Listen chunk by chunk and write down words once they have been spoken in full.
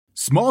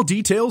Small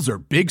details are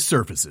big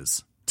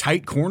surfaces.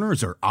 Tight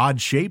corners are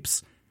odd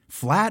shapes.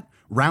 Flat,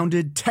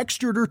 rounded,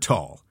 textured, or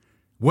tall.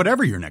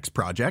 Whatever your next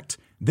project,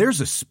 there's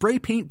a spray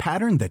paint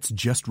pattern that's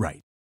just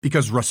right.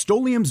 Because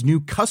Rust-Oleum's new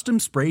Custom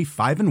Spray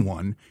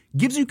 5-in-1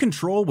 gives you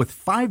control with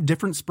 5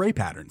 different spray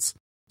patterns.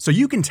 So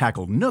you can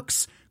tackle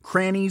nooks,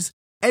 crannies,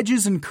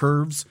 edges, and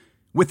curves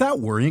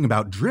without worrying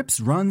about drips,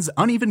 runs,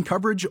 uneven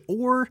coverage,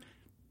 or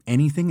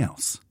anything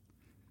else.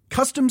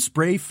 Custom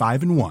Spray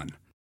 5-in-1.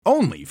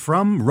 Only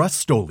from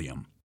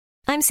Rust-Oleum.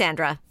 I'm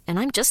Sandra, and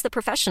I'm just the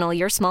professional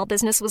your small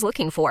business was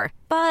looking for.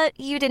 But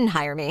you didn't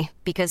hire me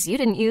because you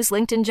didn't use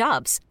LinkedIn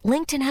Jobs.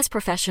 LinkedIn has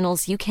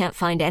professionals you can't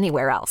find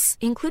anywhere else,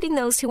 including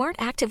those who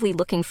aren't actively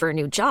looking for a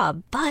new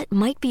job, but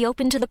might be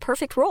open to the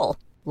perfect role,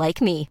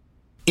 like me.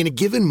 In a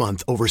given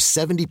month, over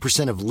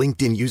 70% of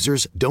LinkedIn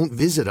users don't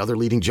visit other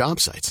leading job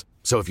sites.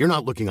 So if you're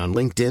not looking on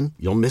LinkedIn,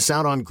 you'll miss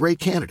out on great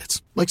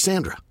candidates like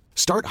Sandra.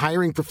 Start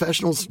hiring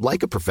professionals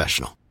like a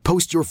professional.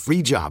 Post your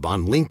free job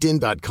on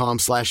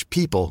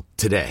linkedin.com/people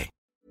today.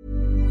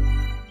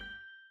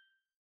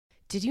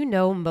 Did you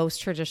know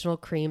most traditional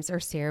creams or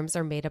serums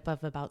are made up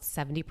of about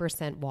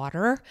 70%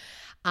 water?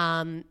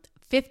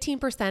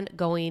 15%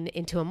 going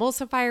into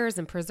emulsifiers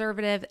and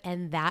preservative,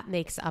 and that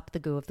makes up the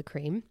goo of the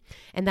cream.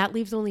 And that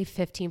leaves only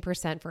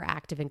 15% for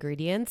active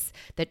ingredients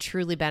that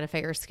truly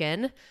benefit your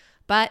skin.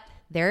 But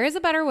there is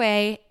a better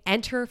way.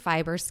 Enter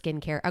Fiber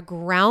Skincare, a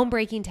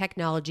groundbreaking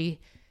technology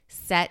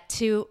set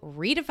to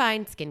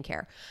redefine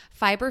skincare.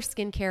 Fiber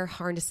Skincare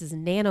harnesses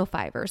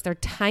nanofibers. They're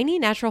tiny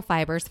natural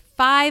fibers,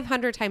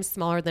 500 times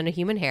smaller than a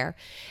human hair.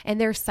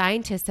 And their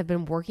scientists have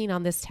been working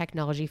on this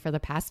technology for the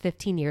past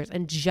 15 years,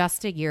 and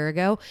just a year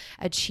ago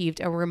achieved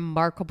a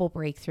remarkable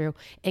breakthrough,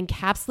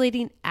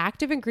 encapsulating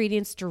active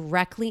ingredients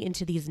directly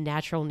into these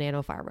natural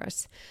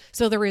nanofibers.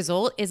 So the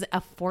result is a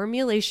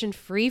formulation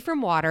free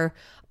from water,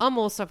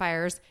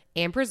 emulsifiers,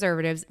 and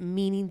preservatives,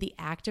 meaning the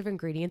active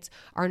ingredients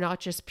are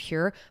not just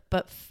pure,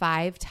 but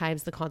 5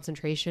 times the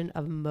concentration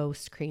of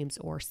most creams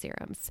or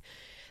serums.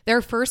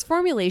 Their first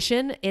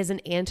formulation is an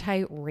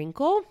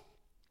anti-wrinkle,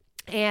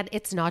 and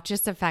it's not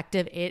just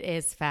effective, it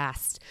is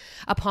fast.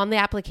 Upon the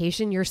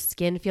application, your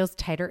skin feels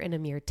tighter in a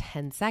mere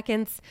 10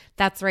 seconds.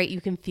 That's right,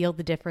 you can feel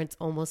the difference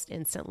almost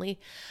instantly.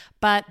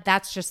 But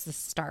that's just the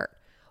start.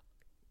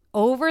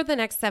 Over the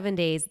next 7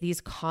 days,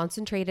 these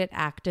concentrated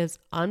actives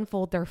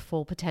unfold their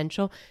full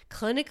potential,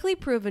 clinically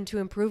proven to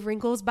improve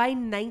wrinkles by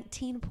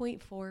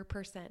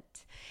 19.4%.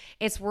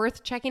 It's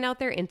worth checking out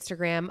their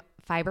Instagram,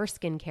 Fiber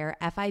Skincare,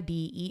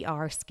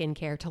 Fiber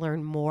Skincare, to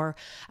learn more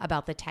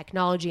about the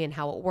technology and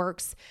how it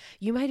works.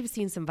 You might have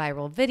seen some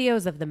viral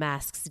videos of the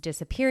mask's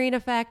disappearing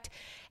effect,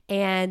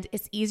 and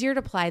it's easier to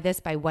apply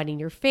this by wetting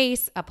your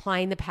face,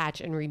 applying the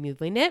patch, and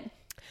removing it.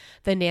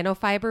 The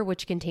nanofiber,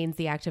 which contains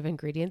the active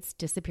ingredients,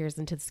 disappears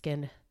into the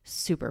skin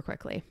super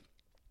quickly.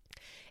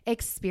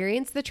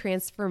 Experience the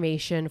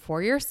transformation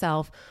for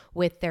yourself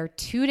with their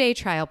 2-day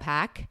trial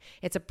pack.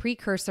 It's a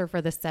precursor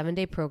for the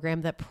 7-day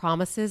program that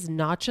promises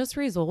not just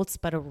results,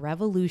 but a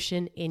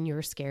revolution in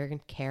your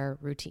skincare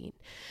routine.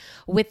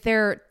 With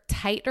their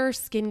tighter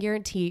skin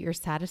guarantee, your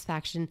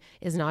satisfaction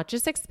is not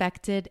just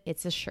expected,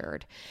 it's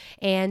assured.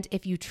 And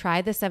if you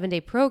try the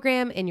 7-day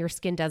program and your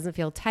skin doesn't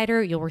feel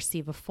tighter, you'll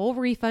receive a full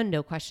refund,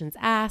 no questions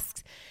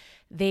asked.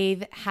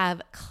 They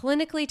have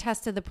clinically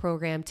tested the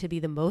program to be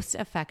the most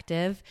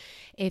effective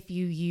if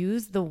you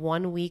use the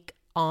 1 week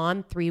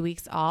on, 3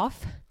 weeks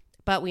off.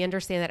 But we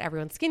understand that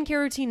everyone's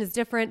skincare routine is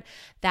different.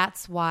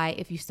 That's why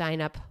if you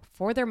sign up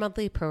for their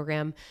monthly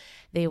program,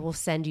 they will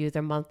send you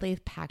their monthly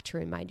pack to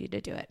remind you to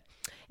do it.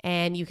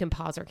 And you can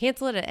pause or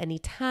cancel it at any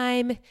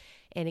time,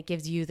 and it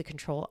gives you the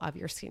control of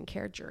your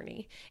skincare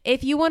journey.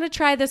 If you want to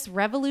try this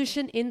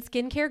revolution in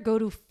skincare, go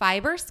to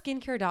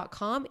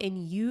fiberskincare.com and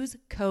use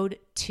code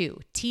 2,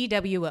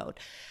 TWO,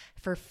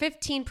 for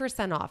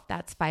 15% off.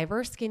 That's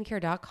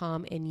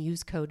fiberskincare.com and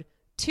use code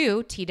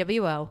 2,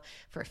 TWO,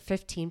 for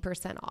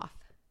 15% off.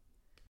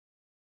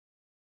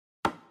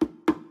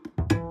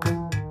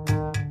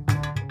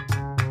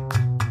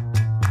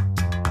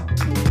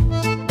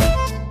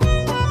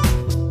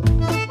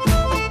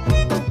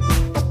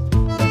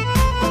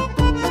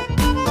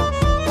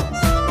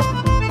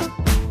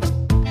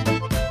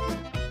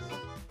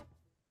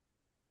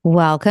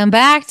 Welcome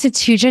back to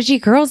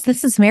TJG Girls.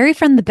 This is Mary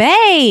from the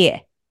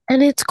Bay.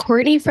 And it's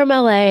Courtney from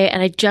LA.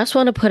 And I just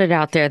want to put it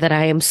out there that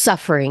I am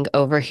suffering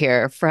over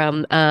here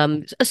from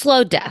a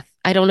slow death.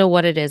 I don't know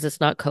what it is. It's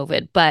not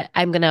COVID, but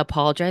I'm going to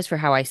apologize for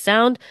how I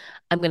sound.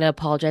 I'm going to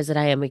apologize that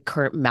I am a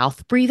current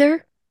mouth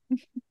breather.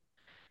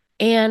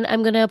 And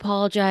I'm going to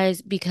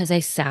apologize because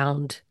I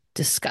sound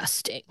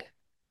disgusting.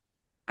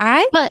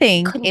 I But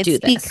think couldn't it's do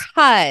this.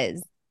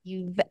 because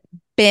you've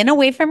been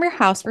away from your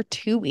house for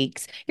 2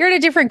 weeks. You're in a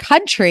different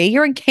country.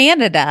 You're in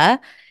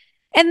Canada.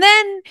 And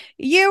then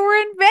you were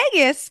in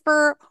Vegas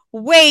for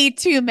way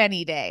too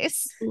many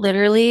days.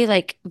 Literally,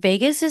 like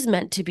Vegas is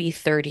meant to be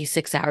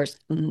 36 hours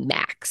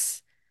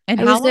max.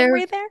 And I how was long there were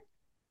you there?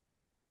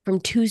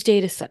 from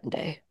Tuesday to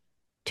Sunday.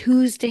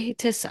 Tuesday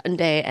to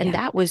Sunday. And Yeah.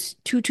 that was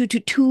too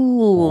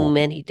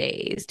many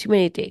days. Too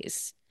many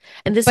days.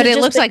 And this But is it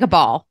just looks like a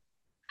ball.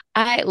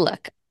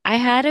 I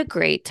had a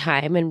great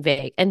time in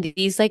Vegas, and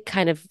these like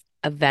kind of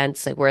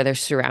events like where they're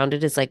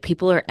surrounded is like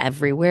people are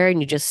everywhere and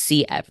you just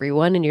see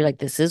everyone and you're like,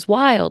 this is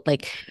wild.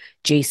 Like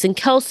Jason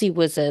Kelsey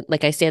was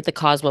like I stayed at the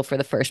Cosmo for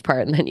the first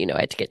part and then I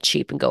had to get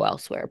cheap and go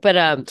elsewhere. But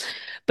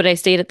I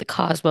stayed at the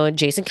Cosmo and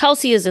Jason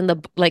Kelsey is in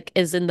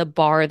the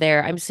bar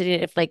there. I'm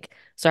sitting if like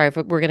sorry if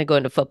we're gonna go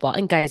into football.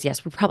 And guys,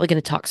 yes, we're probably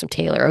gonna talk some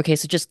Taylor. Okay,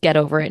 so just get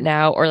over it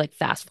now or like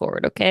fast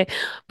forward, okay?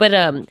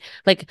 But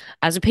like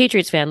as a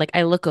Patriots fan, like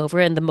I look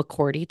over and the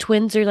McCourty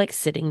twins are like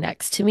sitting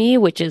next to me,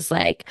 which is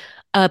like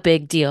a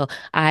big deal.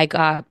 I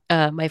got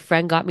my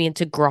friend got me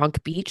into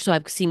Gronk Beach, so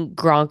I've seen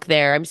Gronk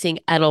there. I'm seeing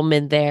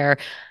Edelman there.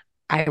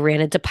 I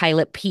ran into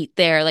Pilot Pete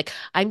there. Like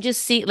I'm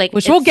just seeing like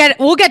Which we'll get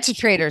to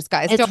Traitors,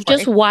 guys. it's Don't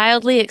just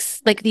worry.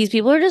 like these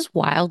people are just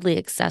wildly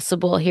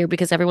accessible here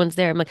because everyone's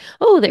there. I'm like,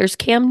 oh, there's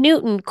Cam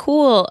Newton,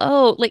 cool.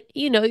 Oh, like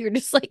you're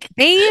just like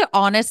They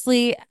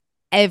honestly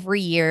every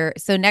year.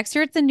 So next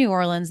year it's in New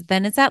Orleans,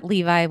 then it's at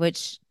Levi,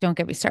 which don't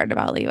get me started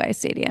about Levi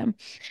Stadium.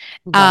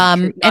 not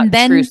And true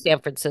then San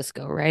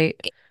Francisco, right?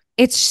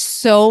 it's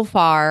so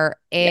far.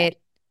 Yeah. It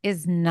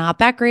is not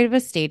that great of a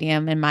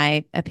stadium, in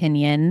my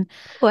opinion.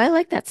 Oh, I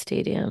like that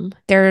stadium.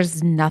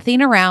 There's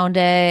nothing around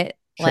it.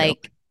 True.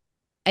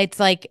 It's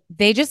like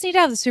they just need to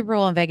have the Super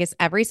Bowl in Vegas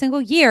every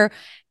single year.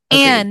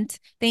 Agreed. And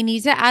they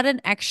need to add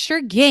an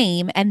extra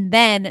game. And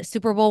then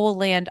Super Bowl will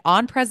land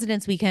on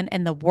President's Weekend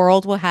and the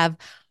world will have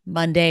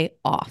Monday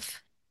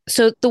off.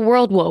 So the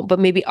world won't, but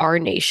maybe our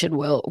nation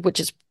will,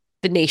 which is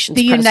the nation's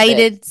The president.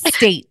 United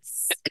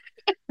States,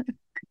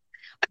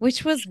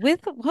 which was what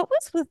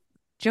was with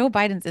Joe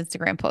Biden's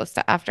Instagram post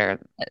after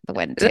the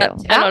win too. I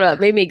don't know. It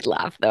made me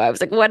laugh though. I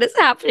was like, what is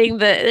happening?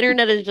 The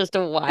internet is just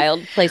a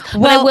wild place. But I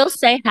Well, will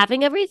say,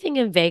 having everything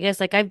in Vegas,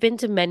 like I've been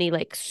to many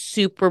like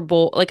Super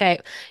Bowl, like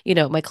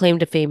my claim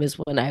to fame is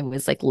when I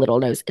was like little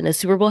and I was in a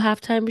Super Bowl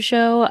halftime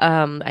show.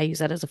 I use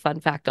that as a fun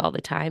fact all the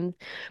time.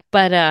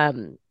 But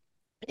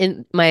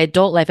in my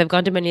adult life, I've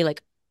gone to many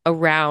like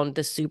around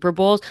the Super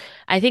Bowls.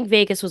 I think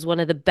Vegas was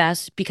one of the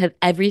best because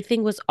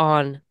everything was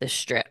on the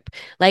strip.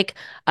 Like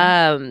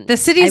the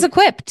city's I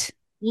equipped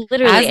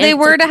literally as and they it's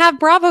were like to have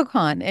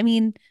BravoCon. I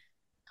mean,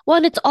 well,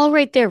 and it's all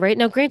right there, right?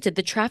 Now, granted,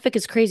 the traffic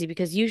is crazy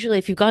because usually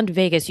if you've gone to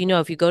Vegas,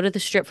 if you go to the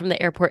strip from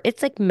the airport,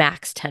 it's like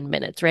max 10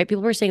 minutes, right?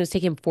 People were saying it was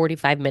taking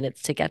 45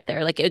 minutes to get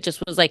there. Like it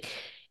just was like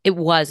it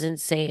was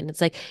insane.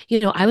 It's like,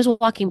 I was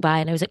walking by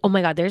and I was like, oh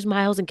my God, there's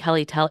Miles and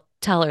Kelly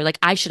Teller. Like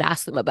I should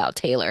ask them about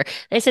Taylor.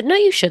 And I said, no,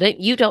 you shouldn't.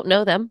 You don't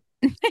know them.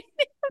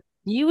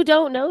 You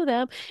don't know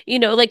them.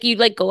 Like you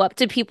like go up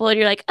to people and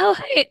you're like, oh,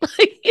 hey.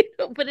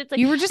 But it's like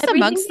you were just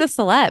everything amongst the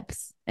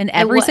celebs, and I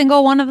every was.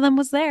 single one of them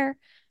was there.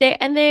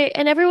 And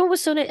everyone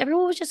was so nice.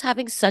 Everyone was just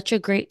having such a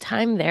great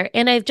time there.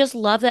 And I just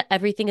love that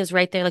everything is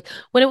right there. Like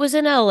when it was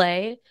in LA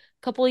a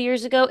couple of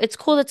years ago, it's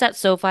cool that's at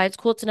SoFi. It's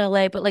cool it's in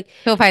LA. But like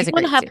SoFi if is you a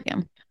want to great have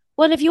stadium.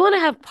 well, if you want to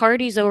have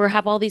parties or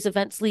have all these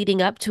events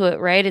leading up to it,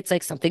 right? It's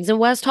like something's in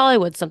West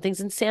Hollywood,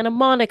 something's in Santa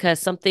Monica,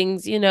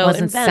 something's, in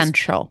Wasn't Venice.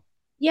 central.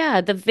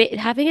 Yeah,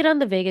 having it on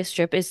the Vegas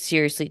Strip is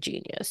seriously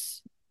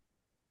genius.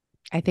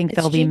 I think It's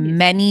there'll be genius.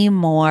 many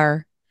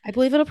more. I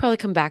believe it'll probably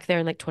come back there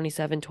in like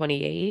 27,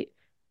 28.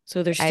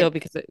 So there's still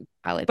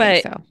I would think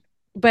but so.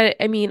 but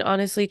I mean,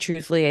 honestly,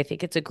 truthfully, I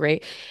think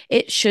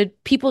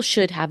people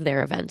should have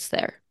their events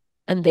there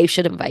and they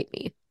should invite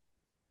me.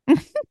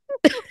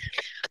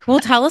 Well,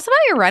 tell us about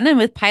your run-in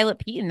with Pilot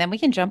Pete, and then we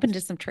can jump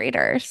into some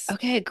Traitors.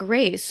 Okay,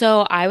 great.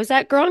 So I was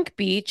at Gronk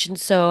Beach and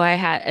so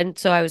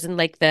I was in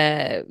like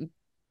the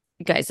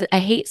guys,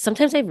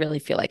 sometimes I really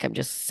feel like I'm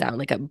just sound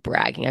like I'm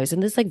bragging. I was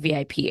in this like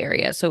VIP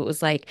area. So it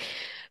was like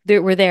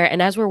we're there.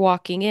 And as we're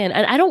walking in,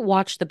 and I don't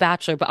watch The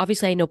Bachelor, but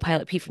obviously I know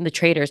Pilot Pete from the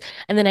Traitors.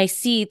 And then I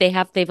see they've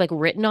like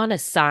written on a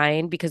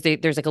sign because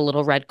there's like a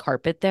little red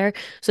carpet there.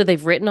 So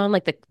they've written on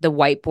like the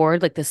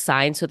whiteboard, like the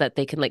sign so that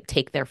they can like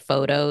take their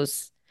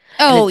photos.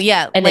 Oh,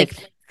 yeah. And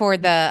Like for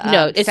the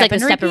it's step like the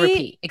and step and repeat.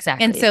 repeat.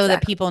 Exactly. And so exactly.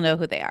 that people know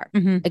who they are.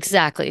 Mm-hmm.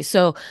 Exactly.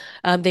 So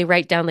they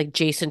write down like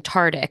Jason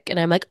Tardik, and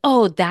I'm like,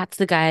 oh, that's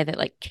the guy that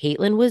like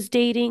Caitlyn was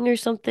dating or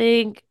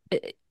something.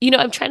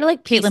 I'm trying to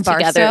like piece Caitlyn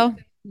together. Barstow.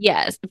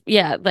 Yes.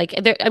 Yeah. Like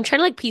I'm trying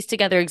to like piece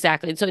together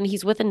exactly. And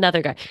he's with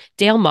another guy.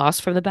 Dale Moss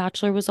from The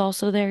Bachelor was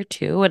also there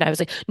too. And I was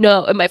like,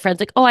 no. And my friend's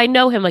like, oh, I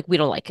know him. Like, we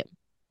don't like him.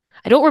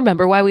 I don't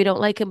remember why we don't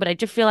like him, but I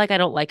just feel like I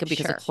don't like him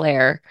because Sure. of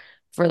Claire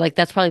for like,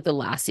 that's probably the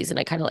last season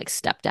I kind of like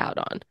stepped out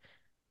on.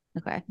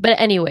 Okay. But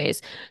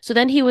anyways, so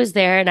then he was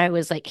there and I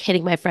was like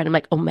hitting my friend. I'm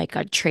like, oh my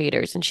God,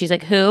 Traitors. And she's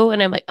like, who?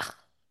 And I'm like, "Ugh,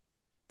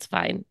 it's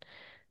fine.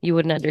 You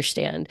wouldn't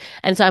understand.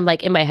 And so I'm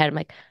like, in my head, I'm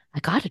like, I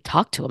got to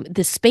talk to him.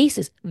 The space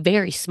is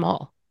very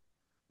small.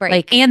 Right.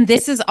 Like, And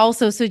this is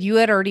also, so you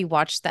had already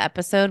watched the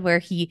episode where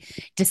he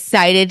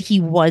decided he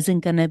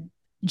wasn't going to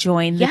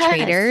join the Yes.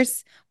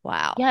 Traitors.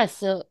 Wow. yeah.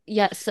 So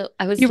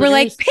I was You were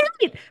like,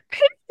 Pete,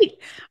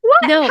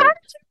 what? No. How did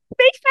you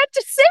make that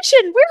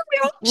decision? Where we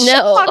all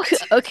no.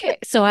 shocked? Okay.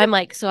 So I'm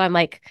like,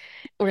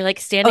 we're like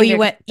standing Oh,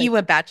 there. you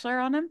went Bachelor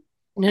on him?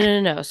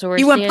 No. So we're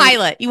You went standing.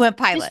 pilot. You went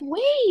Just pilot.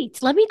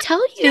 wait. Let me tell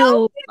Don't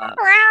you. get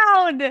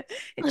around. Let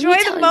Enjoy me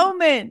the tell you.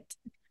 moment.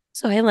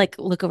 So I like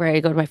look over, I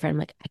go to my friend, I'm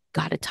like, I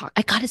gotta talk.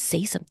 I gotta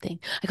say something.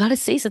 I gotta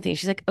say something.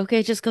 She's like,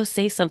 okay, just go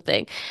say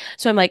something.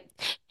 So I'm like,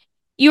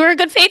 you were a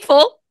good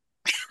faithful.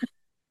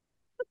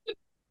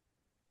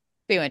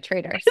 We went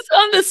Traitors. It's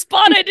on the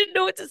spot. I didn't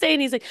know what to say.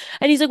 And he's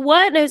like,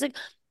 what? And I was like,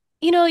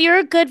 you're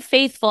a good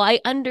faithful.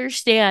 I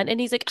understand. And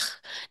he's like,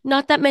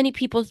 not that many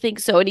people think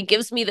so. And he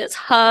gives me this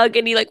hug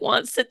and he like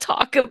wants to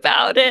talk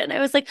about it. And I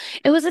was like,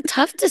 it was a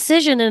tough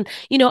decision. And,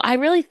 I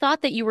really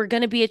thought that you were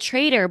going to be a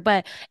traitor,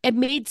 but it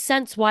made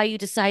sense why you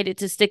decided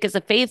to stick as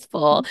a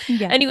faithful.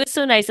 Yeah. And he was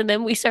so nice. And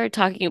then we started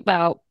talking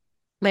about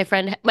my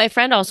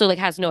friend also like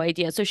has no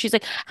idea. So she's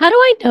like, how do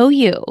I know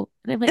you?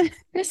 And I'm like,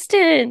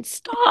 Kristen,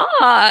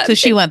 stop. So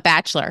she went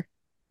bachelor.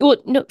 Well,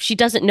 no, she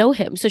doesn't know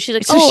him. So she's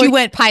like, So she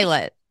went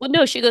pilot. well,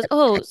 no, she goes,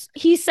 oh,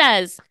 he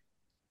says,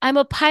 I'm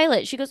a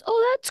pilot. She goes,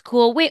 oh, that's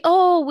cool. Wait,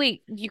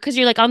 because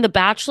you're like on The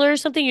Bachelor or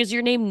something. Is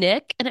your name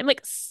Nick? And I'm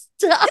like,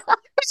 stop.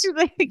 She's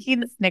like, he's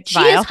Nick She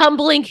Vile. is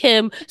humbling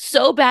him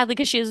so badly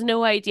because she has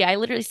no idea. I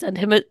literally send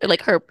him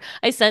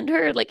I send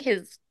her like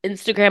his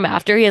Instagram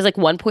after he has like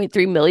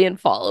 1.3 million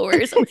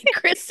followers. I'm like,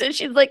 Kristen,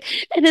 she's like,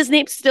 and his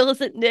name still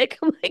isn't Nick.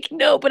 I'm like,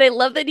 no, but I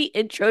love that he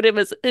introed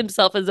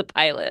himself as a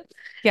pilot.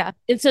 Yeah.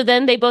 And so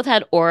then they both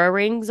had Aura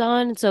rings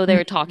on. So they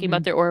were talking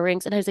about their Aura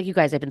rings. And I was like, you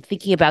guys, I've been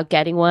thinking about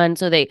getting one.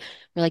 So they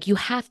were like, you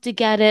have to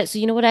get it. So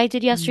you know what I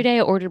did yesterday?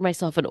 I ordered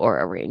myself an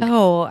Aura ring.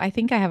 Oh, I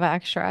think I have an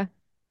extra.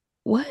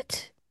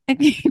 What?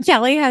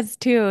 Kelly has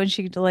two, and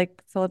she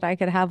like so that I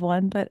could have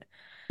one, but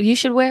You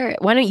should wear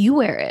it. Why don't you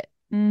wear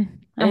it?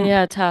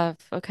 Yeah, tough.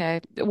 Okay.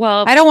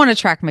 Well, I don't want to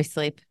track my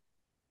sleep.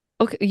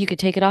 okay, you could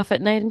take it off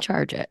at night and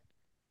charge it.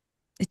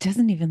 It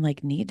doesn't even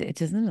like need it.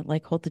 Doesn't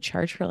like hold the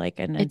charge for like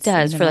an It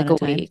does insane for like a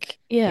amount of time? week.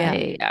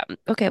 Yeah.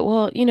 Okay.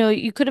 Well,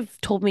 you could have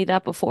told me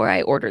that before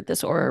I ordered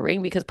this Aura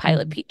ring because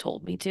Pilot Pete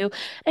told me to.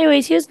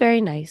 Anyways, he was very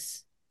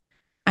nice.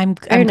 I'm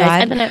Very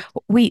nice. glad.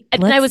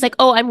 And then I was like,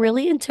 oh, I'm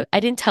really into. I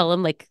didn't tell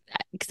him like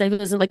because I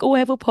wasn't like, oh, I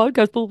have a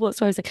podcast, blah, blah, blah.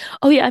 So I was like,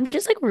 oh yeah, I'm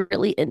just like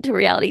really into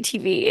reality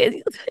TV. And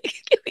he was like,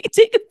 can we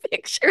take a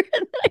picture?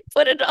 And I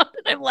put it on,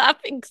 and I'm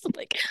laughing because I'm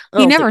like,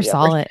 he never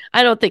saw it.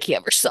 I don't think he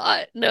ever saw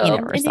it. No, He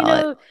never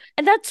saw it.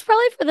 And that's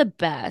probably for the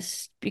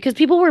best because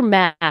people were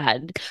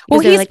mad. Well,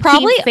 He's he's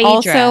probably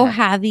also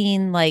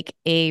having like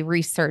a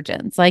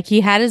resurgence. Like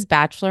he had his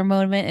Bachelor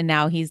moment, and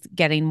now he's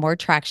getting more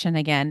traction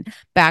again.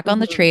 Back on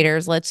the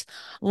Traitors.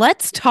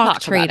 Let's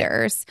talk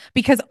Traitors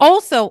because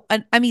also,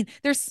 I mean,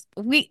 there's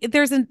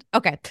an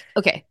okay.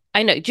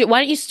 I know.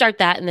 Why don't you start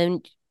that and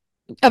then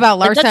about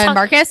Larsa and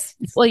Marcus?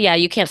 Well, yeah,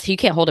 you can't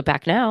hold it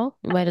back now.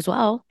 You might as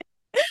well.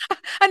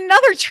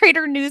 Another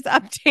Traitor news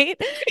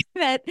update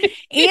that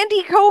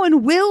Andy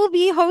Cohen will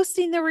be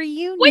hosting the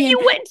reunion. When you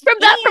went from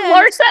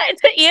Larsa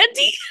to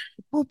Andy?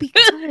 Well,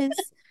 because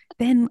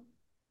then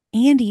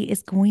Andy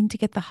is going to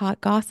get the hot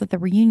goss at the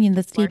reunion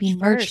that's taping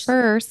March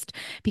 1st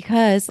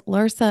because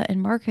Larsa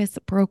and Marcus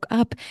broke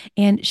up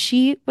and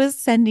she was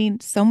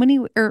sending so many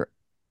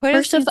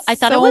First of, I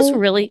thought it was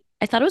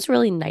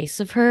really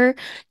nice of her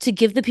to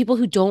give the people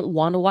who don't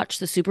want to watch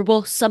the Super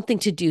Bowl something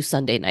to do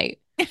Sunday night.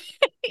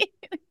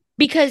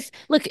 Because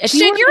look, if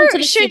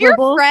should your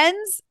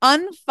friends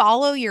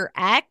unfollow your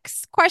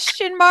ex?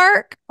 Question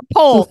mark.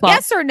 Poll.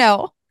 Yes or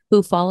no?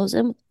 Who follows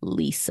him?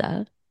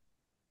 Lisa.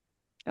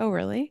 Oh,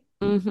 really?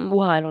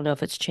 Well, I don't know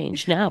if it's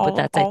changed now, but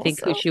that's I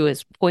think who she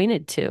was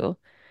pointed to.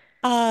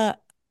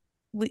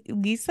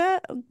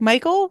 Lisa,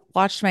 Michael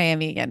watched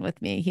Miami again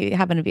with me. He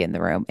happened to be in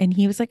the room and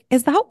he was like,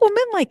 is that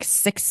woman like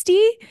 60?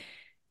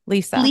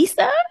 Lisa. And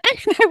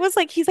I was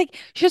like, he's like,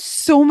 she has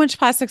so much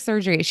plastic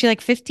surgery. Is she like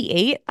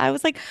 58? I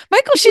was like,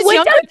 Michael, she's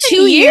younger than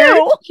 2 years.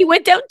 He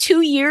went down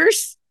 2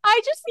 years.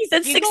 He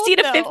said 60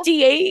 to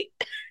 58.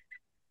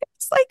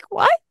 It's like,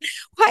 what?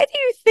 Why do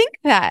you think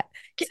that?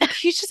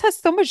 He just has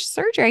so much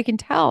surgery. I can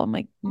tell. I'm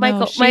like,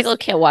 no, Michael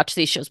can't watch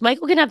these shows.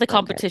 Michael can have the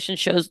competition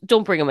shows.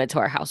 Don't bring him into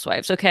our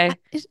housewives, okay?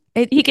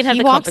 He can have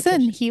the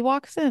competition. He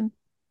walks in.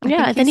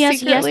 Yeah, and then he has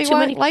too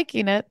many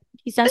liking it.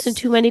 He's asking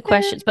too many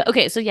questions. But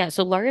okay,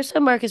 so Larissa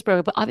and Marcus broke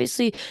up. But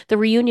obviously the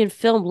reunion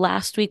filmed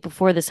last week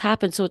before this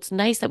happened. So it's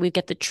nice that we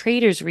get the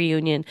Traitors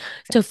reunion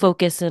to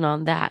focus in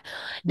on that.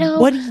 Now,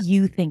 what do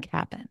you think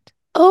happened?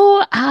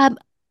 Oh,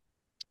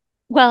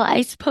 well,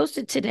 I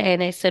posted today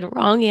and I said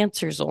wrong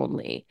answers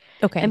only.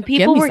 Okay. And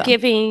people were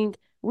giving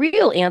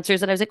real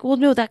answers. And I was like, well,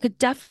 no, that could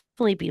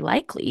definitely be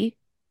likely.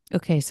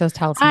 Okay, so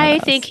tell us. I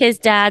think his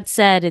dad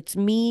said it's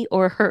me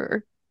or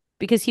her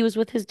because he was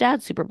with his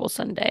dad Super Bowl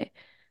Sunday.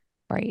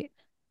 Right.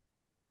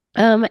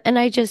 And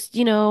I just,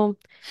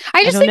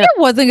 I just think it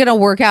wasn't going to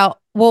work out.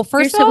 Well,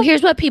 first of all,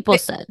 here's what people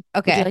said.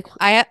 Okay.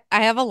 I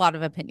have a lot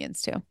of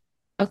opinions too.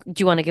 Okay,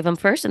 do you want to give them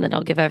first and then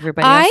I'll give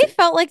everybody else? I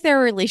felt like their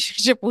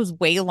relationship was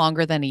way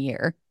longer than a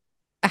year.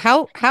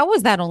 How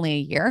was that only a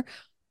year?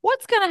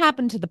 What's going to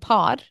happen to the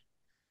pod?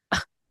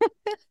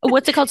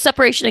 What's it called?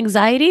 Separation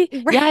anxiety?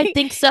 Right. Yeah, I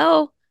think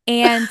so.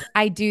 And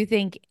I do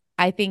think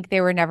I think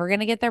they were never going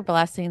to get their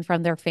blessing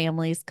from their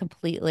families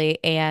completely.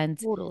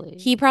 And Totally.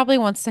 he probably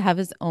wants to have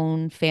his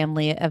own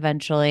family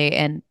eventually.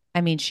 And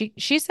I mean, she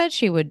said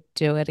she would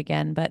do it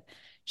again, but I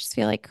just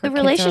feel like her The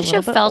kids are a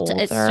little relationship bit felt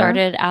it older.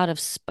 started out of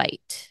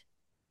spite.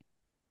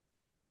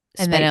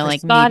 And then Spite it for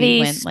like maybe Scotty,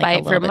 went like a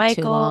spite for little bit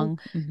too Michael. long.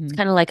 It's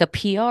kind of like a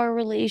PR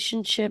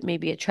relationship,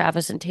 maybe a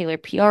Travis and Taylor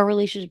PR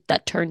relationship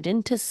that turned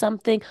into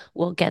something.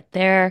 We'll get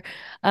there.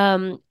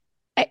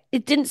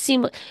 It didn't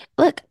seem,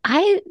 look,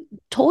 I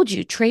told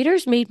you,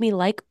 Traitors made me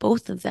like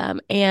both of them.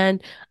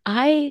 And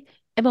I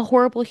am a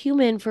horrible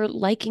human for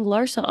liking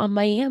Larsa on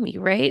Miami,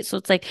 right? So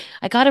it's like,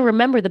 I got to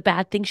remember the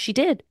bad things she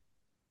did.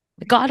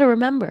 I got to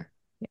remember.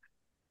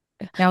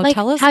 Now Like,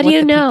 tell us how do what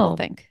you the people know?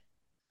 think.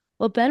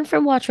 Well, Ben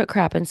from Watch What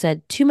Crappin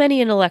said, too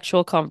many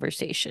intellectual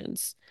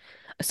conversations.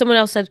 Someone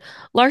else said,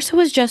 Larsa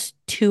was just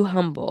too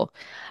humble.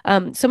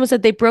 Someone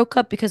said they broke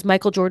up because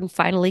Michael Jordan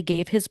finally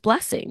gave his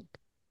blessing.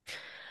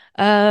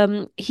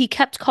 He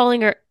kept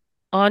calling her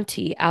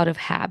auntie out of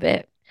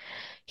habit.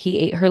 He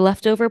ate her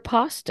leftover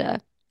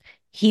pasta.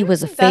 He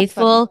was a That's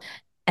funny. faithful,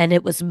 and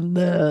it was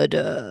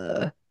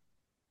murder.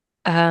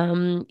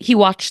 He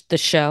watched the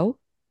show.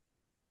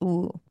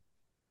 Ooh.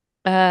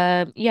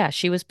 Yeah,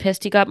 she was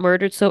pissed he got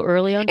murdered so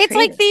early on It's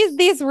like Traitors.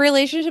 these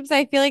relationships,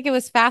 I feel like it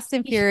was fast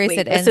and furious.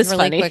 It Wait, this ends is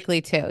really funny.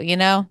 quickly too, you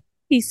know?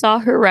 He saw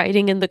her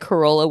riding in the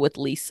Corolla with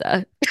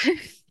Lisa.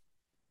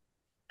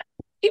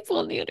 People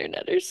on the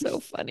internet are so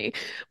funny.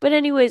 But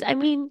anyways, I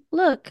mean,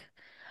 look,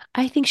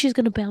 I think she's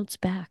gonna bounce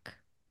back.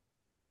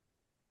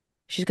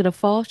 She's gonna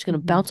fall, she's gonna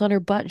Mhm. bounce on her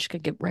butt, and she's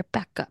gonna get right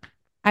back up.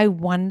 I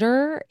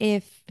wonder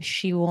if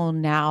she will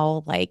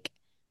now like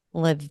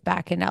live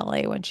back in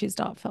LA when she's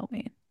not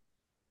filming.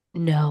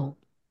 No.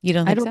 You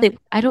don't think so?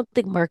 I don't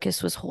think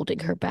Marcus was holding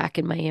her back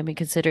in Miami,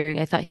 considering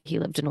I thought he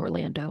lived in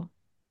Orlando.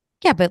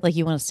 Yeah, but like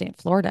you want to stay in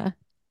Florida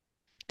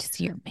to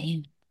see your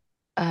man.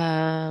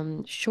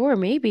 Sure,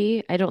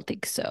 maybe. I don't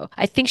think so.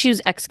 I think she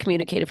was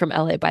excommunicated from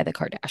LA by the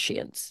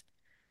Kardashians.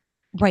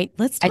 Right.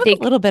 Let's I talk a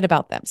think little bit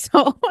about them.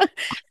 So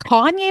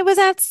Kanye was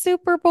at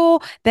Super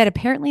Bowl that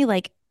apparently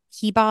like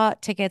he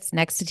bought tickets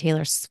next to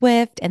Taylor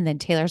Swift and then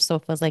Taylor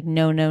Swift was like,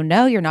 no, no,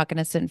 no, you're not going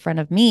to sit in front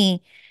of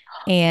me.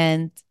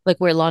 And like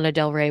where Lana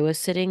Del Rey was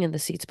sitting in the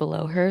seats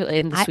below her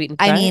in the I, suite in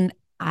I front. mean,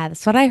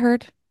 that's what I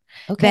heard.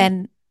 Okay.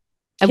 Then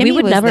And we Kimmy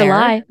would was never there.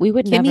 lie. We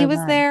would Kimmy never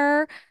was lie.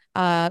 there.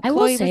 I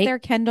will Chloe was say, there.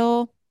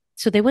 Kendall.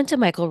 so they went to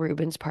Michael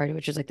Rubin's party,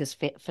 which was like this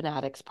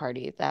fanatics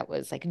party that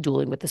was like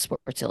dueling with the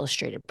Sports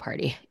Illustrated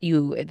party.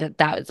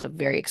 That was a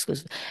very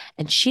exclusive,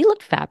 and she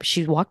looked fab.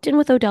 She walked in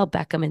with Odell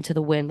Beckham into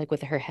the wind, like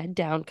with her head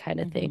down, kind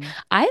of thing. Mhm.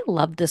 I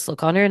love this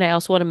look on her, and I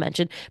also want to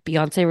mention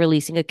Beyonce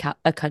releasing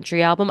a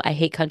country album. I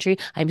hate country.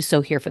 I'm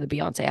so here for the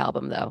Beyonce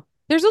album though.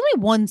 There's only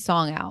one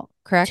song out,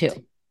 correct?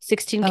 Two.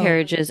 16 Oh,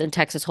 Carriages and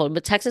Texas Hold'em.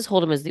 But Texas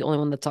Hold'em is the only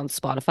one that's on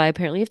Spotify.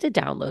 Apparently, you have to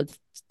download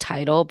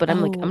title, but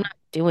I'm like, I'm oh, not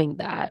doing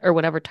that or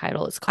whatever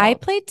title is I called.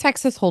 played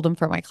Texas Hold'em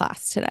for my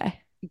class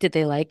today. Did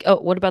they like, oh,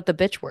 what about the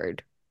bitch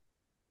word?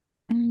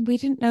 We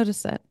didn't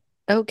notice it.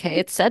 Okay,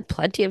 it's said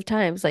plenty of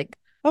times. Like,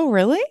 Oh,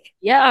 really?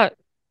 yeah,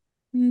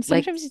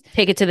 like Sometimes,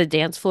 take it to the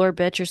dance floor,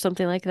 bitch, or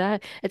something like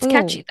that. It's oh,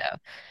 catchy though.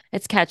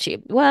 It's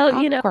catchy. Well,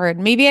 awkward.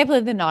 Maybe I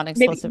played the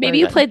maybe non-explicit maybe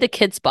you version. played the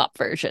Kids Bop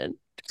version.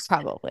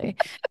 Probably.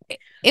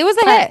 It was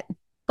a But hit.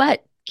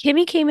 but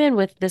Kimmy came in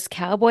with this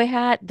cowboy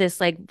hat, this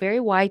like very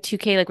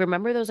Y2K, like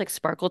remember those like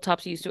sparkle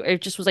tops you used to,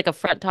 it just was like a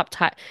front top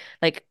tie,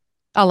 like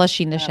A la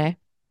Sheena um, Shea.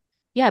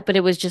 yeah, but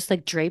it was just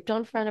like draped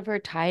on front of her,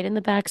 tied in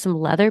the back, some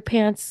leather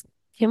pants.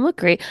 Kim looked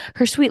great.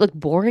 Her suite looked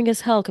boring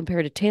as hell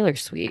compared to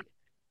Taylor's suite.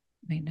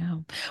 I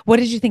know. What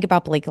did you think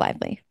about Blake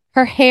Lively?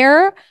 Her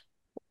hair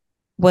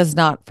was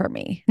not for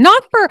me.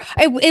 Not for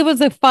it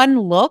was a fun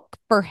look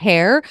for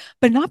hair,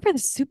 but not for the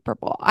Super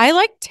Bowl. I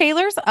like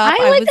Taylor's I up.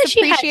 I like was that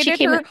she appreciated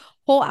came her in.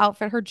 whole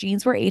outfit. Her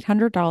jeans were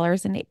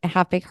 $800 and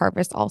Half Baked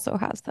Harvest also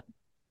has them.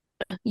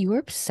 You were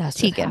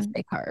obsessed with Half Tegan.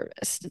 Baked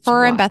Harvest. It's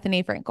Her and why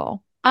Bethany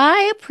Frankel.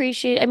 I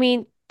appreciate. I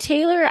mean,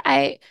 Taylor.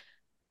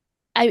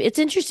 It's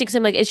interesting because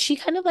I'm like, is she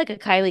kind of like a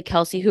Kylie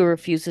Kelsey who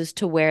refuses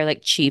to wear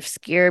like Chiefs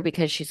gear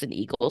because she's an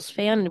Eagles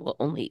fan and will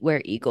only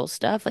wear Eagles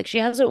stuff? Like she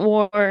hasn't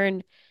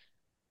worn.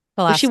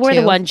 The Well, she last wore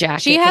the two. one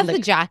She jacket from has the. the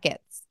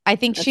jackets. I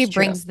think she That's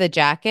true. brings the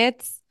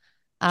jackets.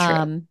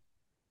 True. Um,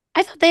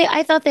 I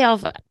thought they all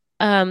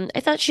I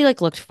thought she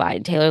like looked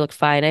fine. Taylor looked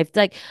fine. I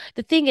like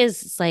the thing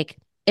is it's like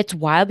it's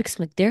wild because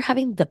like they're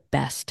having the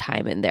best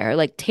time in there.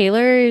 Like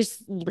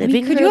Taylor's I mean,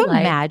 living could her you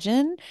life.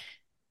 imagine?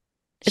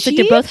 It's like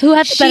they're She both who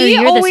had the better she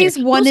year this year. always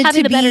Who's wanted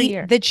having to the better be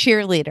year? the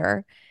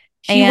cheerleader.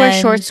 She wears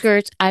short And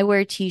skirts, I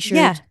wear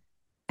yeah, t-shirts.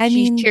 I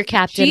She's mean, cheer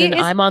captain she and is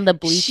I'm on the she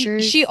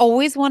bleachers.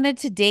 always wanted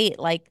to date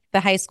like the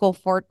high school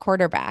fort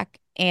quarterback.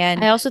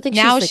 I And also think now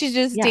she's like, she's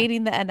just yeah,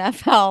 dating the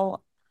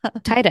NFL.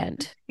 tight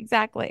end.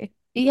 Exactly.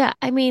 Yeah,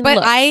 I mean, But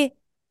look,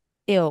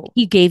 ew.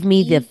 he gave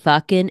me the He,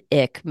 fucking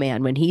ick,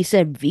 man. When he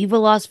said Viva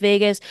Las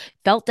Vegas,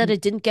 felt that mm,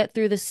 it didn't get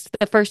through this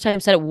the first time,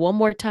 said it one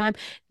more time,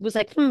 was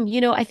like,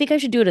 I think I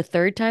should do it a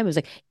third time. It was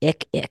like,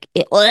 ick, ick,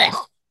 ick.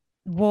 Ugh.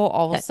 Well,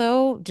 That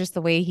also just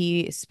the way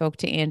he spoke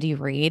to Andy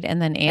Reid,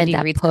 and then and Andy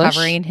that Reid's push,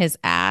 covering his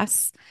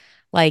ass.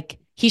 Like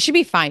he should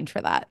be fined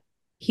for that.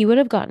 he would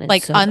have gotten in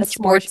Like so much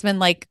more.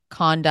 unsportsmanlike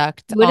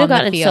conduct He would have on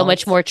the gotten in so field.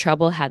 much more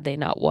trouble had they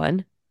not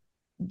won.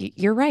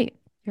 You're right.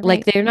 You're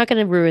Like right. they're not going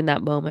to ruin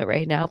that moment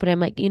right now. But I'm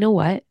like, you know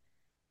what,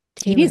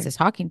 He needs Taylor? his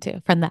talking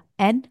to from the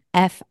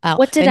NFL,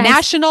 What did the I?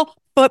 National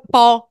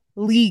Football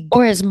League.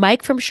 Or as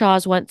Mike from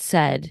Shaw's once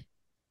said,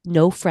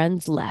 no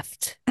friends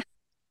left.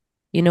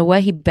 You know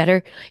what? He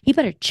better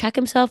check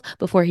himself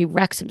before he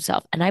wrecks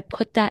himself. And I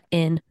put that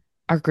in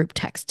our group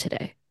text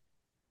today.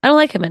 I don't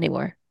like him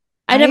anymore.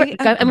 I I'm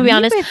gonna be agree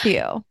honest. with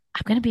you.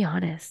 I'm gonna be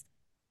honest.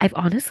 I've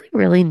honestly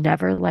really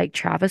never liked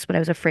Travis, but I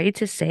was afraid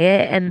to say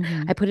it. And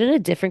Mhm. I put it in a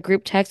different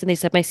group text and they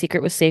said my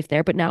secret was safe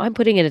there. But now I'm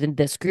putting it in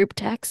this group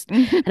text.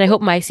 And I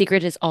hope my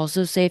secret is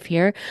also safe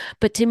here.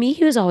 But to me,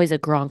 he was always a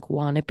Gronk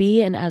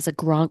wannabe. And as a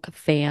Gronk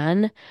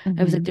fan,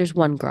 I was like, Mhm. there's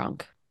one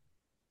Gronk.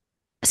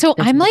 So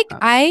There's I'm one like,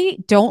 Gronk. I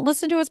don't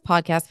listen to his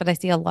podcast, but I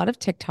see a lot of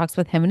TikToks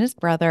with him and his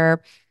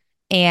brother,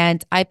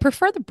 and I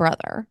prefer the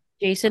brother.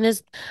 Jason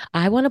is,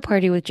 I want to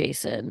party with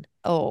Jason.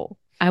 Oh,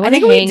 I I want to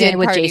think we hang in did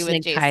with party Jason with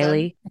and Jason.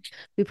 Kylie.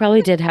 We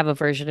probably did have a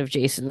version of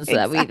Jason's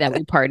that Exactly.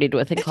 we partied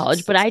with in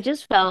college, but I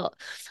just felt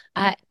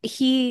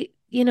he,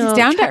 He's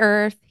down to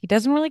earth. He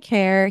doesn't really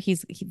care.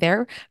 He's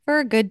there for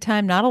a good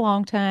time, not a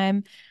long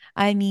time.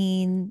 I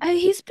mean,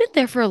 he's been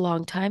there for a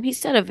long time.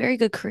 He's had a very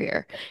good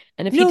career.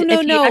 And no, no,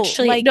 if he no.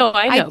 actually Like no,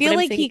 I I know, but feel I'm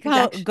like saying he if he's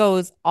actually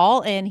goes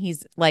all in.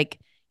 He's like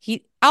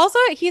he's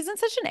in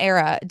such an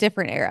era,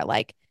 different era.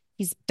 Like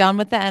he's done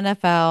with the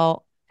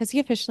NFL. Has he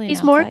officially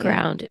he's announced more that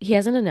yet? grounded. He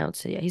hasn't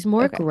announced it yet. He's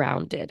more Okay.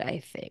 grounded, I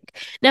think.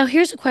 Now,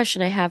 here's a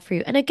question I have for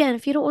you. And again,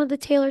 if you don't want the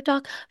Taylor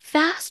talk,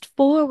 fast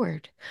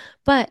forward.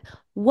 But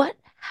what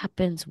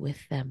happens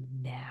with them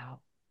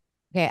now?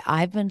 Okay,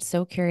 I've been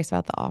so curious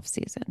about the off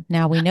season.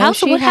 Now we know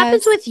Also, she what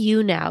happens has. with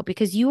you now?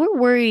 Because you were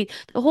worried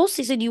the whole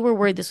season, you were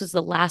worried this was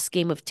the last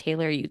game of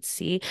Taylor you'd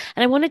see.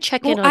 And I want to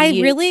check Well, in on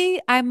you.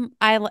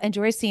 I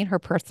enjoy seeing her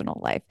personal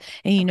life,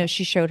 and Okay.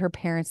 she showed her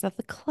parents at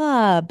the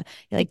club.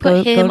 You Like put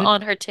go him to.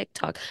 on her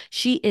TikTok.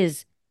 She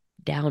is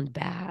down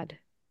bad.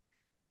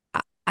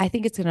 I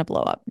think it's gonna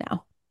blow up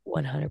now.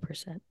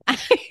 100%.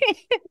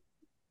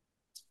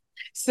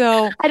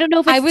 So I don't know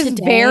if I it's was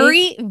today.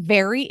 very,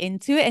 very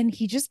into it. And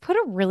he just put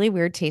a really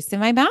weird taste in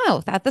my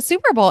mouth at the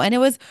Super Bowl. And it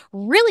was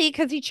really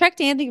because he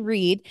checked Andy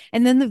Reid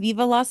and then the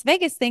Viva Las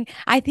Vegas thing.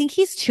 I think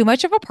he's too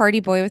much of a party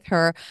boy with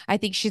her. I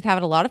think she's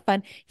having a lot of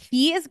fun.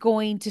 He is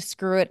going to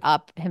screw it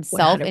up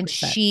himself, and 100%.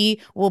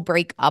 she will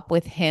break up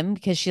with him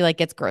because she like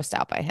gets grossed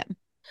out by him.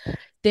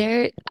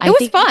 There, It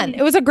was fun.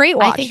 It was a great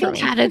I watch think for they me.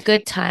 had a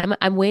good time.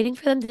 I'm waiting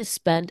for them to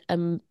spend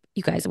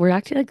you guys, we're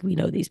acting like we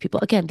know these people.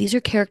 Again, these are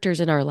characters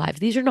in our lives.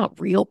 These are not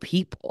real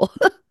people.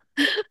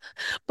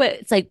 But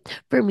it's like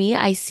for me,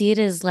 I see it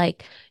as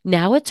like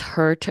now it's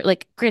her turn.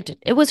 Like, granted,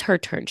 it was her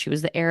turn. She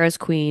was the era's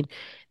queen.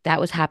 That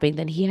was happening.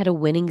 Then he had a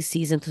winning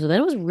season. So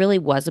then really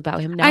was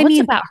about him. I Now it's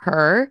mean, about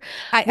her.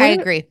 I Where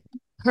agree.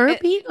 her It,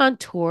 being on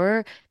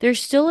tour, they're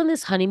still in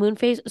this honeymoon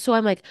phase. So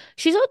I'm like,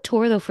 she's on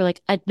tour though for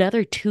like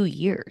another 2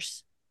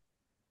 years,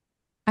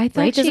 I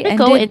right? thought she Doesn't it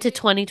go ended. into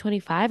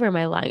 2025 or am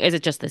I lying? Is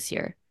it just this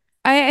year?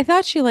 I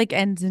thought she like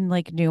ends in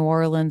like New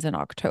Orleans in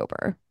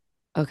October.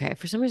 Okay.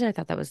 For some reason, I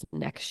thought that was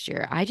next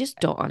year. I just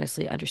don't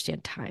honestly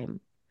understand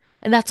time.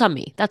 And that's on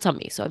me. That's on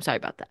me. So I'm sorry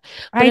about that.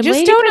 But I I'm just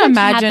waiting for don't them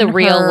to have the imagine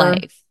real her.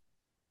 life.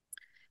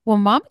 Well,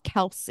 Mom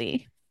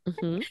Kelsey,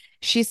 Hmm.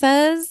 she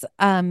says,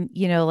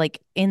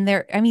 like in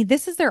their, I mean,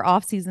 this is their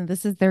off season.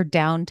 This is their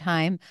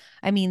downtime.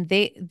 I mean,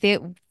 they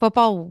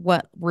football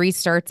what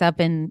restarts up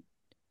in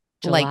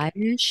like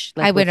July-ish,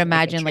 I like would with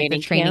like the imagine like the training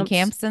training camps.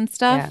 camps and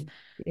Yeah. stuff.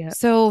 Yeah.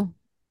 So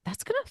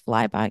that's gonna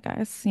fly by,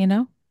 guys.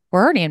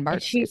 We're already in And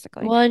March,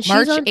 basically. she's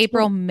March, on tour,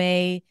 April,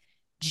 May,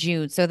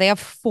 June. So they have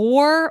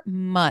 4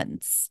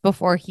 months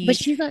before but he.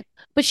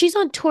 she's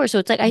on tour. So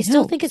it's like, I I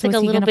still know. think it's So like is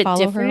a he little gonna bit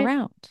follow her different.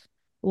 around?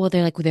 Well,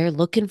 they're like, they're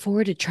looking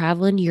forward to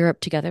traveling Europe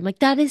together. I'm like,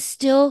 that is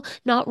still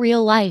not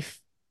real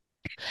life.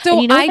 And So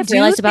you know what I I've do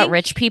realized about think.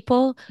 rich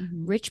people?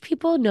 Mhm. Rich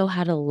people know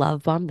how to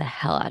love bomb the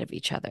hell out of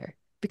each other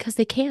because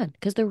they can,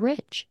 because they're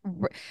rich.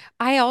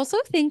 I also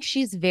think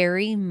she's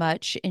very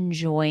much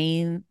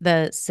enjoying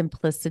the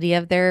simplicity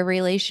of their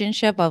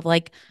relationship of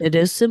like It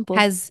is simple.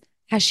 has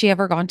has she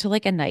ever gone to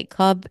like a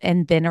nightclub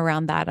and been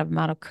around that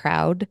amount of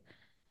crowd?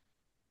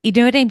 You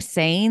know what I'm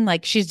saying?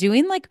 Like she's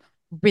doing like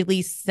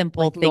really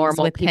simple Like things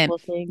normal with him. people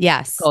things.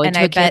 Yes, Going and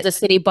to I a bet Kansas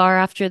City bar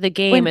after the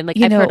game. when And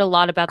like I've heard a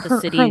lot about the her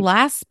city.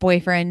 last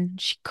boyfriend,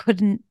 she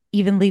couldn't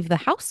even leave the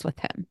house with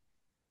him.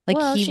 Like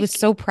Well, he she, was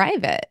so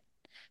private.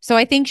 So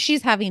I think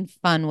she's having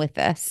fun with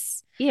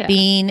this, yeah.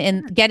 being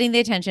in getting the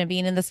attention,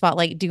 being in the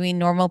spotlight, doing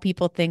normal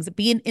people things,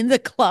 being in the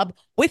club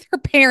with her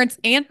parents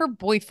and her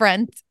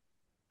boyfriend.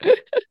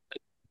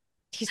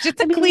 He's just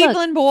I a mean, look,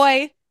 Cleveland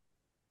boy.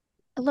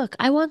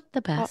 I want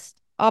the I'll,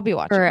 best I'll be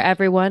for watching.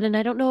 everyone. And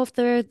I don't know if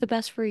they're the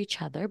best for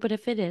each other, but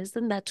if it is,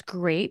 then that's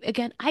great.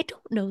 Again, I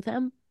don't know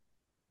them.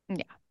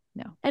 Yeah,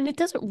 no. And it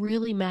doesn't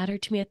really matter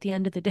to me at the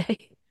end of the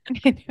day.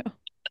 I know.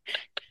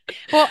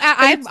 Well,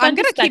 It's fun I'm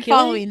to going to keep speculate.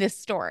 following this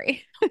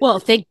story. Well,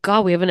 thank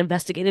God we have an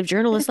investigative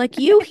journalist like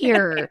you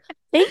here.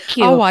 Thank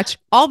I'll you. watch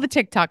all the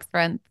TikToks,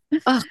 friends.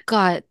 Oh,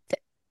 God.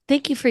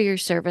 Thank you for your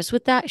service.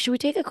 With that, should we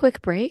take a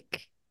quick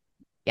break?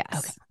 Yes.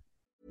 Okay.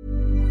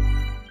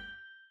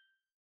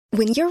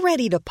 When you're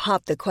ready to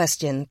pop the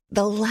question,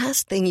 the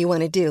last thing you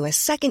want to do is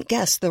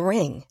second-guess the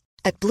ring.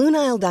 At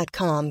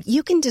BlueNile.com,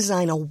 you can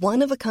design a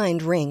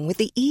one-of-a-kind ring with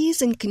the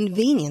ease and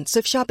convenience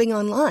of shopping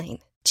online.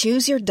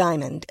 Choose your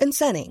diamond and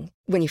setting.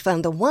 When you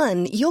find the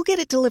one, you'll get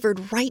it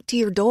delivered right to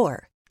your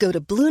door. Go to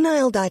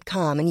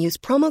BlueNile.com and use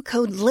promo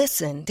code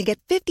LISTEN to get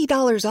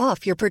 $50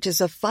 off your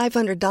purchase of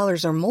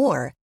 $500 or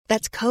more.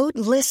 That's code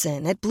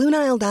LISTEN at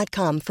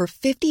BlueNile.com for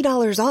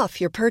 $50 off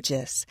your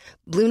purchase.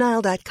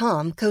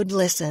 BlueNile.com, code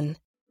LISTEN.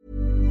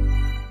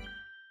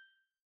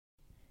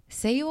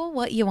 Say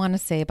what you want to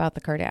say about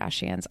the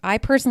Kardashians. I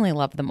personally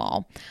love them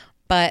all,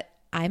 but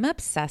I'm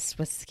obsessed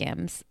with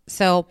Skims.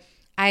 So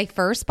I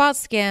first bought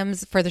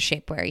Skims for the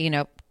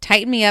shapewear,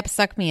 tighten me up,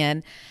 suck me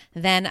in.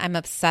 Then I'm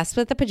obsessed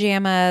with the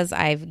pajamas.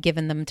 I've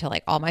given them to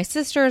like all my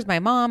sisters, my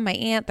mom, my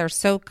aunt. They're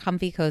so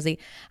comfy, cozy.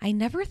 I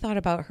never thought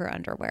about her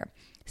underwear.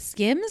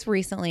 Skims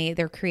recently,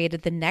 they're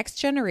created the next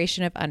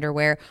generation of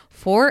underwear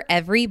for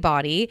every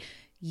body.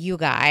 You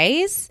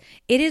guys,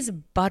 it is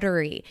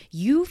buttery.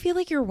 You feel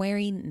like you're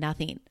wearing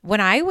nothing.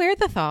 When I wear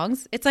the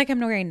thongs, it's like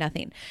I'm wearing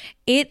nothing.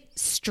 It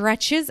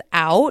stretches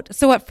out.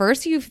 So at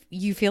first you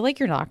feel like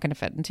you're not going to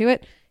fit into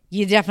it.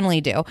 You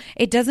definitely do.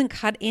 It doesn't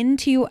cut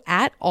into you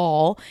at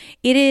all.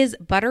 It is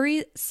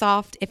buttery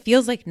soft. It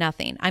feels like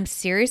nothing. I'm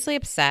seriously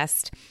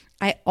obsessed.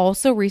 I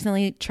also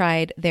recently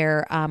tried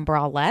their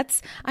bralettes.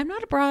 I'm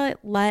not a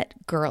bralette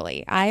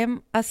girly. I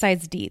am a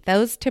size D.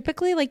 Those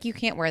typically, like, you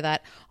can't wear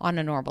that on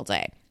a normal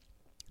day.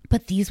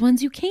 But these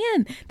ones you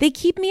can. They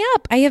keep me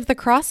up. I have the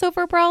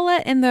crossover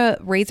bralette and the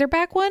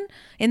Razorback one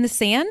in the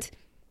sand.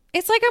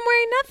 It's like I'm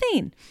wearing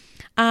nothing.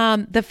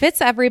 The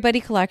Fits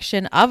Everybody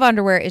collection of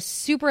underwear is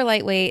super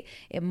lightweight.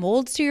 It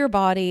molds to your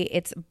body.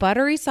 It's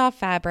buttery soft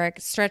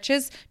fabric,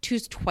 stretches to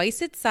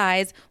twice its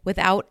size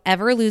without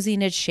ever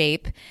losing its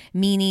shape,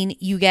 meaning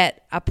you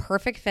get a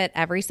perfect fit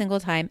every single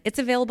time. It's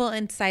available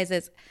in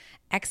sizes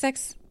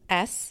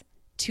XXS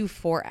to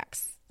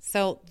 4X.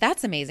 So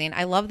that's amazing.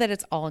 I love that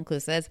it's all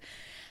inclusive.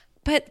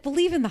 But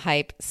believe in the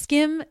hype.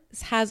 Skims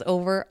has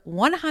over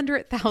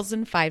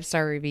 100,000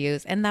 five-star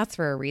reviews, and that's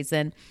for a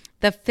reason.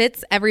 The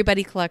Fits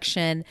Everybody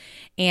collection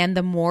and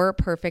the More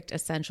Perfect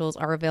Essentials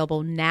are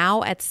available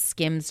now at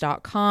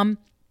skims.com.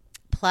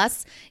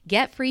 Plus,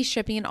 get free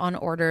shipping on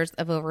orders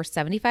of over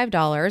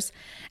 $75.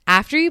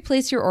 After you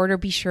place your order,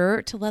 be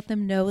sure to let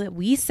them know that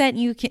we sent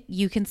you.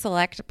 You can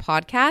select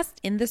podcast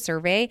in the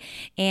survey,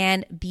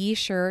 and be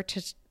sure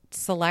to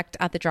select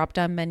at the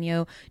drop-down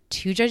menu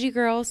TJG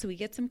Girl so we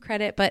get some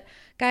credit. But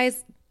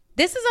guys,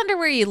 this is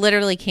underwear you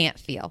literally can't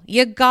feel.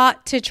 You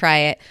got to try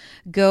it.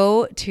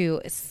 Go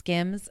to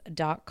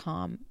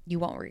skims.com. You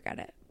won't regret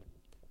it.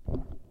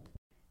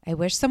 I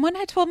wish someone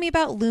had told me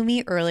about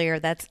Lume earlier.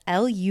 That's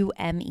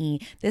Lume.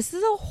 This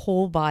is a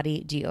whole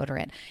body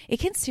deodorant. It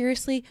can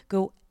seriously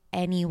go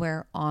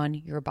anywhere on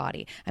your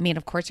body. I mean,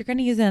 of course, you're going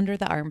to use it under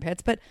the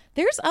armpits, but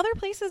there's other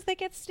places that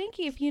get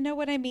stinky, if you know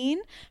what I mean.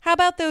 How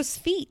about those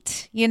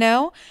feet?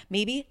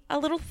 Maybe a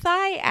little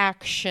thigh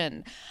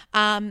action.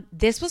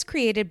 This was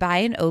created by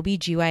an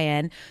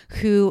OBGYN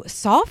who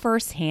saw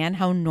firsthand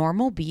how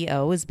normal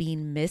BO is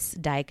being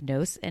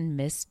misdiagnosed and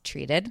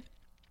mistreated.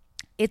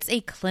 It's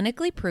a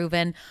clinically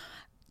proven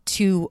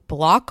to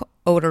block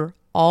odor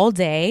all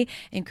day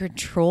and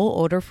control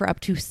odor for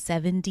up to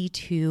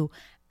 72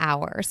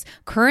 hours.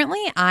 Currently,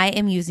 I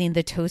am using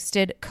the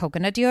toasted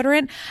coconut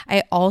deodorant.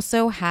 I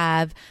also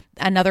have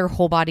another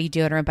whole body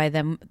deodorant by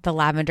them, the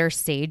lavender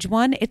sage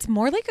one. It's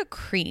more like a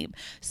cream.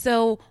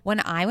 So when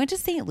I went to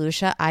St.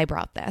 Lucia, I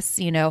brought this.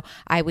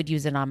 I would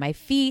use it on my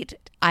feet.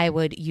 I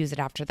would use it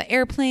after the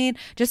airplane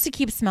just to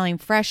keep smelling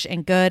fresh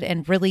and good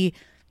and really,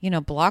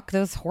 block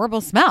those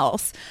horrible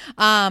smells.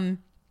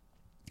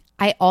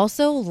 I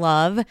also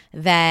love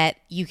that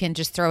you can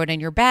just throw it in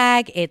your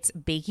bag. It's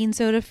baking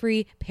soda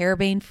free,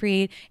 paraben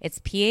free. It's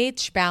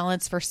pH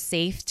balanced for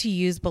safe to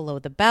use below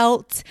the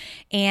belt.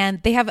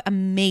 And they have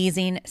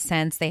amazing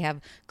scents. They have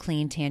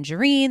clean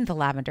tangerine, the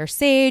lavender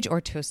sage,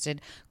 or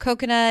toasted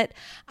coconut.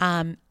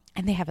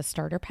 And they have a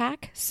starter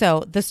pack.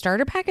 So the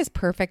starter pack is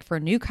perfect for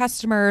new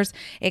customers.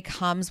 It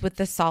comes with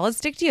the solid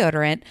stick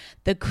deodorant,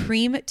 the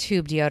cream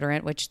tube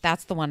deodorant, which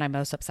that's the one I'm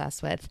most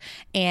obsessed with,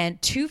 and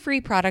 2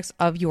 free products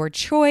of your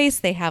choice.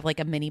 They have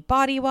like a mini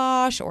body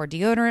wash or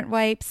deodorant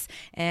wipes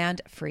and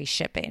free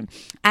shipping.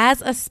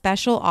 As a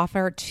special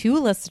offer to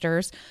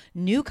listeners,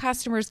 new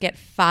customers get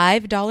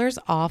 $5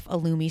 off a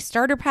Lume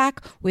starter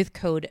pack with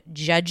code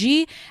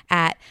JUDGY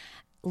at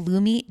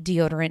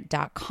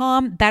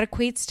LumeDeodorant.com. That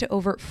equates to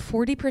over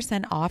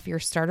 40% off your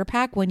starter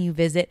pack when you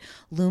visit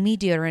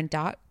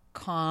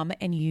LumeDeodorant.com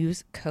and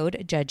use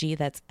code JUDGY.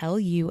 That's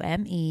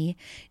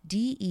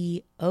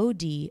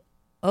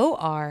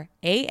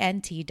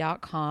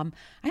LumeDeodorant.com.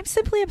 I'm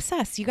simply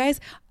obsessed. You guys,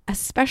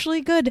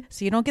 especially good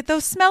so you don't get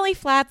those smelly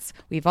flats.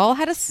 We've all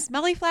had a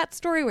smelly flat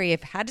story where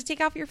you've had to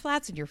take off your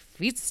flats and your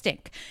feet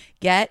stink.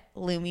 Get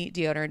Lumi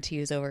deodorant to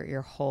use over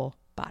your whole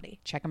body.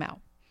 Check them out.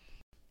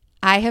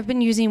 I have been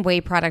using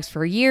Ouai products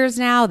for years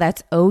now.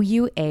 That's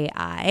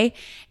OUAI.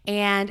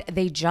 And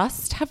they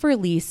just have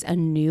released a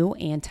new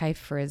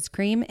anti-frizz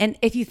cream. And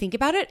if you think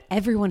about it,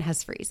 everyone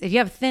has frizz. If you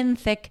have thin,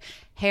 thick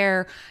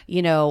hair,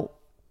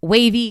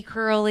 wavy,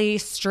 curly,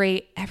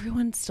 straight,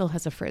 everyone still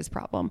has a frizz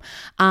problem.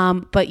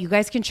 But you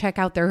guys can check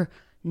out their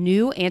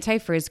new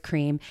anti-frizz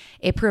cream.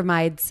 It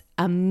provides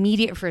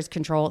immediate frizz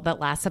control that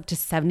lasts up to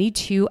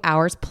 72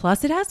 hours.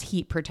 Plus it has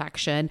heat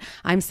protection.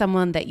 I'm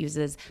someone that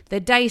uses the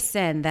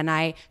Dyson, then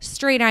I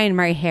straight iron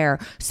my hair.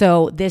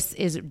 So this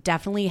is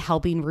definitely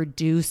helping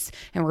reduce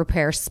and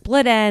repair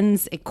split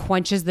ends. It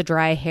quenches the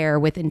dry hair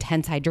with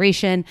intense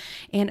hydration.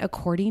 And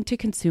according to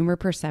consumer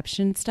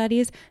perception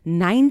studies,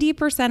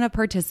 90% of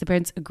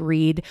participants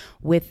agreed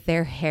with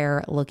their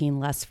hair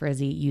looking less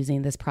frizzy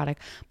using this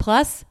product.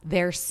 Plus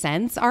their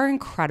scents are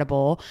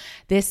incredible.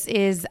 This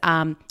is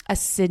a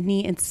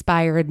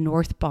Sydney-inspired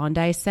North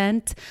Bondi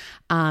scent.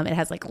 It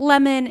has like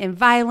lemon and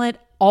violet.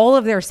 All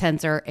of their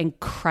scents are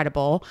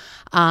incredible.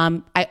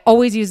 I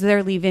always use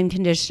their leave-in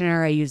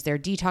conditioner. I use their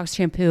detox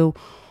shampoo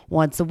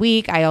once a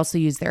week. I also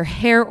use their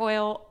hair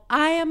oil.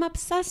 I am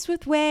obsessed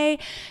with Ouai.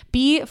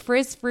 Be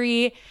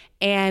frizz-free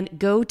and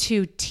go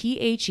to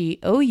THEOUAI.com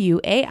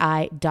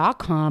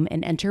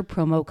and enter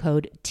promo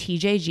code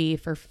TJG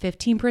for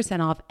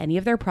 15% off any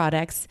of their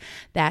products.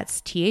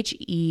 That's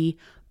THEOUAI.com,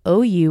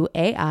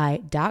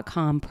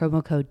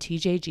 promo code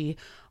TJG.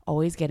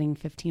 Always getting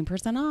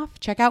 15% off.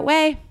 Check out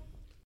Ouai.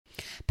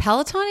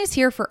 Peloton is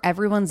here for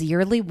everyone's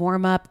yearly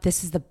warm-up.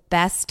 This is the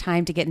best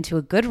time to get into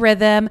a good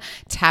rhythm,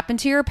 tap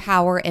into your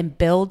power, and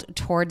build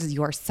towards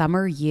your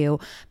summer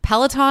you.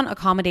 Peloton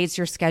accommodates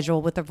your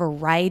schedule with a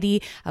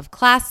variety of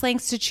class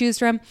lengths to choose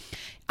from.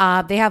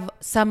 They have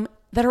some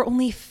that are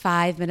only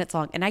 5 minutes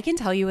long. And I can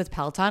tell you with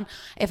Peloton,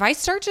 if I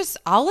start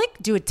I'll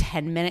do a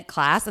 10-minute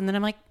class and then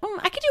I'm like,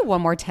 I could do one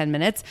more 10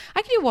 minutes.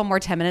 I could do one more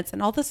 10 minutes.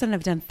 And all of a sudden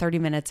I've done 30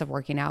 minutes of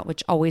working out,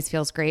 which always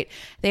feels great.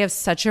 They have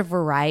such a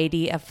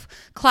variety of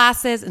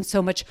classes and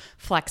so much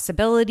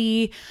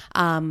flexibility.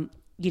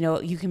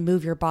 You can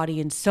move your body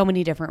in so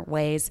many different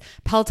ways.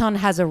 Peloton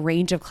has a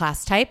range of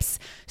class types.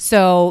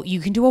 So you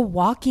can do a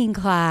walking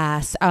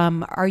class.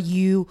 Are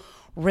you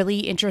really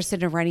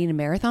interested in running a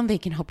marathon? They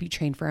can help you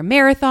train for a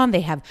marathon.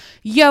 They have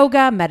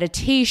yoga,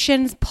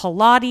 meditations,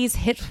 Pilates,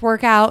 HIIT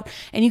workout,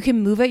 and you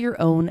can move at your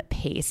own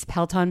pace.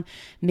 Peloton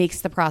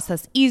makes the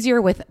process easier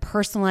with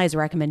personalized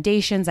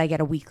recommendations. I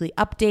get a weekly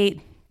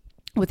update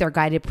with their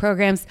guided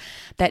programs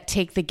that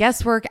take the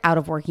guesswork out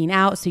of working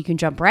out so you can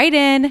jump right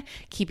in,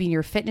 keeping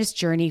your fitness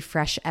journey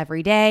fresh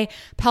every day.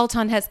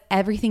 Peloton has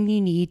everything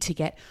you need to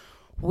get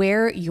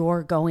where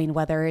you're going,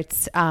 whether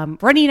it's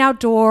running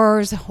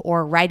outdoors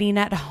or riding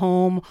at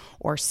home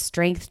or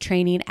strength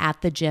training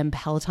at the gym.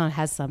 Peloton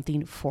has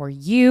something for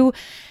you.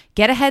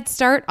 Get a head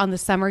start on the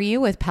summer you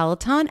with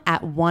Peloton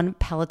at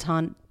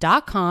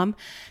onepeloton.com.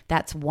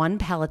 That's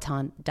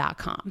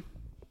onepeloton.com.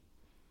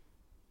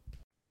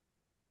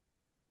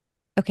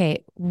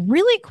 Okay,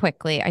 really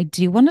quickly, I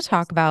do want to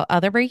talk about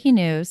other breaking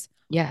news.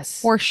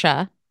 Yes.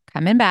 Portia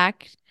coming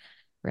back.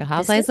 Real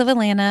Housewives of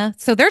Atlanta.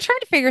 So they're trying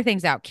to figure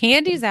things out.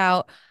 Candy's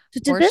out. So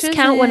did this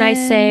count when I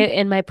say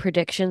in my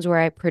predictions where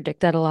I predict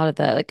that a lot of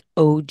the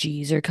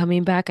OGs are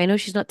coming back? I know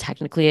she's not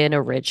technically an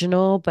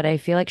original, but I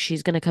feel like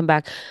she's going to come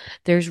back.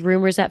 There's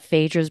rumors that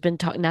Phaedra's been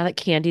talking, now that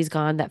Candy's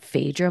gone, that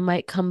Phaedra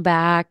might come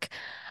back.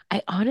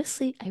 I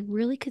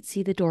really could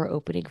see the door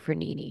opening for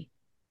Nene.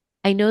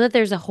 I know that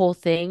there's a whole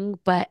thing,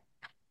 but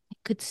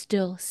could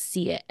still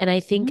see it. And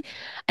I think,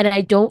 and I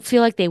don't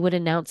feel like they would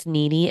announce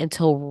Nene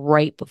until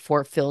right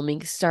before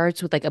filming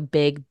starts with a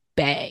big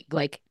bang,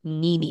 like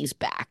Nene's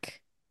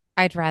back.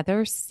 I'd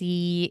rather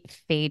see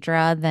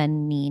Phaedra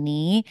than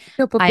Nene.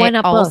 No, but why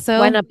not both?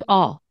 Why not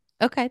all?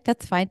 Okay,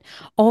 that's fine.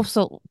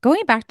 Also,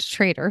 going back to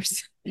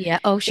Traitors. Yeah.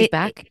 Oh, she's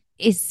back.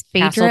 Is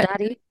Phaedra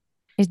Daddy?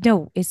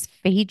 Is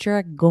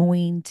Phaedra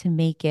going to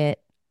make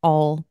it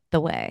all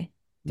the way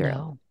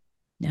through?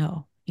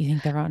 No. You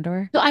think they're on to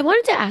her? So I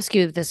wanted to ask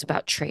you this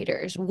about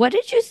Traitors. What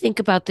did you think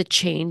about the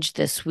change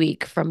this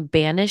week from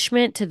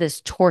banishment to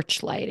this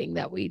torch lighting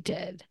that we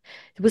did?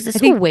 Was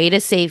this a way to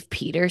save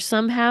Peter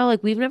somehow?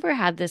 We've never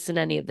had this in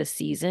any of the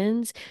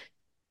seasons.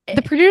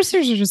 The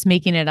producers are just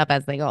making it up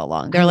as they go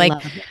along. They're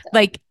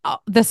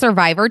the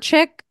Survivor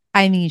chick.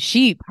 I mean,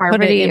 she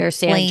Parvati or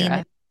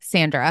Sandra.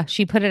 Sandra.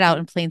 She put it out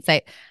in plain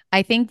sight.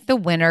 I think the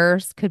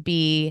winners could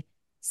be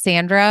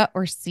Sandra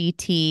or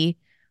CT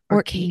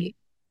or Kate.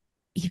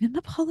 Even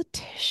the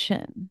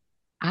politician.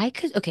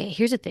 Okay,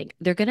 here's the thing.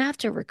 They're going to have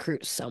to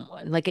recruit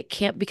someone. It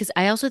can't, because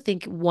I also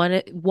think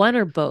one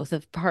or both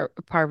of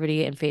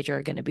Parvati and Phaedra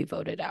are going to be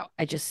voted out.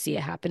 I just see it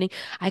happening.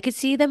 I could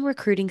see them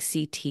recruiting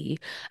CT.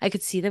 I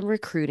could see them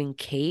recruiting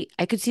Kate.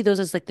 I could see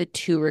those as the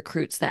two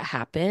recruits that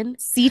happen.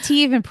 CT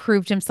even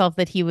proved himself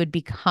that he would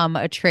become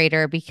a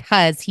traitor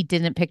because he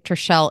didn't pick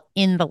Trishelle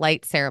in the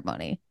light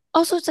ceremony.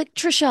 Also, it's like,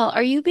 Trishelle,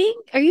 are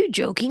you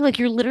joking? Like,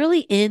 you're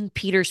literally in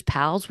Peter's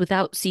Pals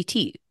without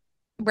CT.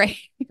 Right.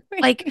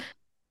 Like,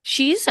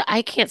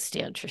 I can't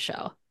stand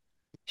Trishelle.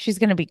 She's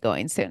going to be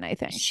going soon, I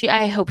think.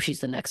 I hope she's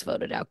the next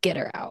voted out. Get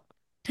her out.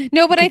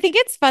 No, but I Because think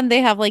it's fun.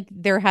 They have like,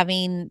 they're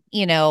having,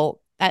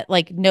 at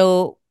like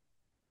no,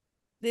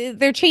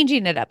 they're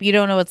changing it up. You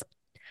don't know what's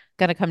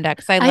going to come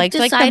next. I I've liked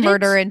like the decided,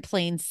 murder in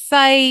plain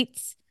sight.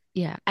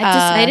 yeah, I've Uh,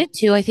 decided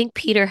too. I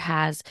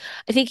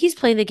think he's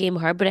playing the game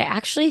hard, but I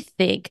actually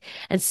think,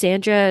 and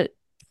Sandra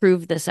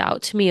proved this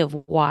out to me of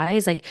why,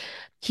 is like,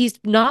 he's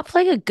not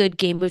playing a good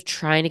game of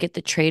trying to get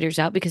the traitors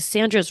out because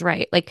Sandra's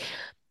right. Like,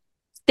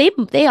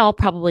 they all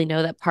probably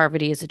know that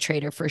Parvati is a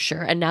traitor for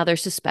sure. And now they're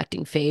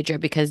suspecting Phaedra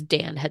because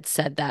Dan had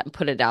said that and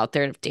put it out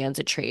there. And if Dan's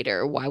a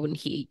traitor, why wouldn't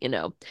he,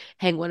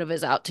 hang one of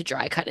his out to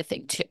dry kind of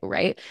thing too,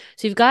 right?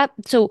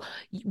 So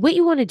what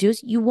you want to do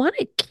is you want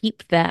to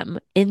keep them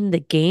in the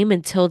game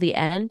until the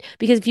end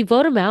because if you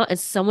vote them out and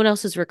someone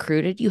else is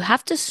recruited, you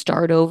have to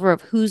start over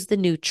of who's the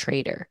new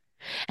traitor.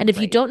 And if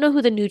you right. don't know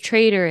who the new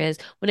traitor is,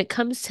 when it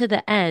comes to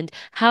the end,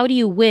 how do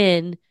you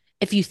win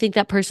if you think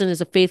that person is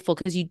a faithful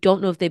because you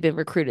don't know if they've been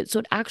recruited. So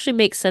it actually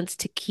makes sense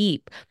to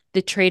keep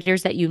the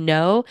traders that you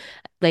know,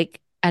 like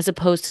as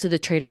opposed to the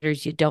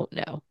traders you don't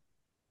know.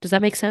 Does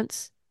that make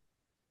sense?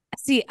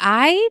 See,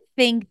 I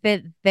think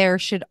that there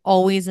should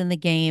always in the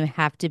game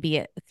have to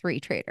be three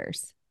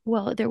traders.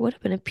 Well, there would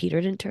have been if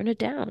Peter didn't turn it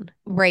down.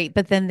 Right.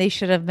 But then they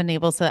should have been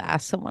able to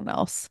ask someone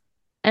else.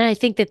 And I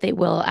think that they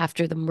will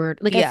after the murder.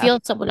 Like, I Yeah. feel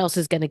someone else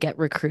is going to get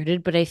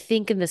recruited, but I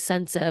think in the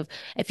sense of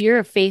if you're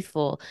a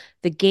faithful,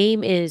 the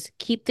game is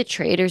keep the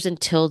traders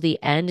until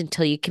the end,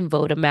 until you can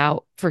vote them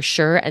out for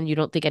sure. And you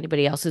don't think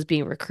anybody else is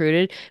being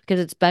recruited because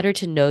it's better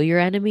to know your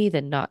enemy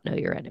than not know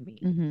your enemy.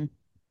 Mm-hmm.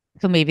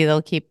 So maybe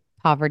they'll keep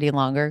poverty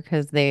longer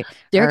because they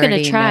They're going to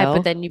already try, but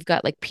know. then you've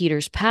got like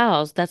Peter's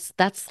pals. That's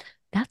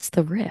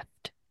the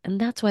rift.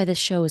 And that's why this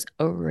show is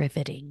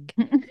riveting.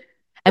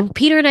 And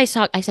Peter and I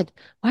said,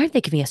 why aren't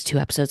they giving us 2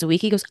 episodes a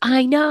week? He goes,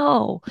 I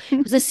know.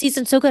 Because this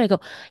season's so good. I go,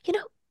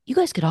 you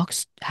guys could all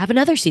have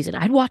another season.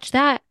 I'd watch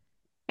that.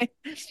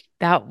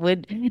 That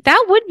would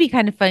be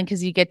kind of fun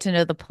because you get to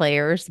know the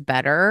players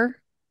better.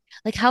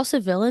 Like House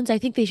of Villains, I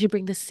think they should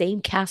bring the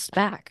same cast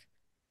back.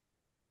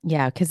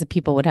 Yeah, because the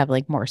people would have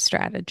like more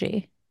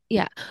strategy.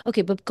 Yeah.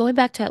 Okay, but going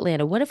back to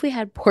Atlanta, what if we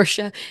had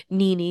Portia,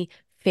 Nene,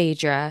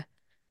 Phaedra,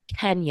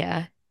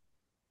 Kenya?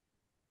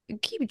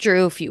 Keep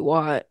Drew if you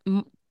want.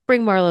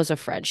 Bring Marlo as a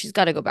friend. She's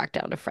got to go back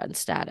down to friend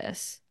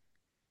status.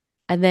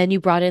 And then you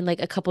brought in like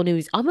a couple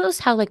news,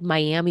 almost how like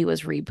Miami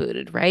was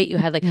rebooted, right? You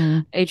had like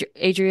Mm.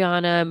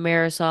 Adriana,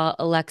 Marisol,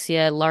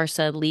 Alexia,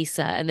 Larsa,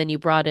 Lisa, and then you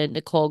brought in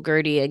Nicole,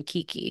 Gertie, and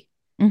Kiki.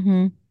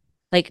 Mm-hmm.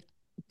 Like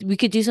we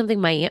could do something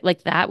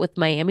like that with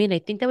Miami, and I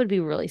think that would be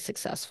really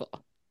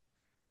successful.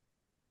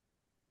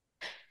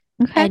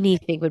 Okay.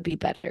 Anything would be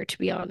better, to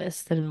be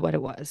honest, than what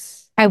it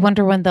was. I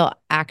wonder when they'll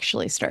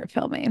actually start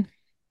filming.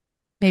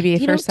 Maybe You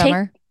for know,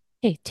 summer,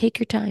 take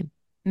your time.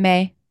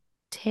 May.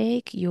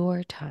 Take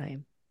your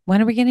time.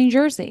 When are we getting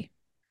Jersey?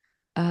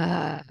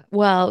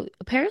 Well,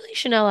 apparently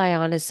Chanel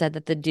Ayan has said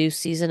that the due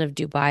season of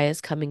Dubai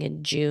is coming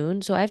in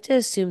June. So I have to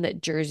assume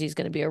that Jersey's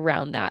going to be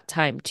around that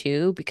time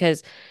too,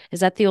 because is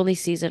that the only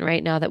season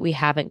right now that we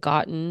haven't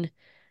gotten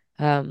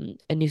a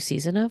new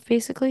season of,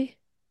 basically?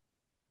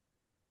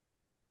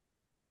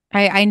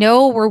 I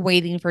know we're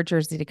waiting for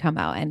Jersey to come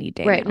out any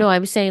day Right. No, now.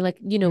 I'm saying like,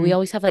 we Mm.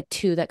 always have like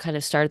two that kind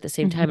of start at the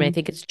same time. And I Mhm.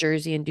 think it's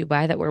Jersey and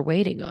Dubai that we're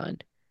waiting on.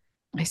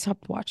 I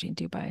stopped watching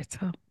Dubai,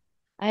 so.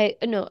 I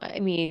no, I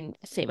mean,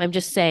 same. I'm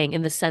just saying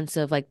in the sense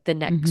of like the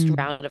next Mhm.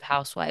 round of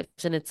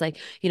Housewives, and it's like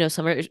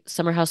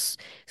Summer House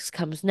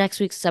comes next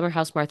week. Summer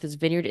House Martha's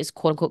Vineyard is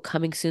quote unquote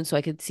coming soon, so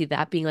I could see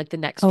that being like the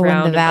next Oh, in the round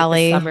of like the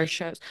Valley. summer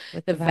shows.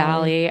 With The the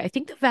Valley. Valley, I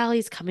think the Valley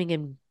is coming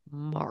in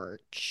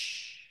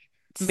March,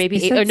 They maybe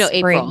eight, or said no,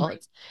 spring April.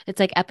 It's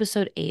like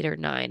episode 8 or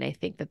 9. I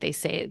think that they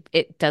say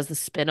it does the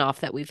spinoff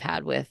that we've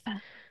had with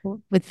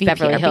with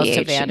Beverly VPR Hills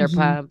to BH.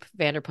 Mhm.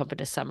 Vanderpump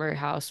into Summer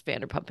House,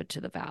 Vanderpump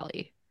into the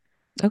Valley.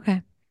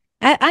 Okay.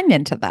 I'm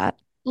into that.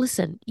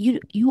 Listen,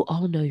 you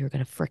all know you're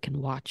gonna frickin'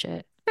 watch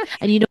it.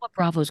 And you know what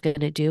Bravo's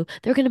gonna do?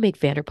 They're gonna make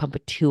Vanderpump a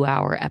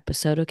 2-hour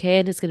episode, okay?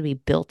 And it's gonna be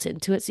built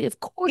into it. See, of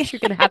course you're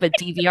gonna have a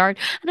DVR,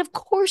 and of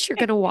course you're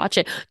gonna watch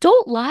it.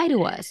 Don't lie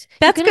to us. You're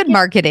That's gonna good get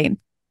marketing.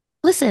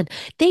 Listen,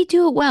 they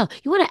do it well.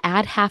 You want to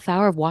add half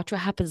hour of Watch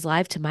What Happens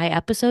Live to my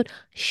episode?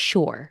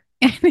 Sure.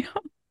 I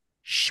know.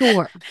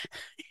 Sure.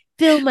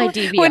 Fill my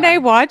When I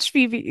DVR. watched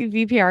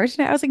VPR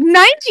tonight, I was like,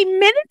 90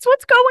 minutes?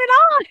 What's going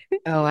on?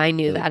 Oh, I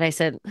knew that. I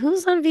said,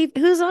 who's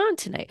on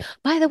tonight?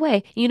 By the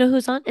way, you know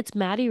who's on? It's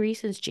Maddie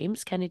Reese and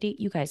James Kennedy.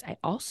 You guys, I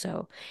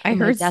also I in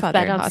my heard deathbed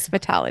Southern on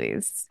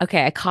Hospitalities.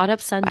 Okay, I caught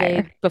up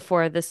Sunday Fire.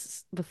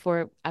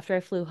 before after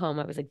I flew home.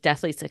 I was like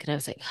deathly sick, and I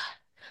was like,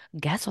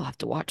 guess I'll have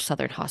to watch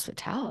Southern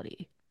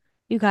Hospitality.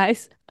 You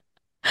guys,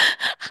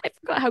 I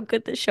forgot how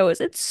good this show is.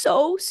 It's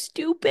so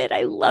stupid.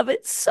 I love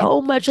it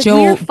so much. Like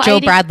we're Joe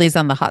fighting. Bradley's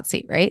on the hot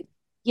seat, right?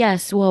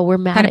 Yes, well, we're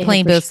mad Kind at of him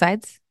playing for both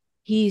sides.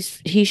 He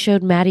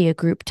showed Maddie a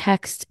group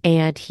text,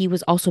 and he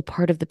was also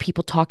part of the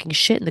people talking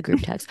shit in the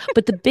group text.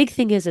 But the big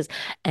thing is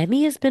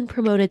Emmy has been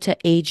promoted to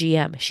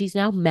AGM. She's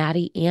now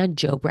Maddie and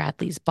Joe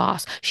Bradley's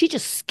boss. She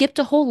just skipped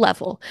a whole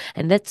level,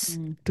 and that's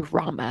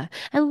drama.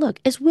 And look,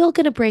 is Will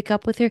gonna break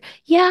up with her?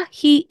 Yeah,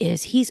 he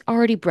is. He's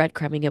already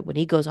breadcrumbing it when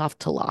he goes off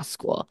to law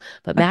school.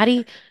 But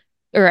Maddie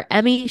or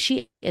Emmy,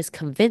 she is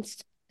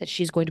convinced that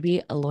she's going to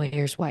be a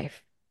lawyer's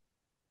wife.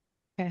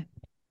 Okay.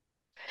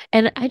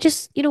 And I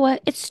just, you know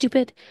what? It's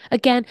stupid.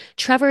 Again,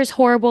 Trevor is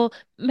horrible.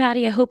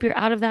 Maddie, I hope you're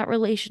out of that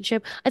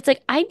relationship. It's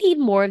like, I need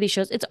more of these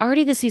shows. It's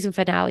already the season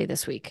finale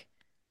this week.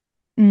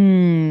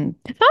 It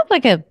sounds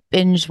like a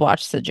binge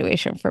watch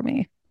situation for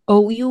me.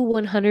 Oh, you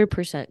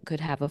 100% could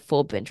have a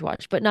full binge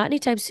watch, but not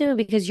anytime soon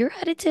because you're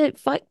headed to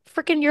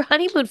freaking your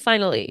honeymoon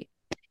finally.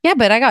 Yeah,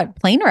 but I got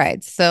plane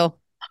rides, so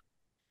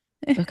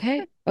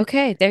Okay.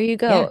 Okay. There you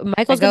go. Yeah,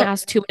 Michael's going to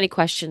ask too many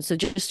questions. So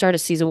just start a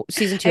season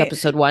two,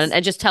 episode 1,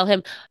 and just tell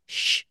him,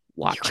 shh,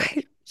 watch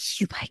it.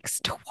 He likes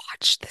to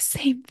watch the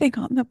same thing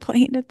on the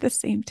plane at the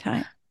same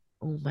time.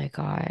 Oh my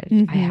God. I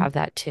Mhm. have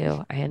that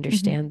too. I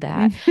understand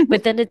that. Mhm.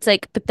 But then it's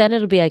like, but then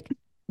it'll be like,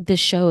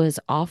 this show is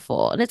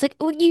awful. And it's like,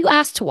 well, you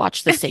asked to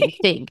watch the same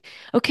thing.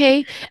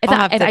 Okay. I'll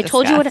have to I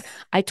told you discuss.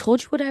 I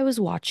told you what I was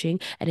watching.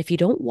 And if you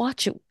don't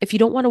watch it, if you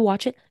don't want to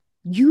watch it,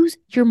 use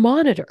your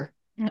monitor.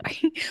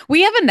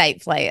 We have a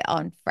night flight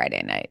on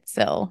Friday night,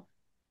 so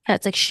Yeah,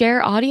 it's like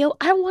share audio.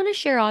 I don't want to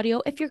share audio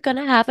if you're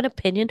gonna have an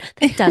opinion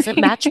that doesn't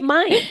match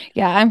mine.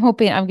 yeah, I'm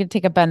hoping I'm gonna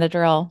take a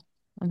Benadryl.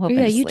 I'm hoping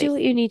Yeah, to you sleep. do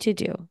what you need to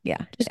do. Yeah,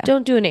 Just yeah.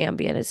 don't do an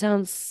Ambien. It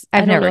sounds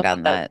I've I don't never know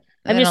done that.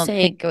 I'm I just don't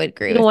saying think it would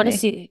agree you don't with want to me.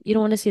 see you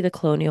don't want to see the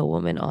colonial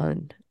woman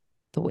on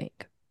the wing.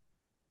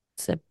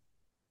 It's a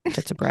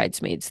that's a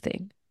bridesmaids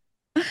thing.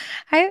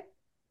 I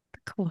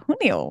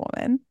colonial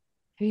woman.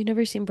 Have you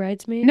never seen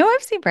Bridesmaids? No,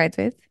 I've seen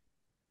Bridesmaids.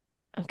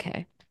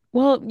 Okay.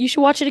 Well, you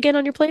should watch it again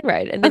on your plane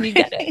ride and then you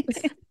get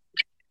it.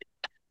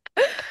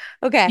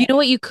 Okay. You know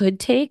what you could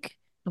take?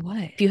 What?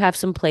 If you have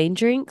some plane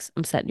drinks,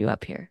 I'm setting you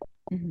up here.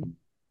 Mhm.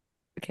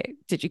 Okay.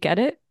 Did you get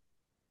it?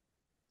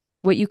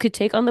 What you could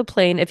take on the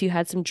plane if you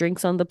had some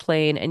drinks on the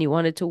plane and you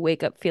wanted to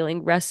wake up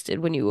feeling rested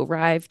when you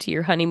arrive to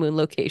your honeymoon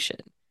location.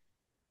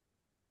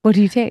 What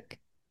do you take?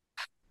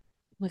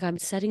 Like, I'm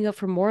setting up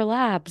for more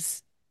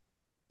labs.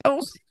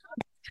 Oh,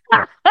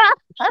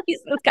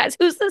 Jesus, guys,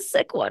 who's the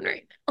sick one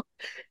right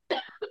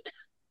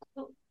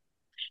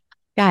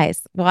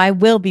guys, well, I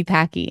will be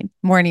packing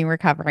morning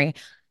recovery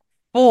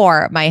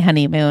for my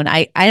honeymoon.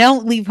 I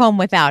don't leave home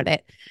without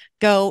it.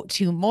 Go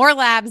to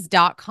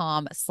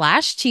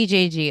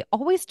morelabs.com/TJG.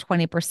 Always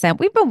 20%.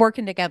 We've been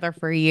working together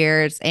for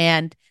years,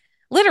 and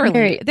literally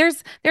Mary,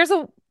 there's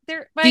a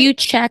there Do you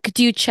check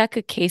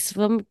a case of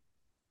them?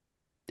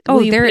 oh,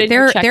 Will you put they're it in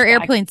your they're checked they're bag?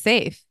 airplane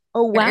safe.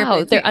 Oh, They're wow.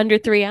 airplane They're safe. under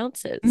 3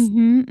 ounces.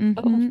 Oh,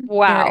 They're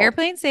wow.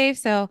 airplane safe,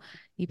 so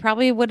you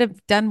probably would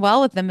have done well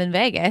with them in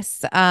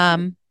Vegas.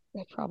 I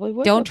probably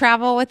would Don't have.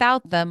 travel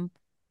without them.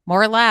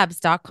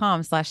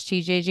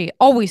 Morelabs.com/TJG.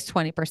 Always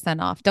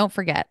 20% off. Don't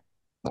forget.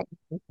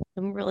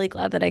 I'm really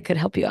glad that I could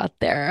help you out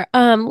there.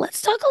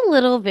 Let's talk a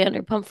little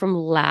Vanderpump from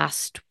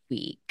last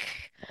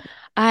week.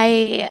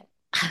 I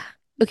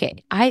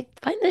okay, I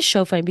find this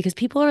show funny because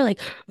people are like,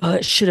 oh,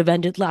 it should have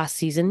ended last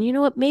season. You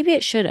know what? Maybe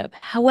it should have.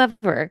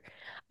 However,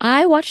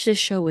 I watched this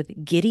show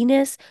with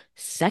giddiness,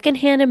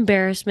 secondhand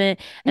embarrassment,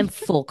 and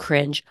full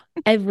cringe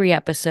every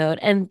episode,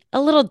 and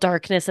a little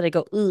darkness that I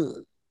go,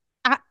 ugh.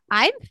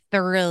 I'm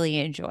thoroughly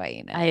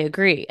enjoying it. I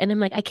agree. And I'm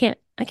like, I can't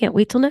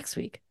wait till next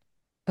week.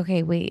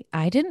 Okay, wait.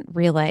 I didn't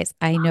realize.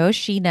 I know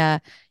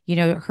Sheena,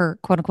 her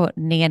quote unquote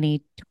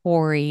nanny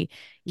Tori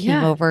came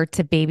Yeah. over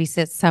to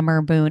babysit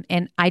Summer Moon.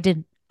 And I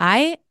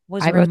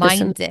was I wrote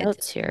this in the reminded.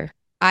 notes here.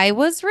 I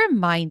was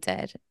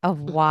reminded of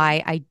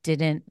why I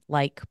didn't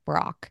like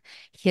Brock.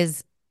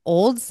 His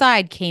old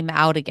side came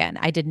out again.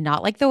 I did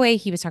not like the way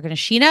he was talking to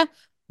Sheena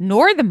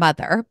nor the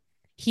mother.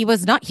 He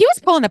was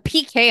pulling a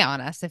PK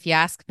on us, if you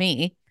ask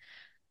me.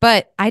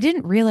 But I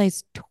didn't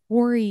realize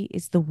Tori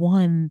is the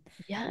one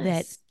that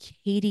Yes.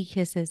 Katie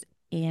kisses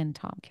and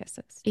Tom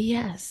kisses.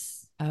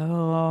 Yes.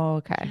 Oh,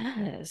 okay.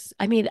 Yes.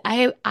 I mean,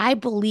 I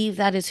believe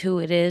that is who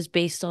it is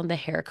based on the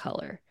hair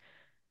color.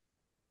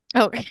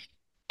 Okay.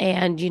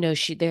 And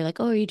they're like,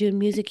 "Oh, are you doing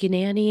music? You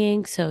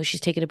nannying?" So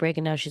she's taking a break,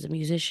 and now she's a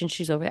musician.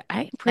 She's over there.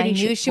 I'm pretty I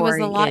sure knew she was a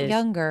Tori lot is.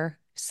 younger.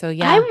 So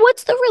yeah.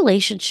 What's the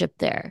relationship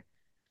there?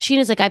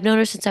 Sheena's like, I've known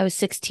her since I was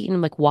 16.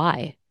 I'm like,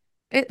 why?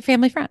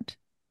 Family friend.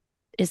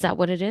 Is that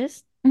what it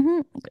is?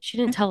 Mm-hmm. She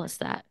didn't tell us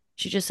that.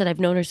 She just said, I've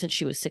known her since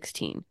she was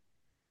 16.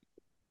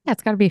 Yeah,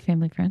 it's got to be a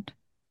family friend.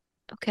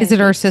 Okay. Is it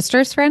her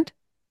sister's friend?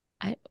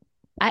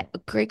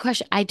 Great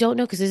question. I don't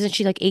know because isn't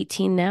she like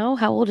 18 now?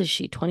 How old is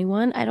she?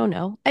 21? I don't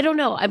know. I don't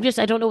know. I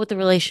don't know what the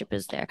relationship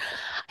is there.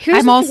 Here's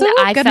I'm the thing also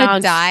that I gonna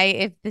found, die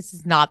if this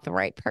is not the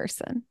right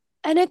person.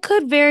 and it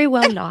could very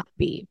well not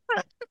be.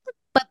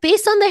 But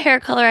based on the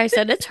hair color, I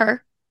said it's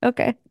her.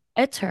 Okay.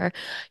 It's her.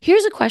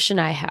 Here's a question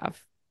I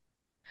have.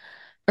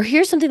 Or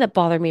here's something that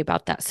bothered me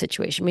about that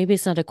situation. Maybe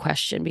it's not a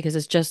question because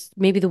it's just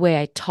maybe the way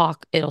I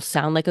talk, it'll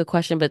sound like a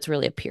question, but it's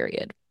really a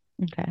period.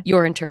 Okay.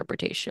 Your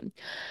interpretation.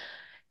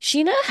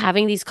 Sheena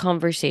having these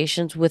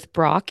conversations with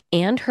Brock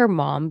and her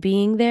mom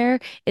being there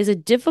is a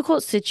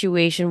difficult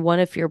situation, one,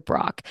 if you're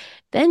Brock.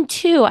 Then,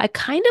 two, I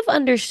kind of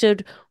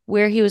understood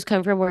where he was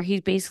coming from, where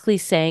he's basically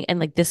saying, and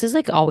like, this is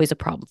like always a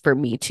problem for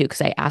me too,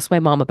 because I ask my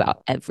mom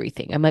about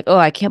everything. I'm like, oh,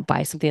 I can't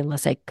buy something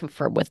unless I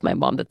confirm with my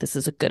mom that this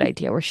is a good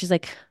idea. Where she's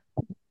like,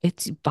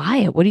 it's buy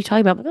it. What are you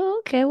talking about? I'm like, oh,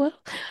 okay, well,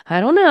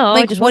 I don't know.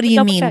 I Like, just what want do to you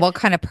double mean? check. What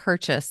kind of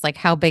purchase? Like,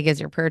 how big is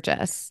your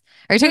purchase?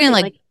 Are you talking Nothing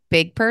like like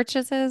big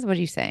purchases? What are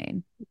you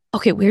saying?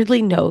 okay,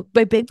 weirdly, no.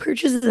 My big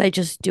purchases, I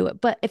just do it.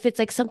 But if it's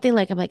like something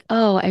like I'm like,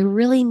 oh, I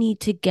really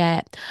need to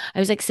get, I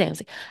was like saying, I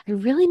was like, I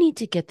really need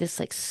to get this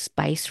like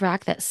spice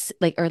rack that's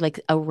like, or like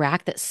a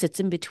rack that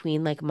sits in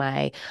between like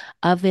my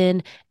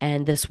oven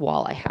and this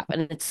wall I have,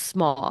 and it's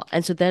small.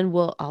 And so then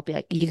I'll be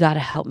like, you got to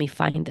help me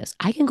find this.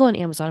 I can go on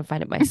Amazon and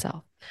find it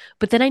myself,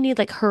 but then I need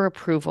like her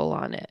approval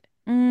on it.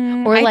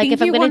 Or I like think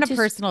if I'm you gonna want a do,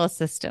 personal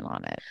assistant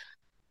on it.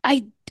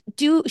 I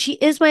do. She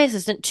is my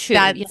assistant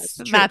too. That's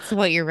Yes, true. that's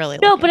what you're really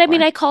No, looking but I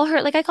mean, for. I call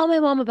her, like, I call my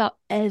mom about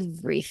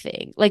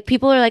everything. Like,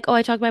 people are like, oh,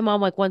 I talk to my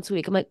mom like once a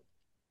week. I'm like,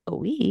 a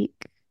week?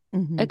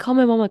 I Hmm. call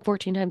my mom like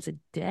 14 times a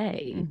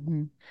day.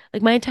 Hmm.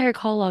 Like, my entire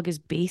call log is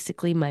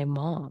basically my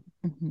mom.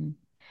 Hmm.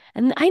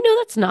 And I know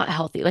that's not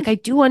healthy. Like, I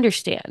do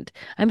understand.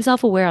 I'm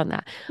self-aware on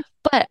that.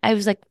 But I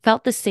was like,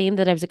 felt the same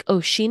that I was like, oh,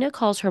 Sheena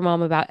calls her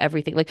mom about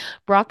everything. Like,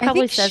 Brock I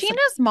probably think says,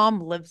 like, Sheena's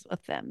mom lives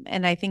with them,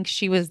 and I think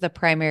she was the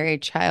primary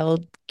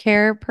child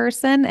care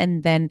person,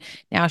 and then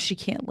now she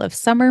can't live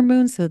Summer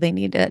Moon, so they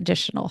need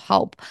additional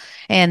help.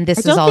 And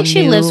I this is don't all think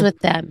she lives new with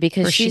them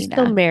because for she's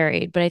still Sheena.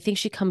 married, but I think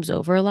she comes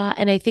over a lot.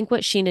 And I think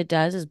what Sheena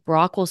does is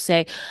Brock will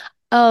say,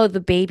 oh,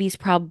 the baby's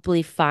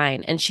probably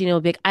fine. And Sheena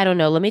will be like, I don't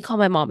know. Let me call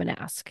my mom and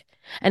ask.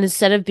 And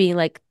instead of being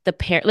like the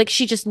parent, like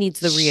she just needs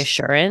the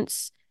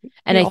reassurance.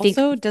 And It I think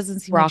also doesn't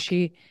seem like Brock,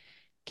 she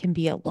can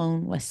be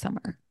alone with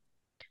Summer.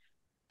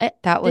 I,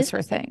 That was this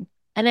her is like, thing.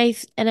 and I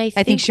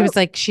I think think she what, was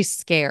like, she's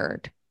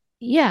scared.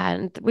 yeah,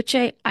 and which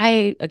I,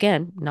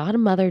 again, not a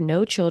mother,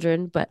 no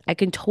children, but I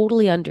can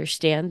totally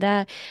understand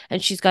that.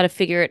 And she's got to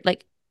figure it,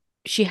 like,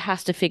 she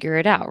has to figure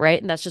it out, right?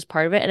 And that's just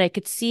part of it. And I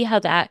could see how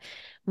that,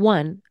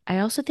 one, I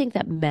also think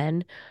that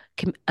men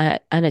can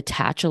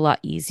unattach a lot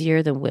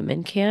easier than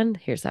women can.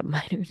 Here's that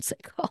minor in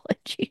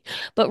psychology.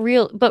 But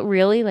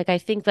really, like, I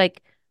think,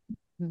 like,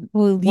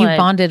 Well, you one,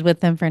 bonded with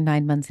them for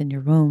 9 months in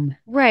your room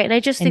right. And I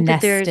just and think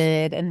that there's,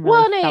 nested and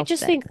well, really and I felt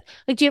just it. think,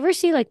 like, do you ever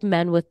see like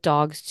men with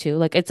dogs too?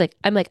 Like, it's like,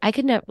 I'm like, I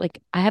could never,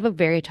 like, I have a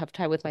very tough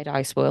time with my dog.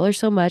 I spoil her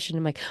so much. And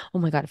I'm like, oh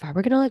my God, if I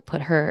were gonna like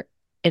put her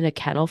in a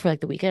kennel for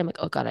like the weekend, I'm like,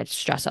 oh God, I'd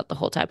stress out the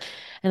whole time.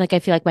 And like, I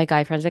feel like my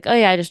guy friend's like, oh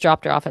yeah, I just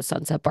dropped her off at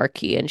Sunset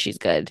Barkey and she's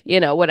good,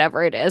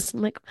 whatever it is.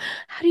 I'm like,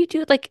 how do you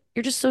do it? Like,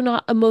 you're just so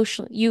not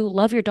emotional. You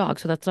love your dog,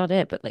 so that's not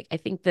it. But like, I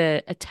think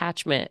the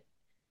attachment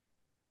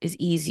is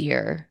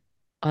easier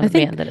on I a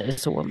man think than it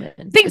is a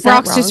I woman. think Is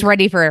that Brock's just wrong?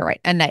 ready for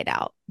a night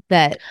out.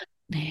 That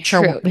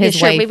True. Yeah, his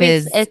sure. wife Maybe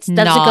is it's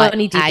doesn't go not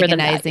any deeper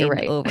than that. You're agonizing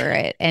right. over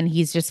it, and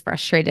he's just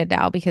frustrated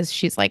now because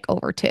she's like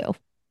over two.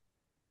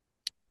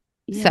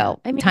 Yeah.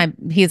 So I mean,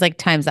 he's like,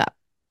 time's up.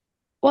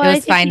 well, It I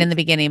was think fine in he's the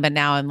beginning, but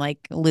now I'm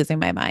like losing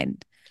my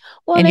mind.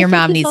 well, and And I your think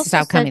mom he's needs to also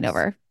stop coming said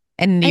over.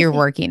 And I you're think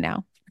working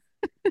now.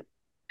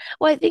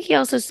 well, I think he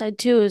also said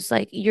too is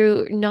like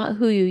you're not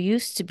who you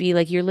used to be.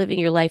 Like you're living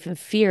your life in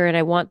fear, and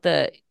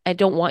I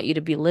don't want you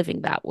to be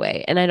living that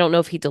way. And I don't know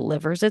if he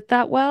delivers it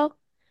that well.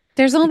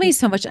 There's Like only he,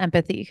 so much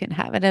empathy you can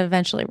have. It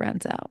eventually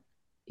runs out.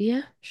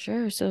 yeah,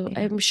 sure. So Yeah.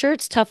 I'm sure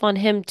it's tough on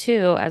him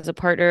too, as a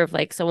partner of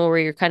like someone where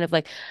you're kind of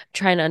like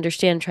trying to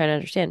understand,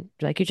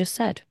 like you just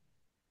said,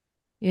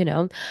 you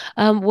know.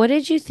 What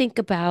did you think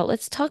about,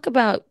 let's talk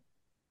about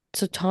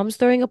so Tom's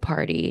throwing a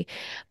party.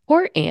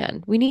 Poor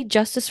Anne. We need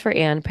justice for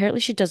Anne.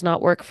 Apparently, she does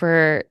not work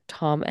for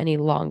Tom any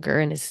longer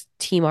and is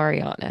Team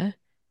Ariana.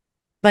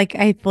 Like,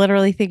 I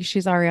literally think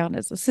she's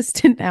Ariana's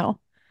assistant now.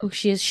 Oh,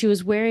 she is. She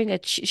was wearing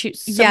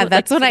Yeah, someone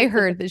like that's what I someone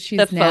took heard, that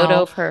the she's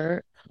photo now. of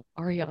her.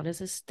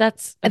 Ariana's is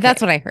that's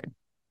That's okay. what I heard.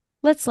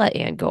 Let's let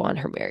Anne go on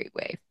her merry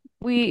way.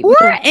 We Poor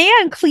don't.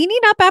 Anne cleaning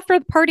up after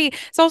the party.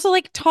 It's also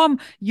like, Tom,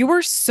 you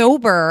were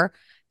sober.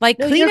 Like,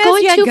 No, clean you're as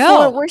going you too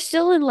far. go. We're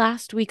still in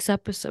last week's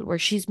episode where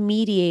she's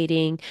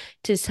mediating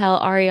to tell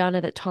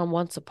Ariana that Tom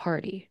wants a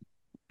party.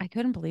 I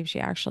couldn't believe she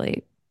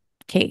actually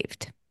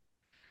caved.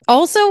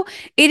 Also,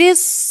 it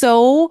is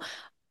so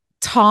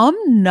Tom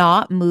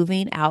not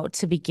moving out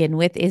to begin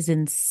with is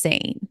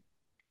insane.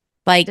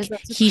 Does Like,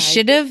 that he surprise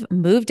should you? have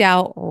moved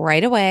out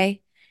right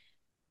away,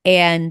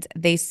 and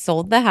they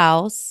sold the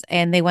house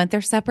and they went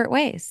their separate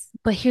ways.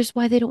 But here's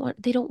why they don't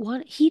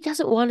want he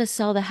doesn't want to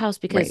sell the house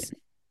Right. because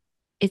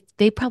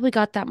they probably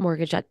got that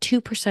mortgage at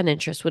 2%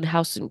 interest when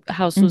house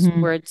was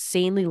Hmm. were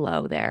insanely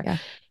low there. Yeah.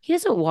 He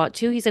doesn't want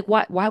to. He's like,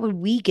 why would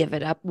we give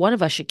it up? One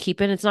of us should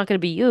keep it. It's not going to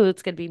be you.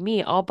 It's going to be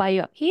me. I'll buy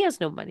you out. He has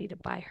no money to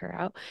buy her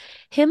out.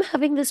 Him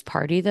having this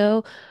party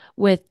though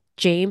with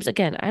James,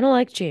 again, I don't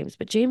like James,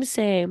 but James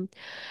saying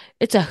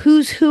it's a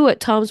who's who at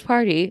Tom's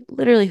party.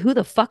 Literally, who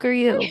the fuck are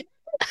you?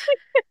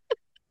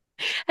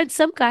 And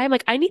some guy, I'm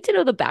like, I need to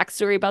know the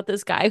backstory about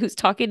this guy who's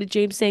talking to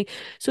James saying,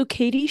 so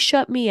Katie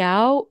shut me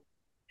out.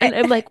 And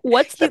I'm like,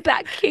 what's the He,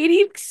 back?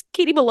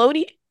 Katie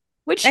Maloney?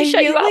 What'd she I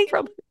shut feel you out like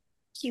from?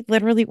 he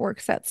literally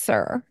works at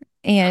Sir.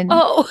 And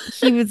Oh,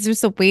 he was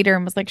just a waiter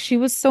and was like, she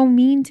was so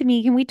mean to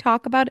me. Can we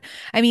talk about it?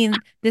 I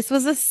mean, this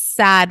was a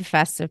sad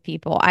fest of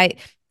people.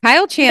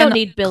 Kyle we don't Chan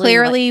need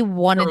clearly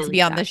wanted Billy to Lee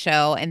be on the back.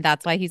 show, and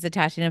that's why he's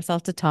attaching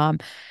himself to Tom.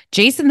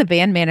 Jason, the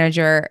band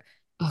manager,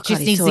 Oh God, just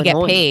he's needs so to get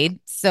annoying. paid.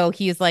 So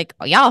he's like,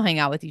 oh, yeah, I'll hang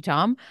out with you,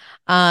 Tom.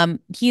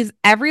 He's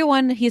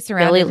everyone he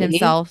Billy surrounded Lee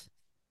himself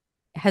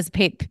has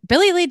paid.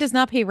 Billy Lee does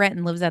not pay rent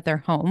and lives at their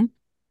home.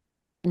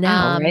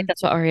 now, right? Um,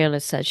 That's what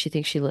Ariana said. She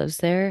thinks she lives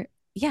there.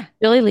 yeah.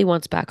 Billy Lee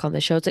wants back on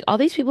the show. It's like all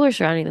these people are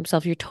surrounding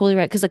themselves. You're totally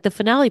right. Because like the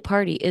finale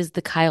party is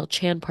the Kyle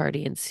Chan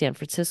party in San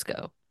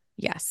Francisco.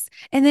 Yes.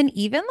 And then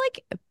even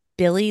like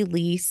Billy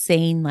Lee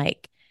saying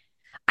like,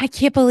 I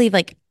can't believe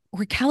like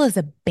Raquel has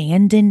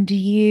abandoned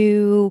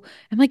you.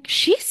 I'm like,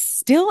 she's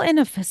still in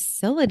a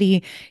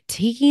facility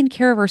taking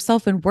care of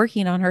herself and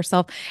working on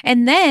herself.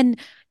 And then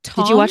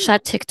Did you watch Tom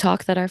that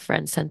TikTok that our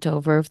friend sent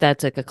over?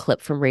 That's like a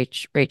clip from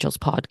Rachel's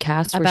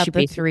podcast where she about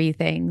the basically, three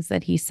things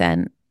that he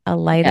sent a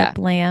light yeah, up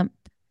lamp,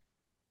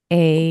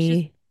 just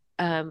a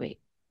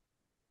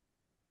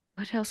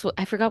what else?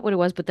 I forgot what it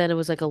was, but then it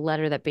was like a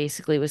letter that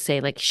basically was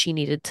saying like she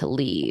needed to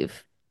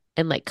leave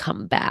and like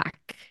come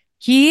back.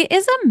 he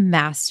is a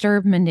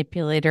master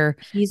manipulator,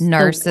 He's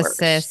the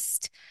worst.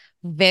 narcissist,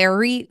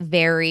 very,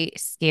 very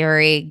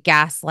scary,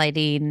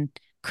 gaslighting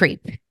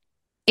creep.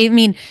 I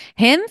mean,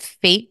 him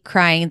fake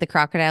crying the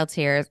crocodile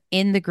tears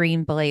in the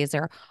green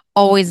blazer,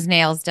 always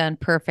nails done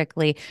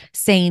perfectly,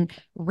 saying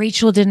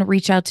Rachel didn't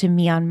reach out to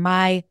me on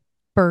my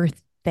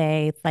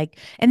birthday. Like,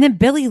 and then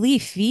Billy Lee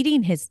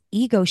feeding his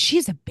ego.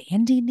 She's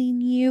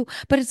abandoning you.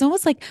 But it's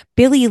almost like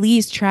Billy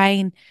Lee's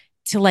trying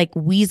to like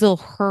weasel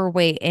her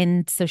way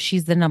in so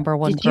she's the number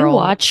one Did you girl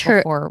watch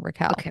her? before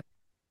Raquel. Okay,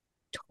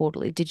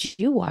 totally. Did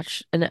you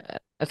watch? And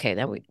okay,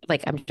 now we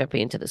like I'm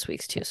jumping into this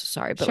week's too, so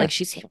sorry. But like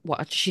Sure.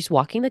 she's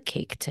walking the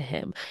cake to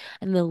him,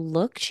 and the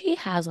look she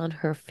has on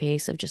her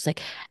face of just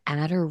like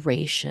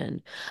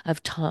adoration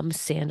of Tom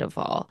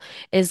Sandoval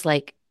is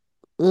like,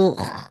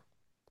 ugh,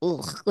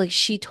 ugh. Like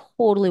she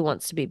totally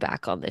wants to be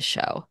back on this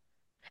show.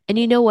 And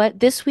you know what?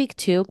 This week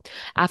too,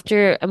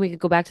 after, and we could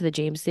go back to the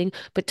James thing,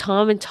 but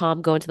Tom and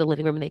Tom go into the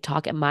living room and they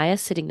talk, and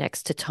Maya's sitting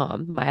next to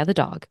Tom, Maya the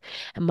dog.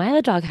 And Maya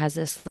the dog has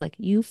this, like,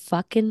 you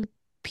fucking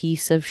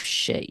piece of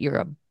shit. You're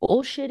a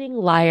bullshitting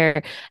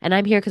liar. And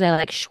I'm here because I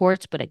like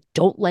shorts, but I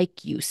don't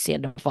like you,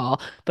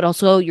 Sandoval. But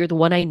also, you're the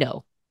one I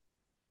know.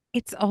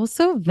 It's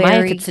also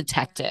Maya could very,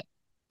 detect it.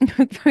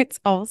 it's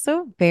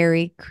also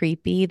very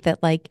creepy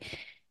that like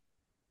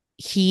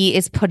he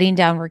is putting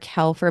down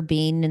Raquel for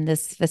being in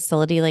this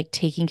facility, like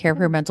taking care of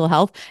her mental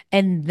health,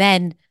 and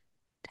then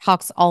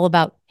talks all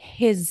about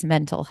his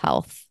mental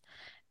health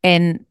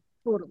and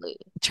Totally.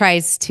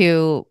 tries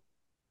to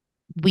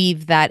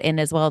weave that in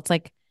as well. It's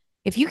like,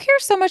 if you care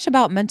so much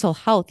about mental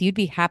health, you'd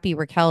be happy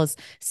Raquel is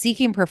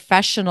seeking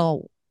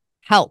professional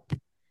help.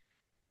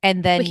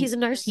 And But then he's a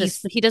narcissist.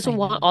 he's, He doesn't I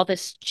want know. all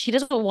this.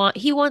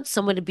 He wants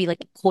someone to be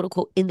like, quote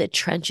unquote, in the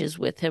trenches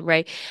with him,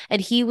 right?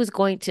 And he was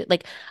going to,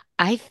 like,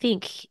 I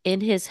think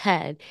in his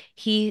head,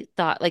 he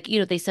thought, like,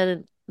 they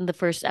said in the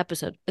first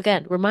episode,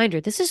 again, reminder,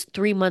 this is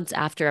 3 months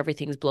after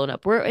everything's blown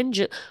up.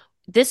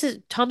 This is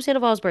Tom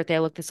Sandoval's birthday. I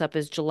looked this up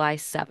is July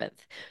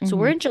 7th. So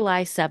we're Mhm. in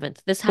July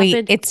 7th. This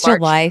Wait, happened it's March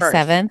July 1st.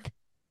 7th.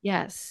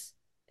 Yes.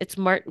 It's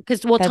March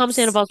because well, Tom That's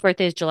Sandoval's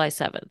birthday is July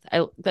 7th.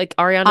 I like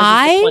Ariana's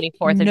is the I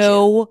 24th of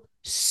June. know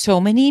so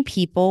many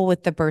people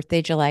with the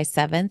birthday July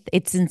 7th.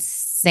 It's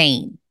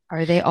insane.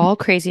 Are they all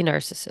crazy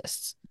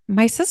narcissists?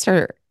 My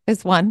sister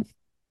is one,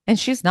 and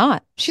she's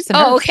not. She's a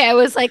Oh, nurse. okay. I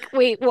was like,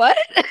 wait, what?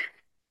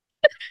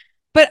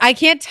 But I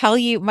can't tell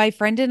you, my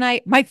friend,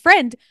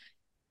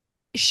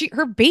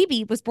 her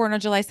baby was born on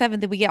July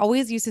 7th. And we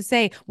always used to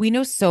say, we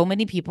know so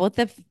many people with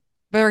the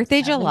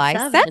birthday Seven, July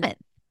seven. 7th.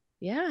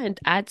 Yeah, and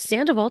add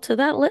Sandoval to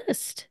that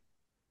list.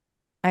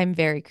 I'm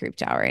very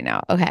creeped out right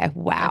now. Okay. I'm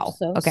Wow.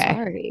 so Okay.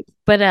 sorry.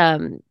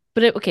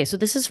 Okay, so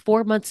this is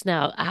 4 months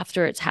now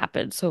after it's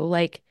happened. So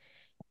like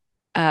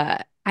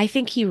I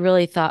think he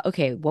really thought,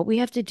 okay, what we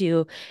have to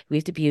do, we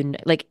have to be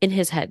like in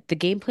his head. The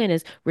game plan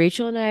is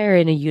Rachel and I are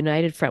in a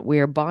united front. We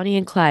are Bonnie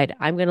and Clyde.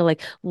 I'm gonna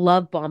like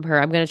love bomb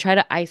her. I'm gonna try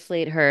to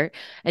isolate her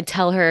and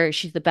tell her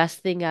she's the best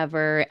thing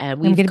ever, and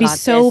I'm we've going to be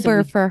got this, and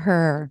sober for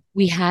her.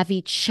 we have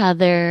each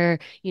other.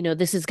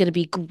 This is gonna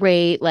be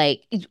great.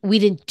 Like we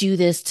didn't do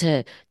this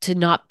to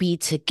not be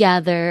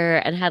together,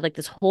 and had like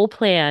this whole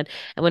plan.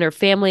 And when her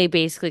family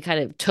basically kind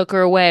of took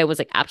her away, was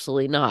like,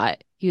 absolutely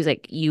not. He was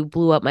like, you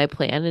blew up my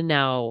plan, and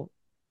now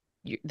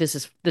this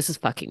is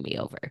fucking me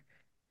over.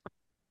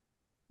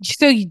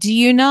 So do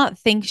you not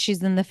think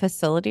she's in the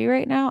facility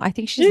right now? I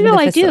think No, she's no, in no, the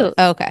I facility.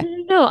 do. Okay. No,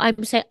 no,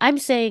 no. I'm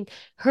saying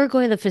her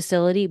going to the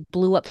facility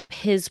blew up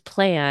his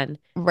plan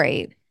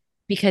Right.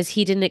 because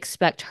he didn't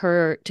expect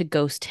her to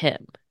ghost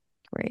him.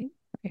 Right.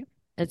 Right.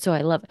 And so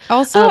I love it.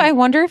 Also, I Um,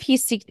 wonder if he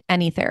seeked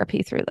any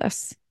therapy through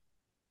this.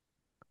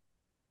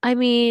 I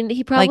mean,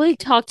 he probably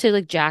talked to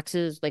like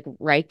Jax's like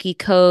Reiki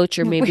coach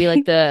or maybe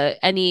like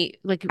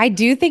I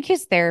do think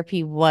his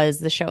therapy was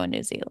the show in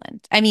New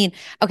Zealand. I mean,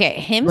 okay,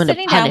 him want to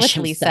sitting down punish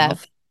with Lisa,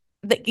 himself.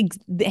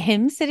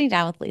 him sitting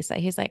down with Lisa,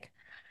 he's like,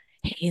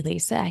 "Hey,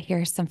 Lisa,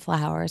 here's some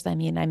flowers. I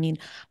mean,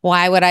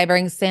 why would I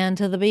bring sand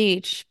to the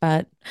beach?"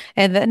 But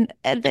and then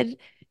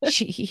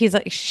she's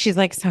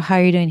like, "So how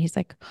are you doing?" He's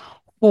like,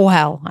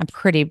 "Well, I'm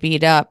pretty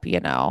beat up,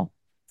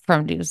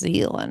 from New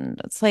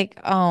Zealand." It's like,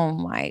 oh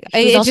my,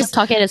 He was it also just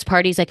talking at his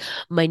parties like,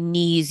 my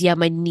knees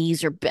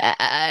are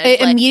bad.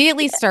 it Like,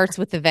 immediately starts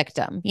with the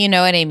victim. You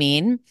know what I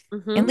mean?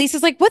 And mm-hmm.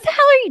 Lisa's like, "What the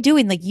hell are you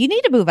doing? Like, you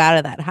need to move out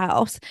of that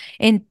house."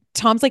 And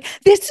Tom's like,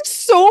 "This is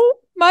so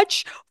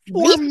much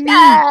for me."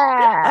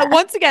 Lisa!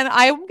 Once again,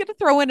 I'm going to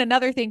throw in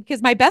another thing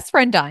because my best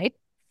friend died,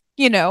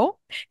 you know,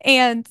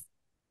 and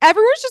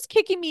everyone's just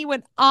kicking me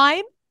when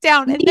I'm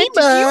down. And then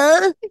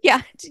Nima!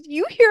 did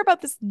you hear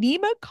about this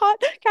Nima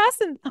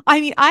cast? And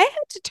I mean, I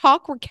had to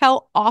talk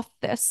Raquel off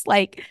this.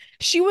 Like,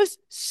 she was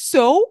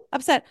so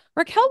upset.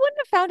 Raquel wouldn't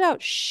have found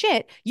out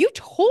shit. You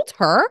told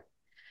her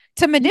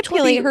to You told her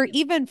manipulate her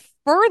even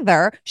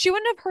further. She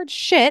wouldn't have heard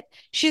shit.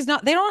 She's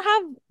not, they're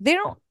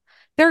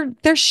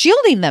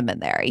shielding them in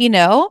there, you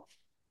know?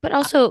 But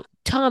also,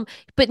 Tom,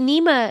 but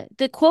Nima,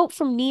 the quote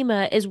from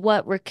Nima is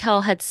what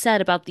Raquel had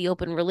said about the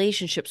open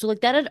relationship. So,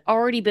 like, that had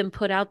already been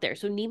put out there.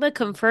 So, Nima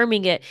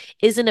confirming it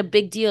isn't a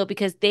big deal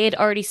because they had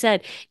already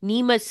said,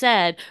 Nima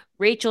said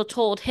Rachel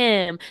told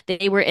him that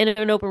they were in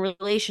an open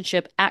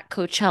relationship at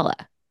Coachella.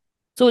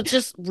 So it's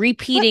just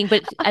repeating,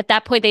 but at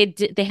that point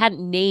they hadn't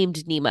named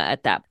Nima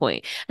at that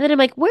point. And then I'm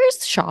like,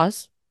 where's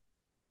Shaw's?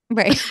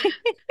 Right.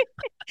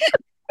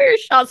 Where's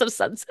Shaw's of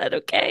Sunset?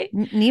 Okay.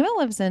 Nima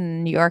lives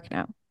in New York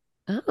now.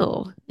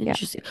 Oh, Yeah.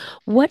 interesting.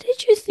 What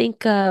did you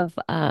think of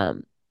I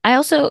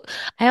also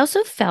I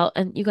also felt,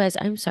 and you guys,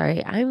 I'm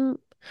sorry. I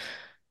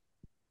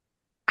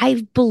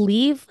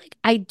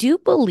do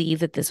believe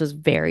that this was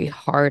very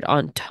hard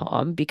on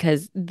Tom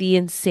because the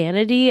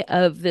insanity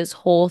of this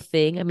whole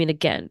thing, I mean,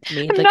 again,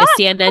 made like a I'm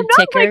CNN not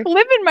like ticker.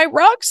 living my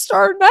rock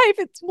star life.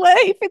 It's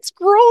life. It's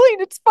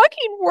grueling. It's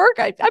fucking work.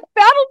 I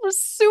battled with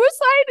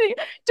suicide.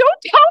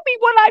 Don't tell me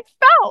what I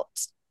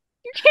felt.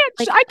 You can't.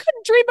 Like I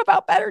couldn't dream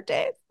about better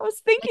days. I was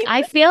thinking.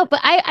 I feel, but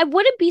I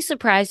wouldn't be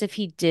surprised if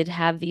he did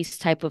have these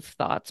type of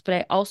thoughts, but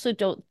I also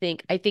don't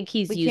think, I think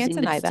he's We can't using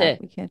deny this that.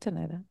 to, We can't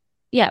deny that.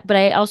 yeah, but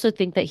I also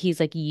think that he's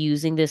like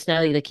using this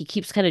now, like he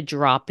keeps kind of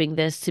dropping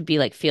this to be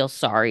like, feel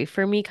sorry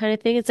for me kind of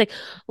thing. It's like,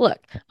 look,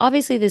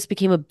 obviously this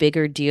became a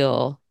bigger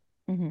deal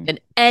Mm-hmm. than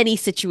any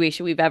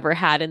situation we've ever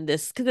had in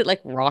this, because it like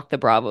rocked the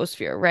Bravo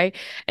sphere, right?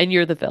 And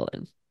you're the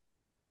villain.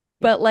 Yeah.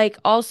 But like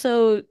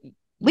also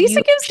Lisa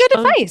you gives good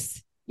shown,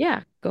 advice.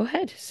 yeah, go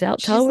ahead. Tell her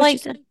She's what she like,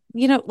 said.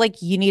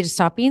 like you need to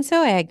stop being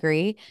so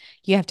angry.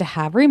 You have to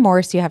have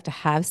remorse. You have to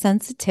have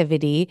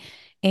sensitivity.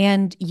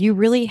 And you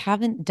really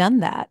haven't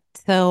done that.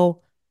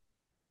 So,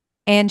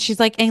 and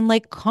she's like, and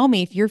like, call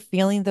me if you're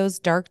feeling those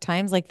dark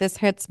times. Like this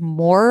hits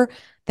more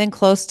than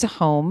close to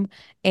home.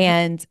 Yep.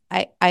 And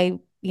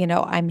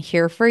I'm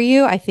here for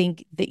you. I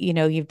think that,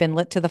 you've been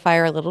lit to the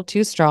fire a little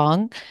too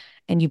strong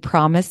and you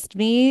promised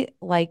me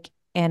like,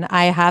 and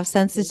I have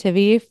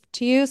sensitivity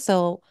to you.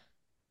 So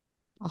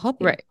I'll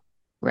help you. Right.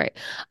 Right.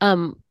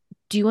 Um,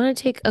 do you want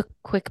to take a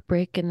quick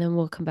break and then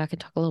we'll come back and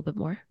talk a little bit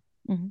more?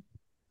 Mm-hmm.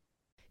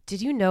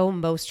 Did you know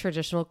most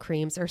traditional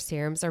creams or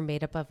serums are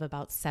made up of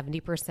about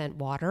 70%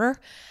 water?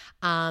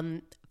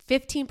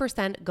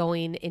 15%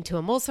 going into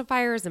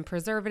emulsifiers and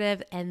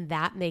preservative, and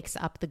that makes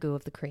up the goo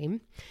of the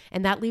cream.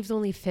 And that leaves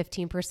only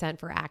 15%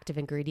 for active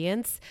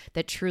ingredients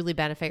that truly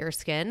benefit your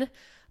skin.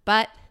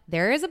 But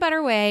there is a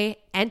better way.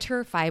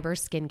 Enter Fiber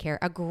Skincare,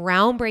 a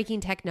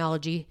groundbreaking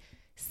technology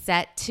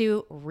set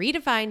to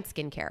redefine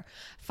skincare.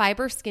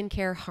 Fiber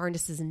Skincare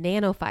harnesses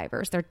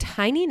nanofibers. They're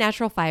tiny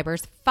natural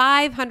fibers,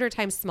 500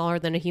 times smaller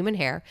than a human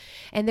hair.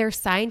 And their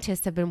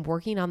scientists have been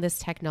working on this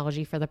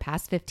technology for the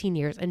past 15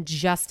 years and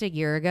just a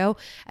year ago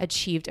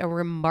achieved a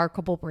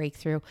remarkable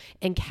breakthrough,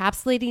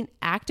 encapsulating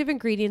active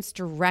ingredients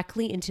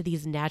directly into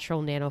these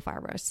natural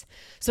nanofibers.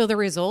 So the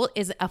result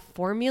is a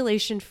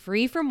formulation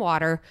free from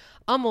water,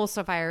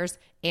 emulsifiers,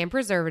 and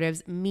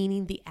preservatives,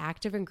 meaning the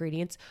active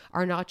ingredients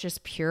are not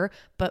just pure,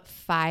 but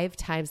 5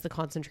 times the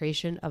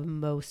concentration of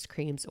most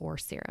creams or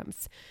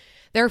serums.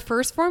 Their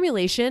first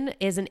formulation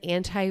is an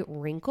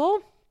anti-wrinkle,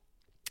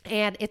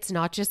 and it's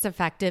not just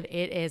effective,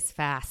 it is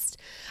fast.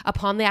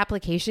 Upon the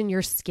application,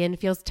 your skin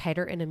feels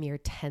tighter in a mere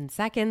 10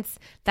 seconds.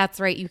 That's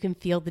right, you can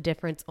feel the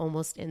difference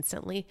almost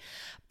instantly.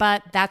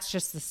 But that's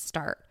just the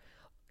start.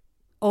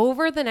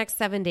 Over the next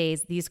 7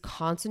 days, these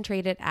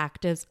concentrated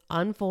actives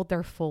unfold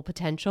their full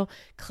potential,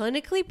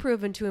 clinically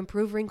proven to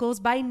improve wrinkles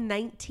by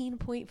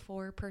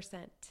 19.4%.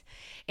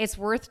 It's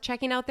worth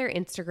checking out their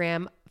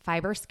Instagram,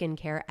 Fiber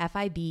Skincare,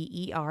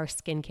 FIBER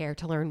Skincare,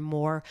 to learn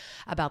more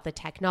about the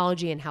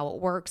technology and how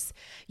it works.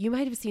 You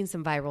might have seen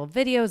some viral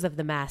videos of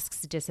the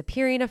mask's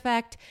disappearing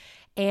effect,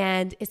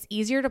 and it's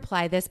easier to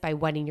apply this by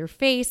wetting your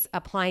face,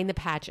 applying the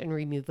patch, and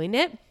removing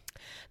it.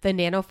 The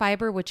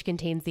nanofiber, which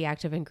contains the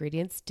active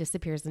ingredients,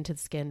 disappears into the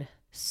skin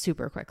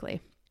super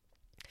quickly.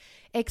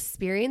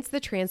 Experience the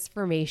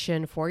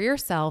transformation for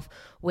yourself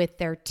with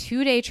their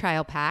 2-day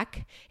trial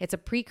pack. It's a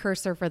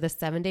precursor for the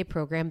 7-day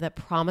program that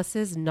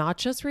promises not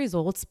just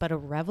results, but a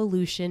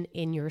revolution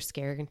in your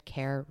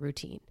skincare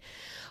routine.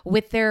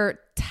 With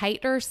their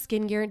tighter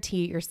skin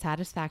guarantee, your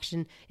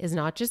satisfaction is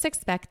not just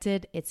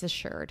expected, it's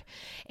assured.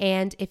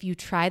 And if you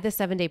try the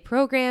 7-day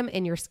program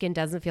and your skin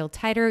doesn't feel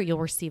tighter, you'll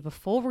receive a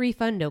full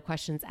refund, no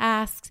questions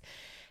asked.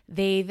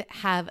 They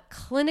have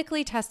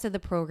clinically tested the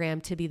program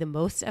to be the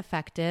most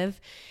effective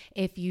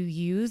if you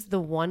use the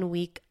 1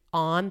 week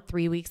on,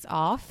 3 weeks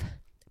off.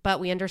 But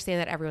we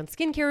understand that everyone's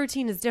skincare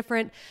routine is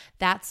different.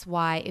 That's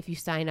why if you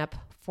sign up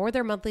for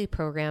their monthly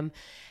program,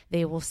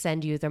 they will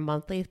send you their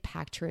monthly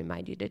pack to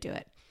remind you to do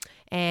it.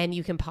 And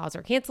you can pause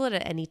or cancel it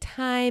at any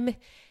time,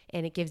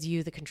 and it gives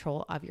you the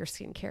control of your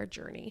skincare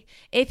journey.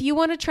 If you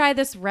want to try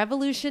this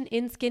revolution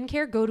in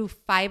skincare, go to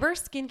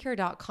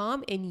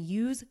fiberskincare.com and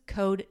use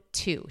code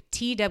 2,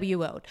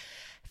 TWO,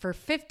 for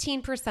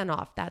 15%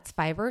 off. That's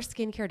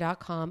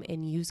fiberskincare.com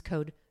and use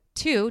code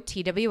 2,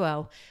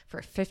 TWO,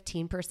 for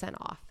 15%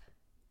 off.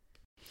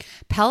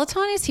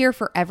 Peloton is here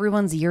for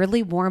everyone's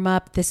yearly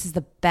warm-up. This is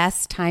the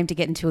best time to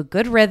get into a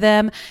good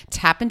rhythm,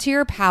 tap into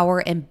your power,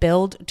 and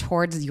build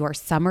towards your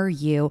summer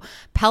you.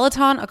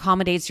 Peloton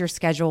accommodates your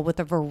schedule with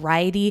a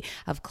variety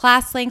of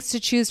class lengths to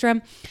choose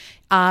from.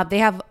 They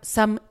have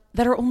some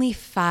that are only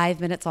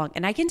 5 minutes long.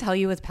 And I can tell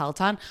you with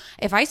Peloton,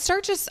 if I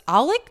start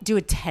I'll do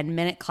a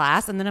 10-minute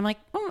class and then I'm like,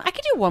 I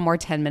could do one more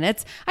 10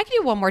 minutes. I could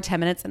do one more 10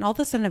 minutes. And all of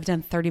a sudden I've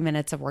done 30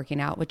 minutes of working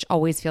out, which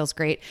always feels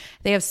great.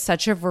 They have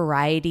such a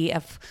variety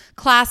of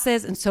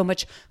classes and so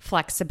much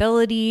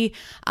flexibility.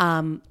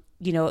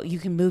 You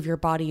can move your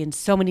body in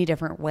so many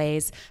different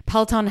ways.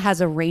 Peloton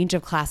has a range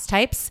of class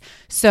types.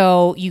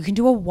 So you can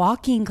do a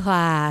walking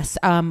class.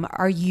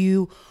 Are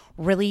you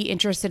really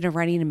interested in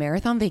running a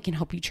marathon? They can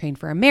help you train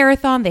for a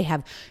marathon. They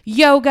have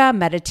yoga,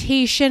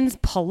 meditations,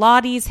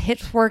 Pilates,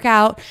 HIIT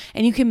workout,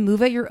 and you can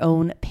move at your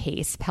own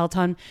pace.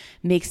 Peloton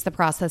makes the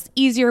process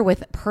easier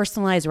with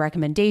personalized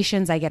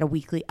recommendations. I get a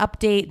weekly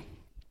update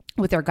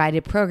with their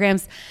guided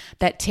programs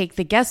that take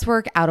the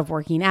guesswork out of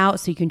working out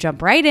so you can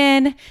jump right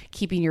in,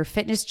 keeping your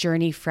fitness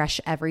journey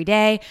fresh every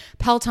day.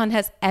 Peloton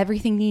has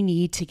everything you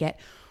need to get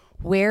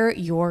where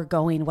you're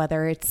going,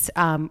 whether it's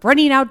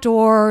running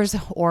outdoors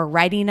or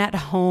riding at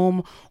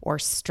home or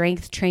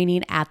strength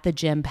training at the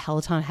gym.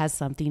 Peloton has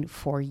something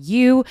for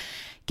you.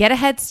 Get a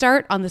head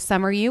start on the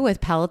summer you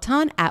with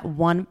Peloton at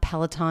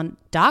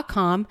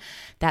onepeloton.com.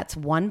 That's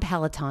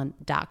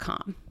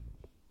onepeloton.com.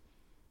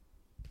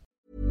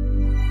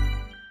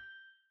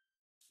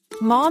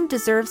 Mom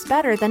deserves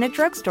better than a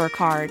drugstore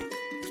card.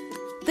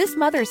 This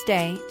Mother's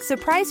Day,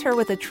 surprise her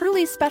with a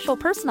truly special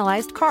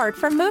personalized card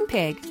from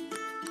Moonpig.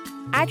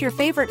 Add your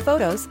favorite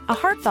photos, a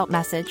heartfelt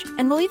message,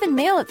 and we'll even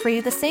mail it for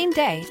you the same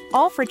day,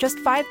 all for just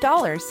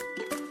 $5.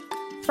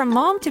 From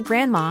mom to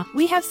grandma,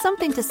 we have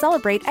something to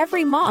celebrate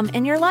every mom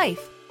in your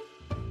life.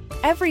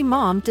 Every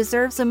mom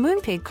deserves a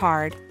Moonpig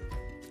card.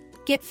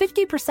 Get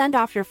 50%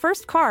 off your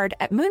first card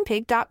at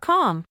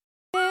moonpig.com.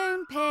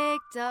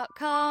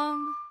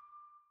 Moonpig.com.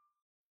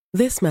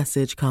 This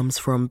message comes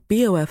from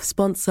BOF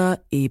sponsor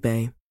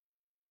eBay.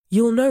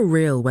 You'll know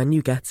real when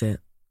you get it.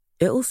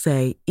 It'll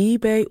say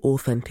eBay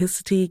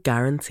Authenticity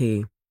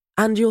Guarantee.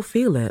 And you'll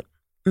feel it.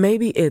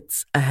 Maybe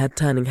it's a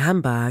head-turning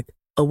handbag,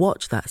 a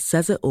watch that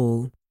says it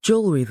all,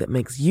 jewelry that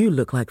makes you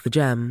look like the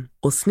gem,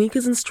 or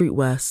sneakers and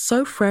streetwear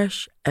so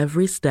fresh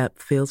every step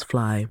feels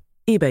fly.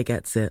 eBay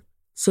gets it.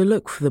 So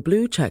look for the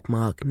blue check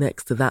mark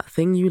next to that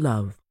thing you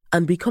love.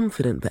 And be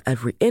confident that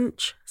every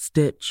inch,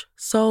 stitch,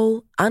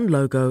 sole, and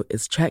logo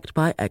is checked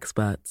by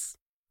experts.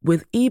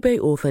 With eBay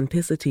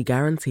Authenticity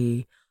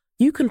Guarantee,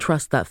 you can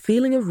trust that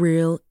feeling of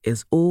real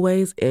is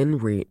always in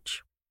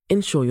reach.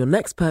 Ensure your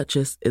next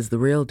purchase is the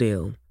real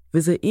deal.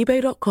 Visit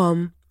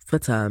ebay.com for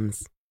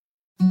terms.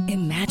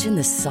 Imagine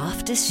the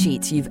softest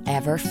sheets you've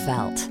ever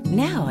felt.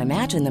 Now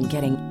imagine them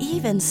getting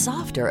even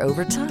softer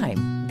over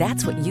time.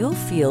 That's what you'll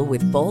feel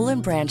with Boll &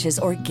 Branch's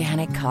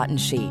organic cotton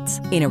sheets.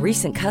 In a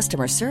recent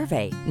customer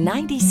survey,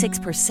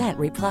 96%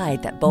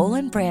 replied that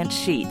Boll & Branch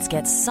sheets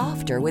get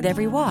softer with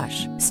every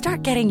wash.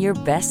 Start getting your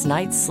best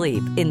night's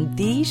sleep in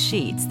these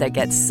sheets that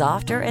get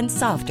softer and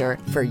softer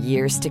for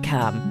years to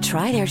come.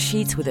 Try their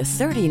sheets with a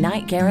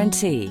 30-night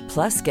guarantee.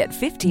 Plus, get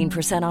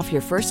 15% off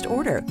your first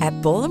order at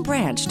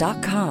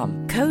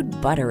bollandbranch.com. Code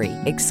BUTTERY.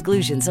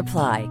 Exclusions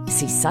apply.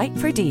 See site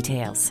for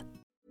details.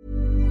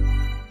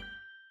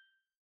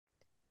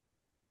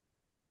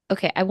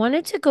 Okay, I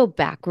wanted to go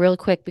back real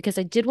quick because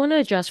I did want to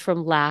address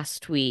from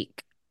last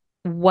week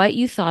what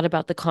you thought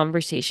about the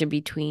conversation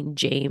between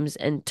James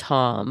and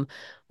Tom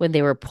when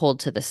they were pulled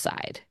to the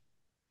side.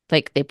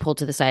 Like they pulled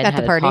to the side At and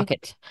the had party? a talk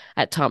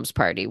at Tom's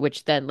party,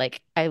 which then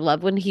I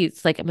love when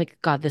he's like, I'm like,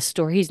 God, this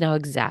story, he's now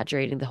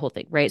exaggerating the whole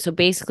thing, right? So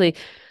basically,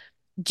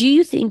 do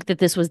you think that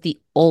this was the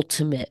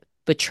ultimate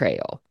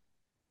betrayal,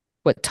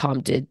 what Tom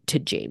did to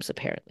James,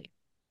 apparently?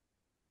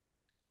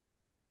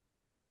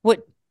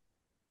 What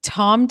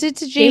Tom did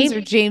to James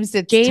or James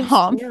did to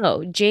Tom?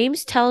 No,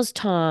 James tells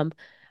Tom,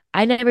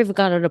 I never even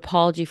got an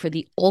apology for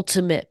the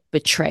ultimate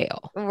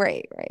betrayal.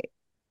 Right.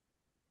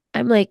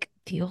 I'm like,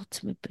 the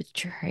ultimate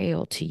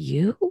betrayal to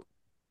you?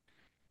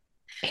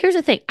 Here's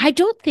the thing. I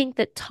don't think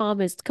that Tom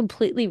is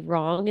completely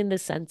wrong in the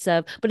sense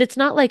of, but it's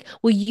not like,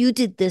 well, you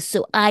did this,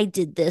 so I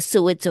did this,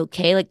 so it's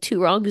okay. Like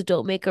two wrongs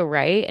don't make a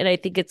right. And I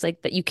think it's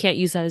like that you can't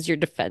use that as your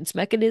defense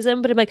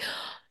mechanism. But I'm like,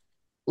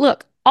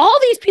 look, all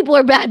these people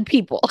are bad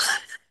people.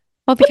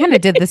 Well, they kind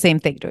of did the same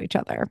thing to each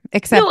other,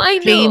 except No, I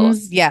know.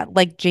 James, yeah,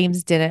 like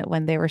James did it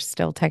when they were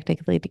still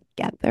technically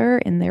together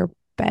in their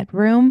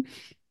bedroom.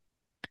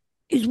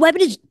 He's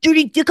wiping his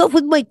dirty dick off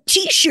with my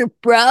t-shirt,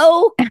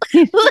 bro.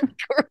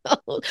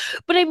 Gross.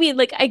 But I mean,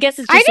 like, I guess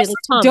it's I just, just like,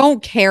 Tom,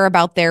 don't care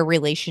about their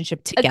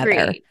relationship together.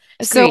 Agreed.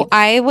 So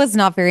I was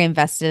not very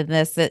invested in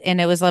this,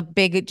 and it was a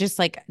big, just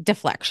like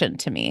deflection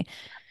to me.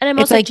 And I'm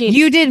It's also like, James,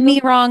 you did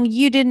me wrong.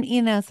 You didn't,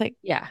 it's like,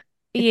 yeah.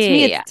 to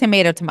me, it's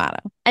tomato,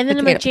 tomato. And then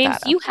I'm Potato, like, James,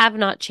 potato. you have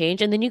not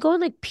changed. And then you go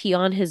and like pee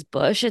on his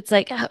bush. It's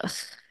like, ugh.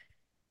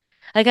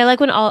 Like I like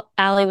when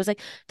Allie was like,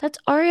 "That's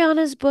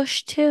Ariana's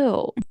bush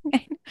too."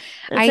 It's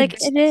like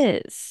it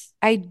is.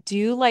 I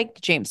do like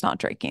James not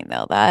drinking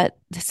though. That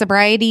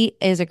sobriety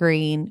is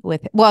agreeing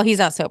with. Well, he's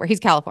not sober. He's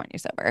California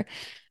sober.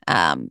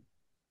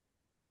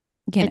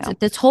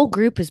 This whole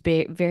group is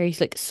very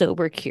like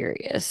sober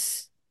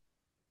curious.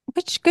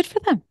 Which good for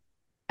them.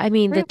 I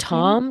mean, Great, the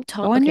Tom,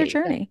 go on your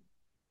journey.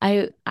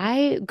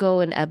 I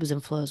go in ebbs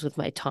and flows with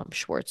my Tom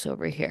Schwartz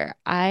over here.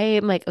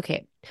 I'm like,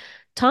 okay,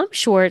 Tom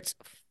Schwartz,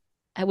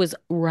 I was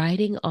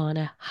riding on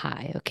a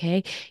high,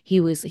 okay? He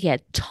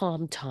had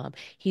Tom Tom.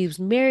 He was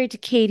married to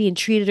Katie and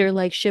treated her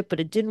like shit, but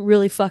it didn't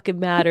really fucking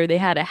matter. They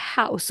had a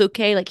house,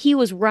 okay? Like he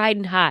was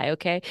riding high,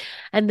 okay?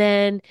 And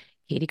then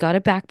Katie got a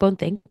backbone,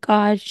 thank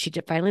God. She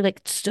finally like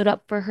stood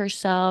up for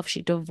herself.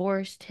 She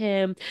divorced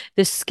him.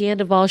 This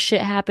Scandival shit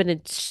happened,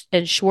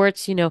 and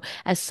Schwartz,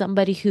 as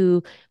somebody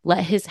who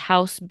let his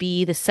house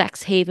be the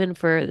sex haven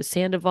for the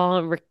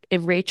Sandoval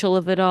and Rachel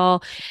of it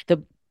all,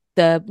 the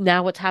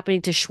now what's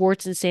happening to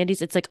Schwartz and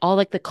Sandy's, it's like all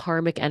like the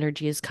karmic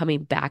energy is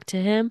coming back to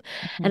him.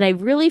 And I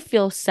really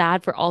feel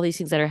sad for all these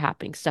things that are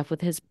happening. Stuff with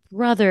his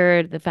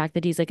brother, the fact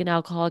that he's like an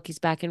alcoholic, he's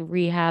back in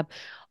rehab,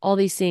 all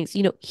these things.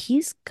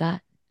 He's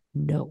got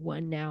no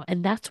one now.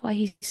 And that's why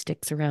he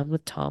sticks around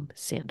with Tom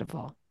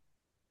Sandoval.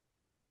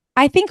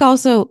 I think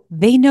also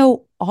they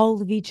know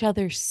all of each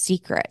other's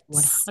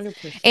secrets.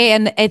 100%.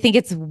 And I think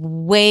it's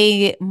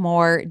way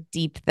more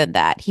deep than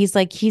that. He's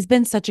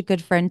been such a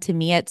good friend to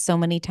me at so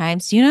many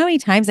times. Do you know how many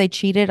times I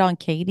cheated on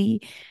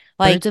Katie?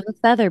 Like, birds of a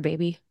feather,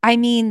 baby. I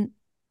mean,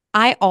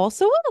 I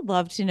also would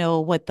love to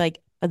know what like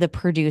the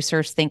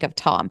producers think of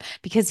Tom,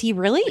 because he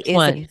really Which is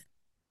one?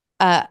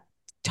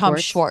 Tom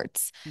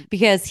Schwartz,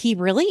 because he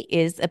really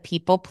is a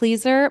people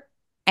pleaser.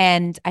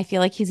 And I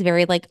feel like he's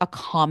very like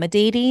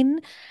accommodating.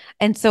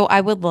 And so I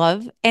would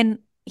love, and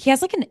he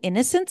has like an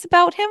innocence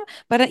about him,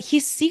 but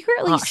he's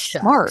secretly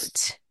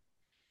smart.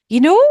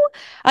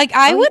 Like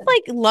I would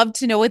like love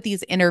to know what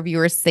these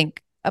interviewers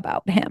think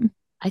about him.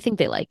 I think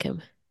they like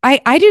him.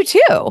 I do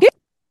too.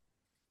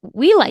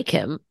 We like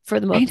him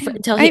for the most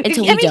until we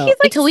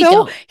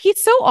don't.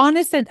 He's so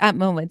honest at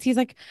moments. He's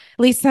like,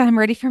 Lisa, I'm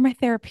ready for my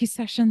therapy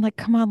session. Like,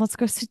 come on, let's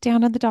go sit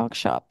down in the dog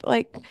shop.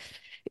 Like,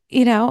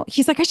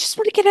 he's like, I just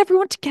want to get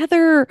everyone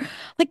together.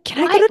 Like,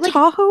 can I go to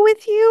Tahoe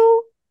with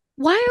you?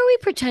 Why are we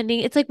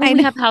pretending? It's like when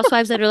we have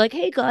housewives that are like,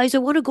 hey guys, I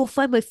want to go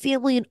find my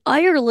family in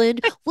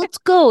Ireland. Let's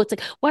go. It's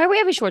like, why are we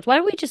having shorts? Why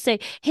don't we just say,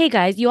 hey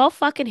guys, you all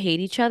fucking hate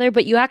each other,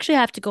 but you actually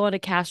have to go on a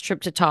cast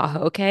trip to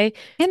Tahoe, okay?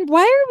 And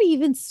why are we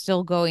even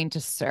still going to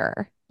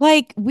SUR?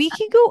 Like, we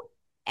can go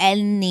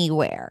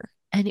anywhere,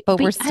 but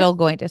we're still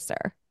going to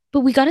SUR.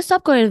 But we got to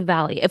stop going to the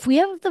Valley. If we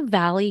have the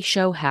Valley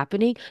show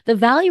happening, the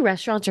Valley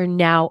restaurants are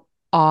now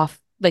off.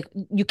 Like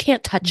you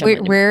can't touch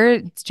them. Where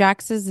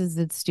Jax's is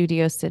in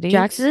Studio City.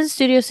 Jax's is in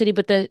Studio City,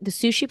 but the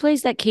sushi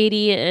place that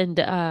Katie and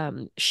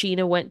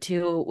Sheena went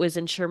to was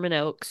in Sherman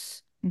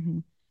Oaks. Mm-hmm.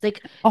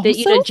 Like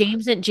also,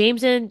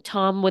 James and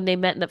Tom, when they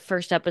met in the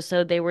first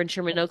episode, they were in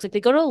Sherman Oaks. Like they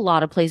go to a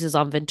lot of places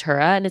on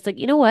Ventura, and it's like,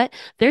 you know what?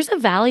 There's a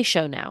Valley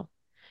show now.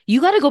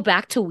 You got to go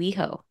back to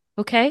WeHo,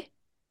 okay?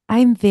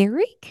 I'm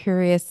very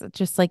curious,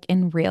 just like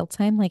in real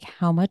time, like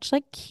how much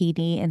like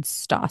Katie and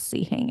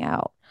Stassi hang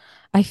out.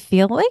 I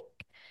feel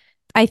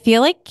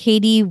like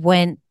Katie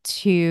went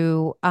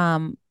to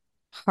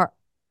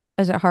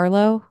is it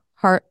Hartford's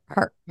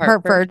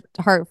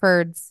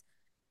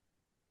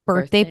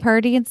birthday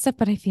party and stuff,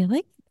 but I feel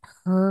like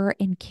her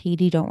and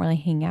Katie don't really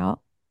hang out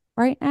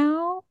right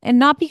now. And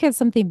not because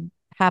something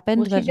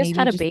happened, but she just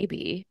had a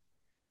baby.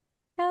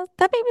 Yeah,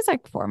 that baby's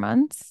like 4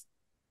 months.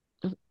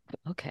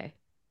 Okay.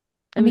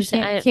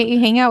 Can't you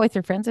hang out with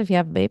your friends if you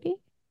have a baby?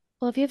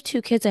 Well, if you have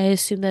 2 kids, I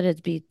assume that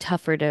it'd be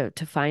tougher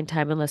to find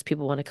time unless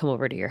people want to come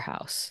over to your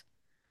house.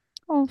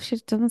 Oh, she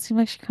doesn't seem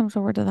like she comes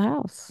over to the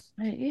house.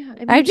 Yeah.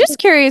 I'm just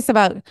curious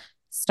about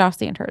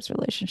Stassi and hers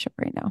relationship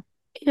right now.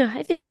 Yeah,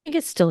 I think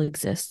it still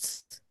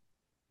exists.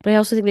 But I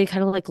also think they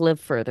kind of like live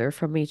further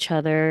from each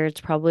other.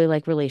 It's probably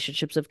like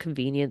relationships of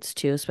convenience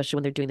too, especially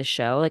when they're doing the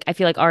show. Like I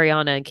feel like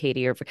Ariana and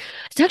Katie are.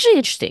 It's actually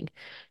interesting.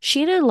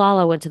 Sheena and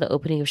Lala went to the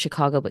opening of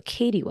Chicago, but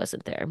Katie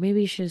wasn't there.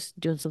 Maybe she was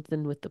doing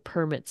something with the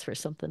permits for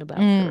something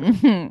about her.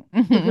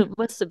 Mhm.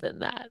 Must have been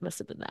that. Must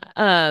have been that.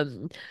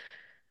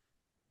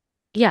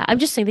 Yeah, I'm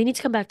just saying they need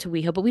to come back to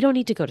WeHo, but we don't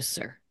need to go to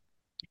Sir.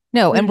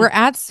 No, We and don't we're need.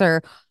 at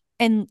Sir.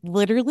 And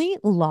literally,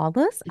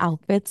 Lala's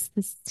outfits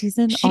this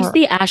season She's are,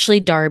 the Ashley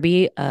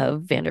Darby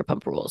of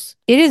Vanderpump Rules.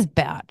 it is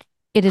bad.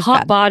 It is Hot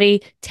bad.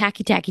 body,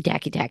 tacky, tacky,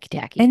 tacky, tacky,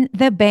 tacky. And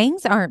the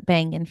bangs aren't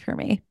banging for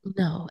me.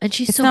 No, and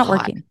she's It's so not hot.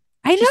 working.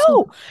 I She's so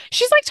know. hot.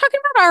 She's like talking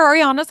about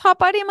Ariana's hot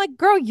body. I'm like,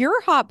 girl,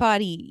 you're hot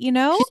body, you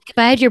know? She's like, if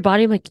I had your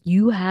body, I'm like,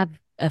 you have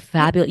a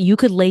fabulous, you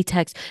could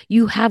latex,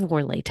 you have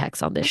worn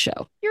latex on this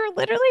show. You're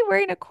literally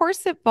wearing a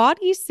corset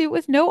bodysuit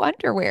with no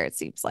underwear, it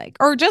seems like,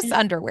 or just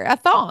underwear, a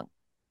thong.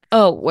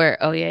 Oh, where?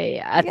 Oh, yeah, yeah,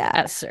 yeah. Yeah.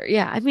 At Sir.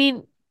 Yeah. I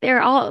mean,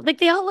 they're all like,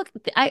 they all look,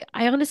 I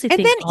honestly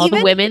And think then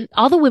even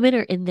all the women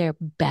are in their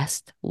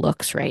best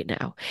looks right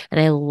now. And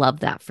I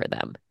love that for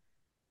them.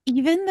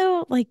 even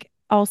though like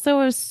also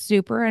I was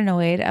super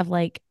annoyed of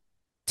like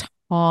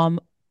Tom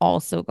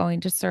also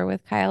going to Sir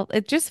with Kyle.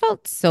 It just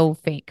felt so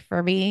fake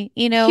for me,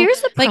 you know?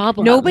 Here's the Like problem.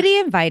 nobody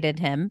invited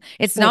him.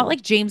 It's not Totally.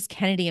 like James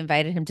Kennedy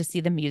invited him to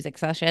see the music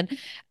session.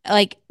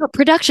 Like But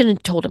production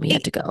told him he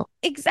had e- to go.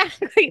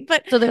 exactly,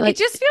 but So they're it like,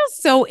 just feels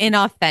so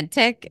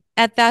inauthentic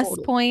at this totally.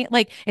 point.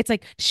 Like it's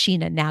like,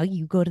 Sheena, now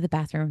you go to the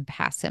bathroom and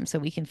pass him so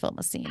we can film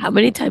a How scene.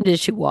 many times did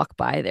she walk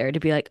by there to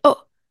be like,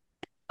 oh,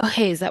 oh,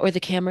 hey, is that where the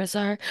cameras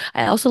are?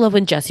 I also love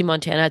when Jesse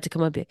Montana had to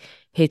come up and be,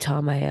 hey,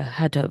 Tom, I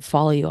had to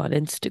follow you on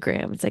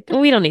Instagram. It's like,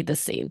 we don't need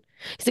this scene.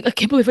 He's like, I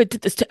can't believe I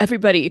did this to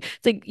everybody.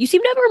 It's like, you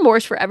seem to have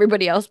remorse for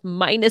everybody else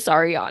minus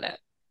Ariana.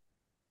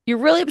 You're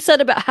really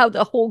upset about how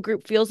the whole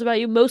group feels about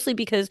you, mostly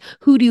because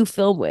who do you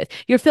film with?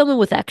 You're filming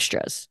with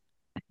extras.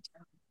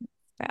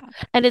 Yeah.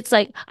 And it's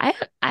like,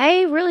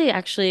 I really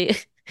actually,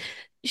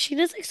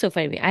 Sheena's like so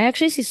funny to me. I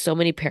actually see so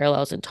many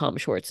parallels in Tom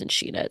Schwartz and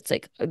Sheena. It's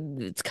like,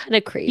 it's kind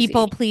of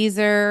People crazy.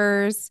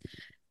 pleasers,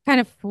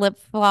 kind of flip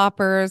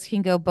floppers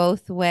can go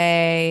both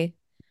way.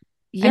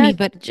 I Yeah, mean,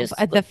 but just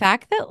the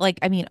fact that like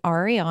I mean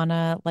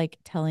Ariana like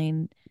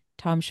telling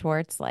Tom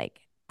Schwartz like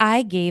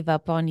I gave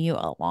up on you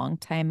a long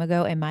time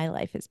ago and my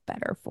life is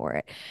better for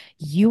it.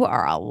 You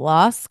are a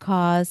lost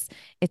cause.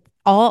 It's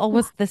all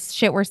was this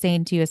shit we're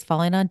saying to you is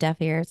falling on deaf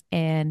ears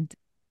and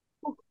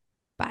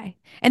bye.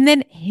 And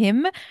then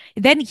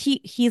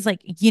he's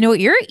like, you know what,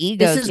 your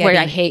this ego's is where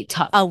I getting hate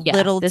tough. a Yeah,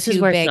 little this is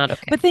too where it's big. not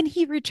okay. But then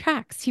he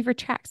retracts. He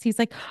retracts. He's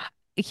like,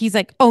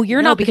 oh,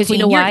 you're No, not the because you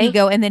know queen, your why?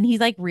 ego. And then he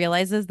like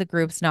realizes the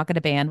group's not going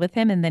to band with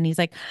him. And then he's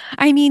like,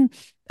 I mean,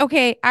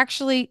 okay,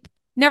 actually,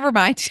 never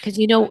mind. Because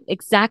you know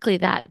exactly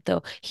that,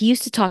 though. He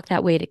used to talk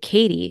that way to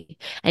Katie,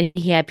 and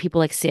he had people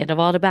like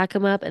Sandoval to back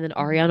him up, and then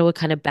Ariana would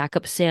kind of back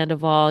up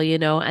Sandoval, you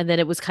know, and then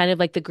it was kind of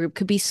like the group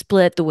could be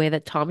split the way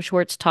that Tom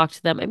Schwartz talked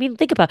to them. I mean,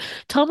 think about it.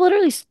 Tom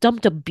literally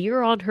stumped a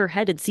beer on her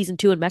head in season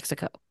 2 in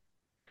Mexico.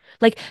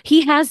 Like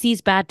he has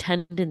these bad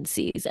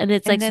tendencies. And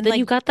it's And like, so then then like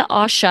you've got the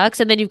aw shucks,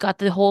 and then you've got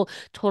the whole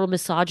total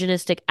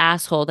misogynistic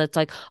asshole that's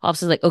like, all of a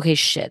sudden, like, okay,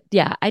 shit.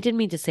 Yeah, I didn't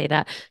mean to say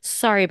that.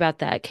 Sorry about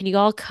that. Can you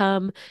all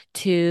come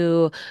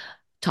to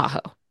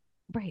Tahoe?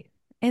 right.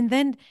 And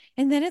then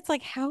it's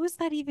like, how is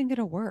that even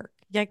gonna work?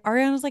 Like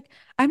Ariana's like,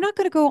 I'm not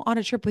gonna go on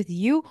a trip with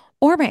you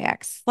or my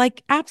ex.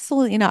 Like,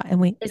 absolutely not. And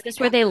Is this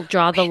where they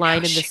draw the we know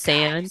line in the she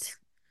sand? goes.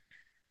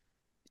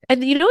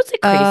 And you know what's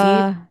like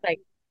crazy? Uh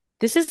Like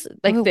this is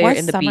oh, like it they're was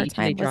in the beach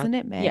and they summertime, draw. wasn't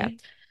it? Yeah. May?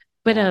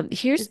 But Yeah.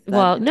 here's Is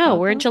that well, in no,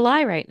 we're in Tahoe?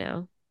 July right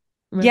now.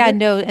 Yeah, Remember?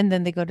 no, and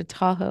then they go to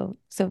Tahoe.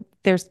 So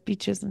there's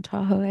beaches in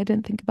Tahoe. I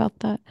didn't think about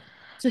that.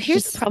 So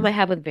here's the Just problem I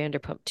have with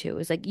Vanderpump too,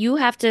 is like you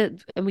have to,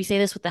 and we say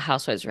this with the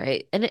housewives,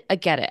 right? And I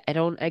get it.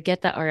 I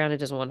get that Ariana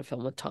doesn't want to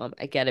film with Tom.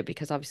 I get it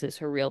because obviously it's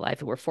her real life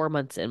and we're 4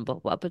 months in, blah,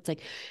 blah. But it's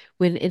like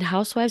when in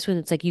Housewives, when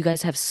it's like you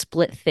guys have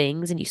split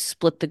things and you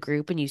split the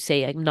group and you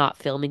say I'm not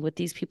filming with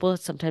these people,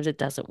 sometimes it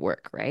doesn't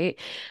work, right?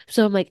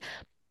 So I'm like,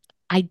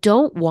 I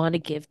don't want to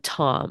give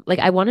Tom, like,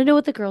 I want to know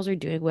what the girls are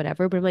doing,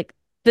 whatever, but I'm like,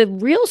 the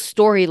real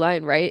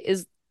storyline, right,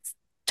 is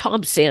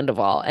Tom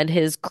Sandoval and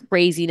his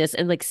craziness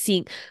and like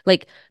seeing,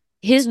 like,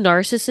 his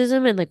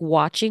narcissism and like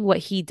watching what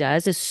he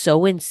does is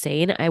so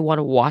insane. I want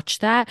to watch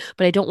that,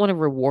 but I don't want to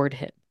reward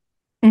him,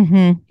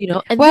 hmm. you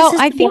know? And this Well,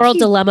 is I the think moral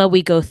he's dilemma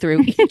we go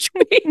through each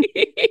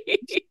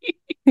week.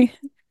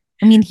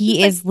 I mean, It's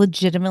he like, is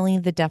legitimately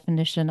the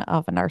definition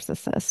of a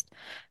narcissist.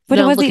 But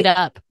no, was look he it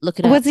up. Look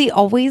it was up. he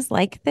always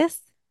like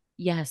this?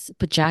 Yes,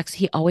 but Jax,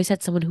 he always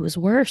had someone who was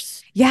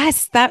worse.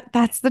 Yes,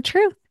 that's the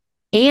truth.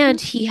 Hmm.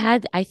 And he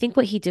had, I think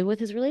what he did with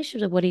his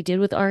relationship, what he did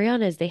with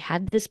Ariana is they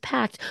had this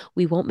pact.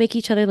 We won't make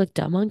each other look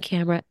dumb on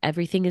camera.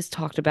 Everything is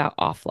talked about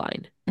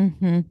offline.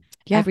 Hmm.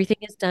 Yeah. Everything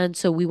is done.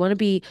 So we want to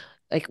be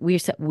like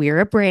we're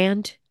a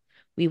brand.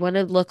 We want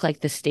to look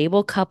like the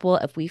stable couple.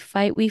 If we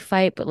fight, we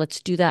fight, but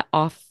let's do that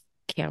off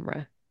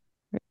camera.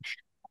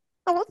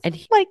 I was And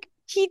he, like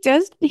he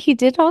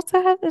did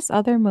also have this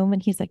other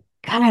moment. He's like,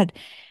 God,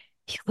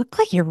 You look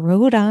like you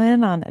rode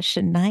on a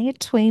Shania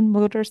Twain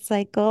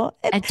motorcycle.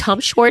 And Tom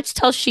Schwartz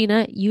tells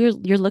Sheena,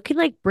 you're looking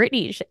like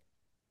Britney. She's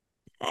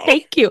like,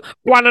 thank you.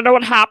 Want to know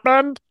what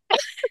happened?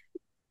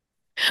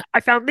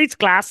 I found these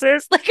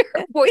glasses. Like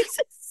her voice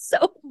is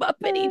so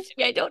muppety to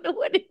me. I don't know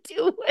what to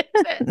do with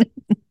it.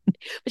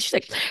 But she's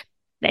like,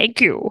 thank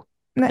you.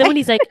 Then when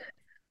he's like,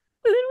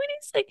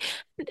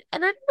 and I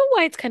don't know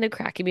why it's kind of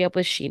cracking me up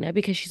with Sheena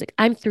because she's like,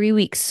 I'm 3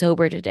 weeks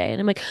sober today. And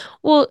I'm like,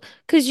 well,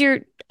 because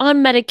you're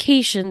on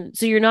medication,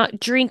 so you're not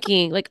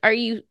drinking. Like, are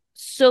you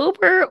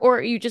sober or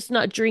are you just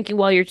not drinking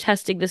while you're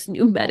testing this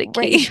new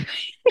medication?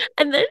 Right.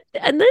 And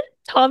then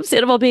Tom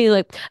Sandoval being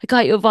like, I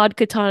got you a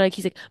vodka tonic.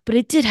 He's like, but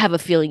it did have a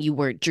feeling you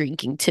weren't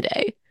drinking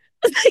today.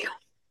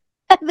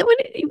 And then when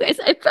you guys,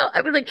 I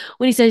was like,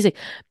 when he said, he's like,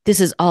 this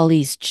is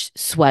Ollie's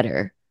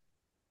sweater.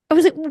 I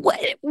was like, what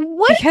is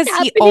Because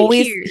happening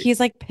here? he's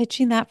like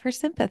pitching that for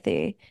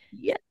sympathy.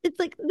 Yeah, it's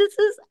like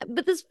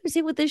but this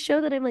is with this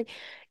show that I'm like,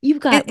 we're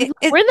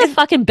in the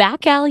fucking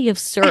back alley of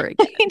Surrey.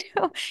 I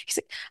know. He's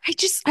like,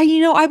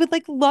 I would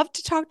like love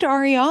to talk to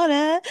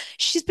Ariana.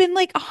 She's been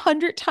like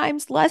 100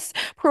 times less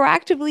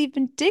proactively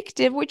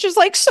vindictive, which is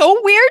like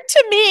so weird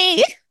to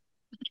me.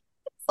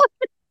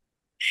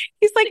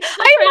 He's like,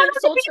 I want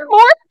to be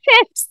more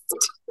pissed.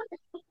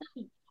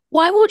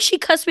 Why won't she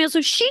cuss me out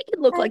so she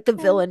can look like the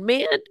villain,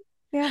 man?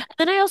 Yeah. And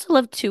then I also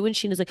love too when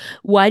Sheena's like,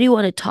 why do you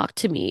want to talk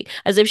to me?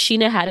 As if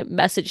Sheena hadn't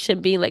messaged him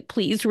being like,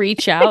 please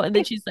reach out. And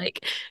then she's like,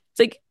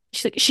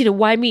 Sheena,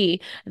 why me?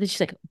 And then she's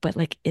like, but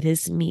like it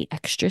is me,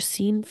 extra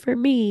scene for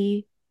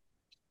me.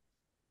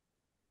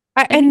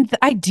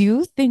 I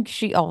do think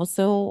she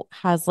also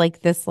has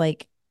like this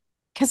like,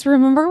 because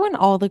remember when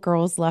all the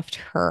girls left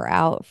her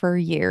out for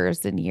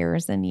years and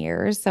years and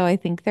years? So I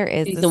think there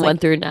is Season this 1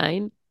 through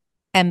 9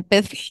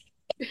 empathy.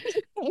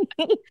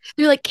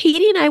 They're like,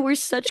 Katie and I were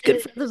such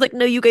good friends. I was like,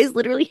 no, you guys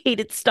literally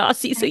hated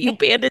Stassi, so you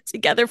banded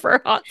together for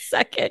a hot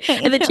second.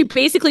 And then she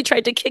basically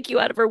tried to kick you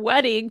out of her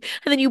wedding.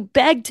 And then you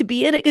begged to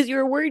be in it because you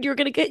were worried you were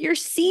going to get your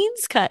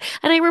scenes cut.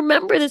 And I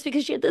remember this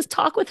because she had this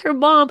talk with her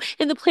mom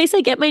in the place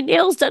I get my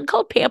nails done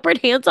called Pampered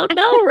Hands on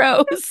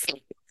Melrose.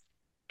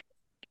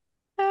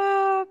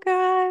 Oh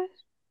God.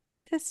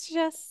 This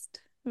just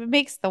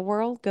makes the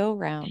world go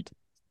round.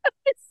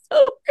 It's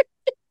so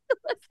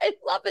ridiculous. I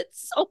love it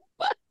so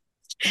much.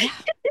 Yeah.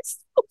 It's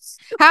so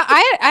stupid.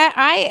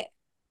 I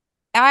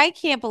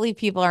can't believe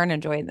people aren't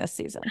enjoying this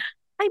season.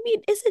 I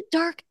mean, is it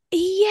dark?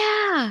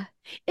 Yeah.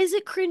 Is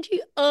it cringy?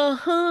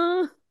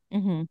 Uh-huh.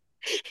 Mm-hmm.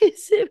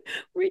 Is it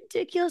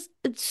ridiculous?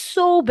 It's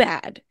so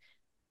bad.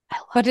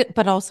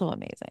 But also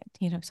amazing.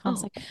 You know,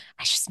 Tom's like,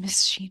 I just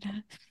miss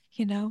Sheena,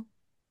 you know?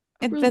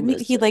 And really then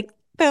miss he it. like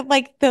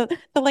the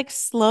like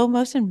slow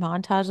motion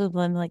montage of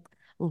them like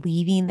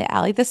leaving the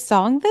alley. The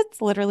song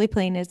that's literally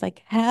playing is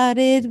like, how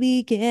did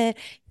we get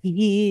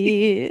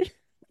here?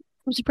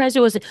 I'm surprised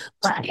it wasn't.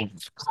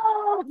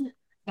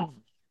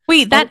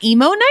 Wait, that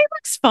emo night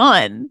looks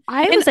fun.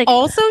 I was like,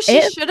 also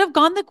she should have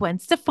gone the Gwen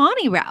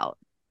Stefani route.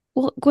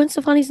 well, Gwen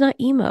Stefani's not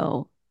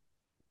emo.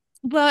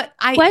 But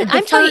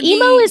I'm telling you,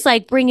 emo is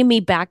like bringing me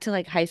back to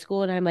like high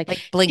school, and I'm like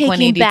Blink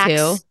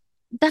 182.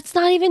 That's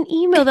not even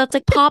emo. That's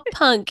like pop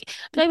punk.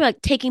 But I'm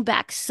like Taking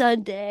Back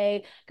Sunday.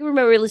 I can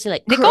remember listening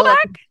like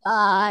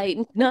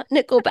Nickelback? Not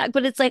Nickelback,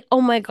 but it's like,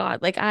 oh my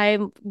God. Like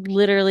I'm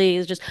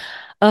literally just,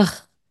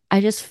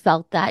 I just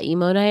felt that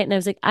emo night. And I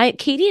was like,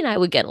 Katie and I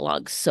would get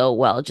along so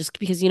well just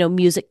because,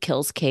 music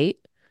kills Kate.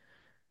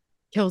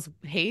 Kills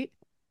hate?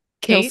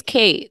 Kills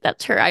Kate.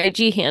 That's her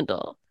IG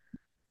handle.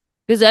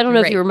 Because I don't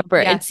know if you remember,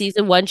 in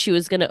season 1, she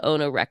was going to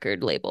own a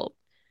record label.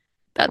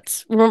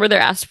 Remember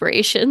their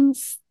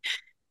aspirations?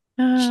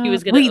 She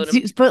was gonna own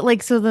them. But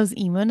like, so those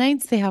emo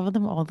nights, they have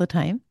them all the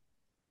time?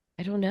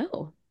 I don't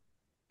know.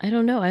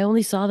 I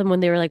only saw them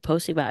when they were like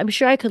posting about it. I'm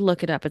sure I could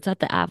look it up. It's at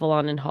the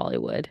Avalon in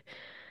Hollywood.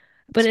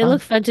 But it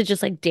looked fun to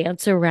just like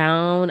dance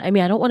around. I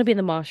mean, I don't want to be in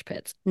the mosh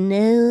pits.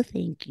 No,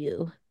 thank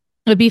you.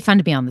 It would be fun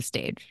to be on the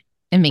stage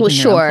and making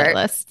your own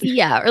playlist.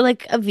 Yeah, or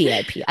like a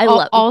VIP.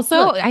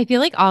 I feel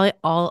like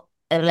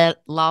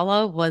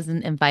Lala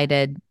wasn't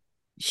invited.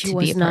 She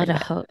was not a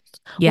host.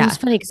 Yeah. Well, it's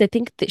funny because I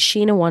think that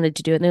Sheena wanted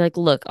to do it. And they're like,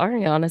 look,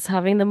 Ariana's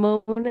having the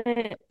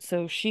moment,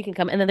 so she can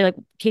come. And then they're like,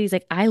 Katie's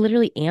like, I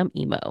literally am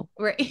emo.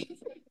 Right.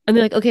 And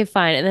they're like, okay,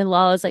 fine. And then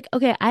Lala's like,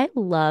 okay, I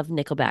love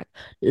Nickelback.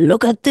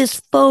 Look at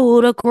this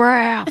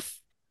photograph.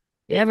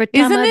 Every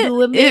time I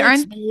do it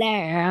makes me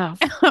laugh.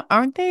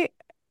 Aren't they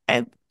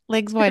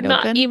legs wide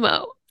not open?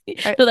 Emo.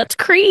 No, that's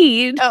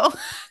Creed. Oh.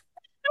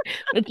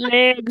 With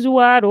legs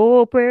wide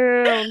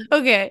open.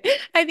 Okay.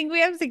 I think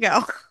we have to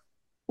go.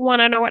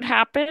 Want to know what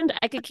happened?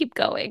 I could keep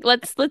going.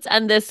 Let's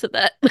end this so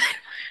that.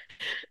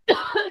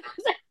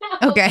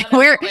 Okay,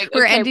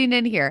 we're ending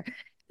in here.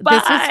 Bye.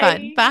 This was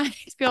fun. Bye.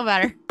 Feel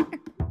better.